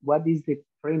is the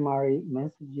primary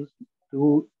messages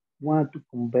you want to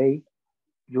convey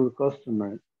your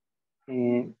customer?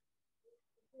 And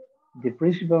the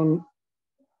principal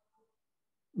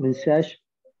message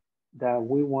that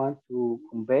we want to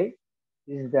convey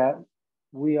is that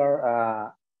we are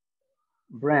a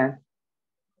brand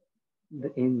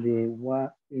in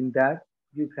that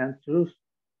you can choose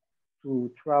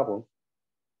to travel.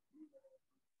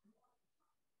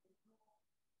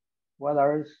 What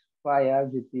are 5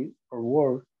 adjectives or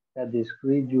words that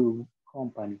describe your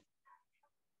company?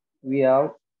 We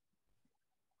are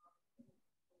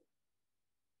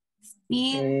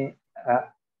Speed.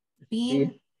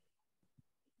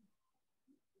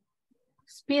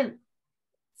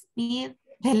 Speed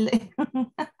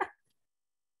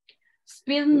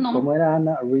no. ¿Cómo era,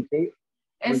 Ana? Retail?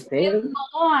 Speed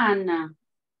no, Ana.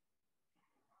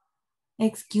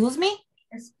 Excuse me?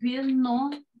 Speed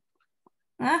no.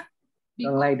 Huh?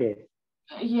 Don't like it.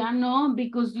 Yeah, no,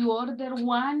 because you order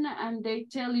one and they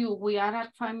tell you we are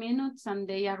at 5 minutes and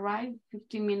they arrive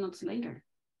 15 minutes later.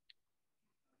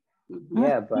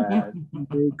 Yeah, but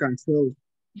They cancel.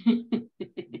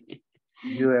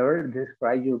 you ever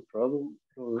describe your product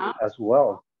as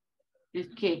well?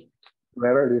 Okay. You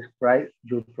ever describe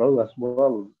your product as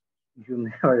well? You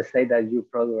never say that your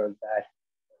product is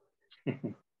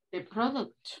bad. The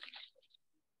product.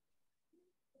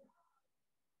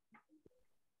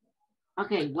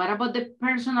 Okay, what about the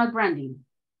personal branding?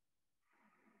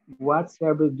 What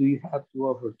service do you have to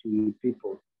offer to your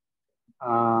people?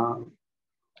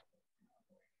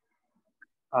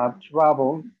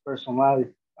 Travel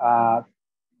personalized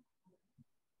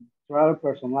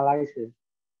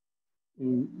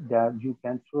in that you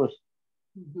can trust.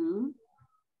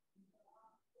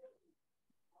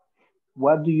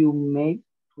 What do you make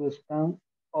to stand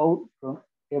out from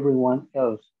everyone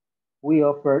else? We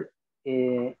offer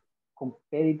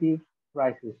competitive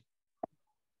prices.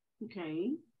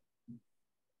 Okay.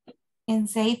 And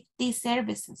safety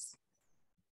services.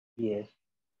 Yes,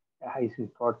 it's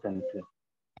important too.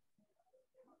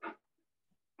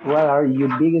 What are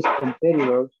your biggest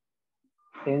competitors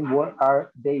and what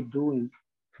are they doing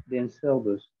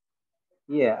themselves?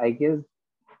 Yeah, I guess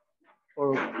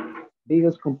our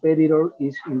biggest competitor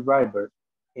is in driver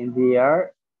and they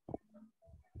are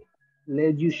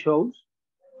let you shows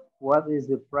what is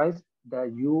the price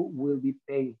that you will be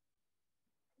paying.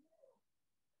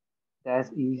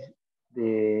 That is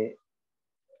the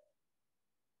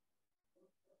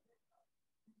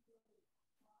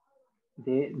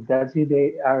that's what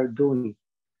they are doing.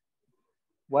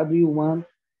 What do you want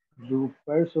your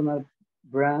personal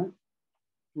brand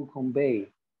to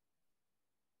convey?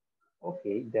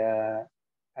 Okay,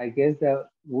 I guess that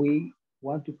we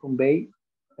want to convey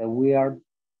that we are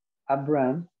a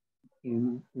brand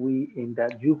in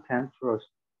that you can trust.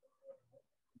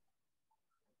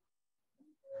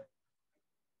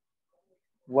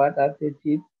 What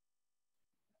attitude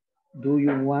do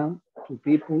you want to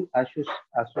people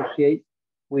associate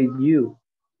with you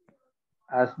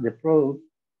as the product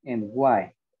and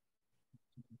why?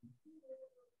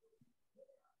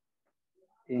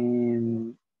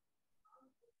 And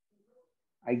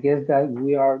I guess that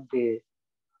we are the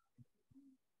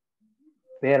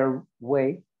better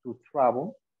way to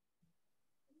travel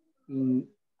in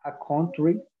a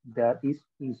country that is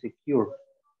insecure.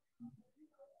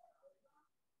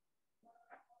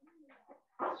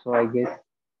 So I guess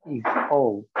it's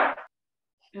all.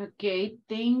 Okay,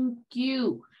 thank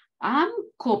you. I'm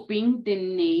copying the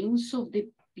names of the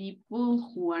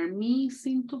people who are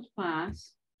missing to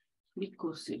pass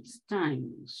because it's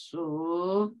time.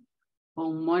 So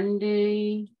on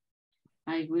Monday,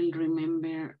 I will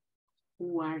remember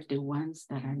who are the ones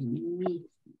that are missing,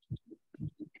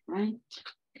 right?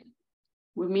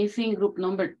 We're missing group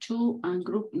number 2 and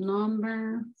group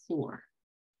number 4.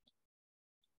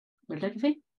 ¿Verdad que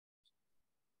sí?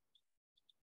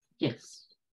 Yes.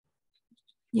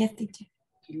 Yes, teacher.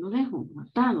 Aquí lo dejo,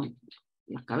 matado.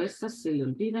 La cabeza se le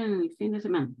olvida en el fin de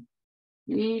semana.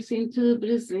 Missing to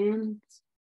present.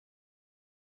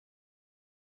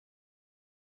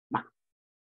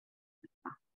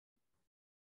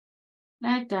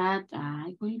 Like that,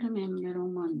 I will remember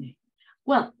on Monday.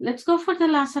 Well, let's go for the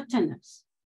last attendance.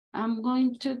 I'm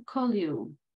going to call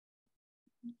you.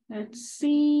 Let's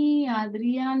see,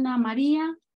 Adriana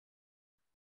Maria.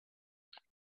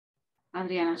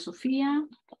 Adriana Sofía.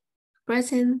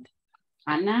 Present.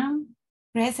 Ana.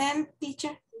 Present,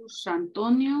 teacher. Cruz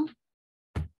Antonio.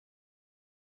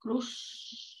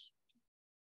 Cruz.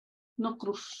 No,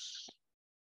 Cruz.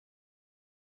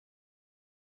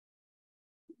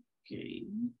 Okay.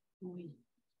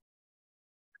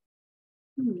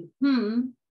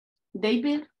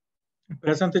 David.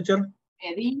 Present, teacher.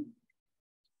 Eddie.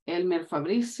 Elmer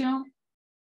Fabricio.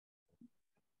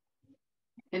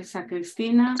 Elsa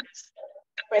Cristina.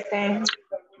 Present.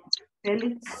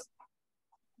 Félix.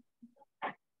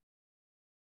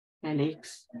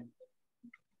 Félix.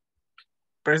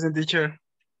 Present, teacher.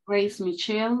 Grace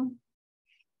Michelle.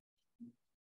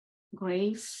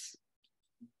 Grace.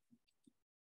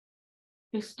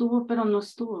 Estuvo, pero no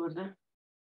estuvo, ¿verdad?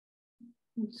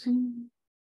 Sí.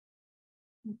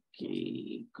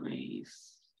 Ok,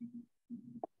 Grace.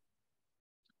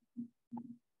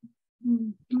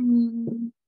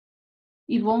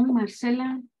 Ivonne,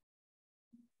 Marcela.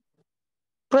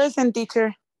 Present,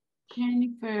 teacher.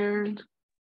 Jennifer.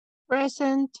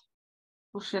 Present.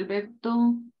 José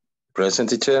Alberto. Present,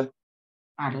 teacher.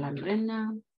 Carla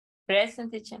Lorena.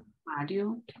 Present, teacher.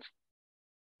 Mario.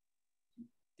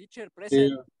 Teacher, present.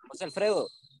 Yeah. José Alfredo.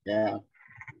 Yeah.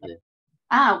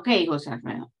 Ah, ok, José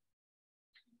Alfredo.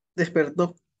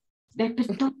 Despertó.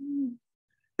 Despertó.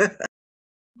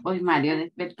 Hoy Mario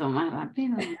despertó más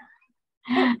rápido.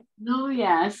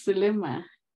 Nubia, Zulema.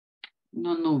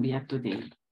 No, Nubia, today.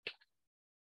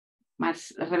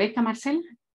 Rebeca Marcela.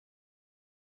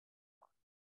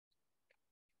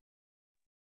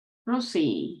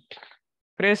 Rosy.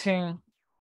 Present.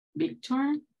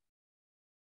 Victor.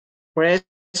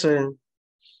 Present.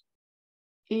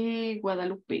 Y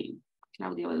Guadalupe.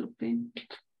 Claudia Guadalupe.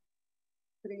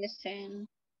 Present.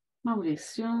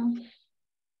 Mauricio.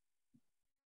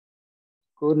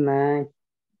 Good night.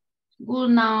 Good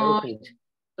night.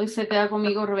 Hoy se queda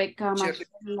conmigo Rebeca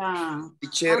Marcela.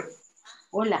 Teacher.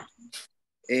 Hola.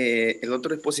 El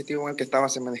otro dispositivo en el que estaba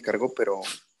se me descargó, pero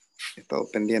he estado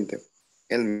pendiente.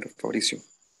 Elmer, Fabricio.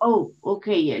 Oh, ok,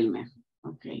 Elmer.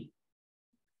 Ok.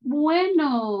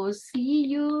 Bueno, see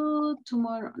you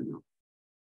tomorrow. No.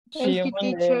 Thank you,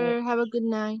 teacher. Have a good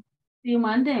night. See you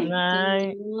Monday.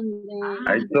 Night.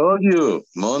 I told you,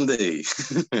 Monday.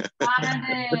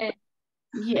 Monday.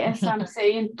 Yes, I'm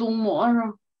saying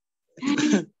tomorrow.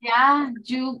 Yeah,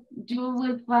 you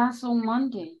will pass on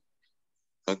Monday.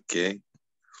 Okay.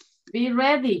 Be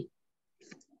ready.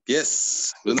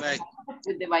 Yes. Good night.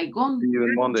 With the bygone. See you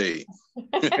on Monday.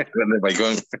 With the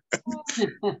bygone.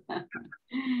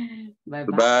 Bye-bye.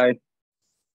 Goodbye.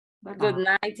 Bye-bye. Good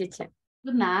night, teacher.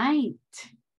 Good night.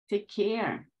 Take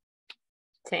care.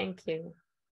 Thank you.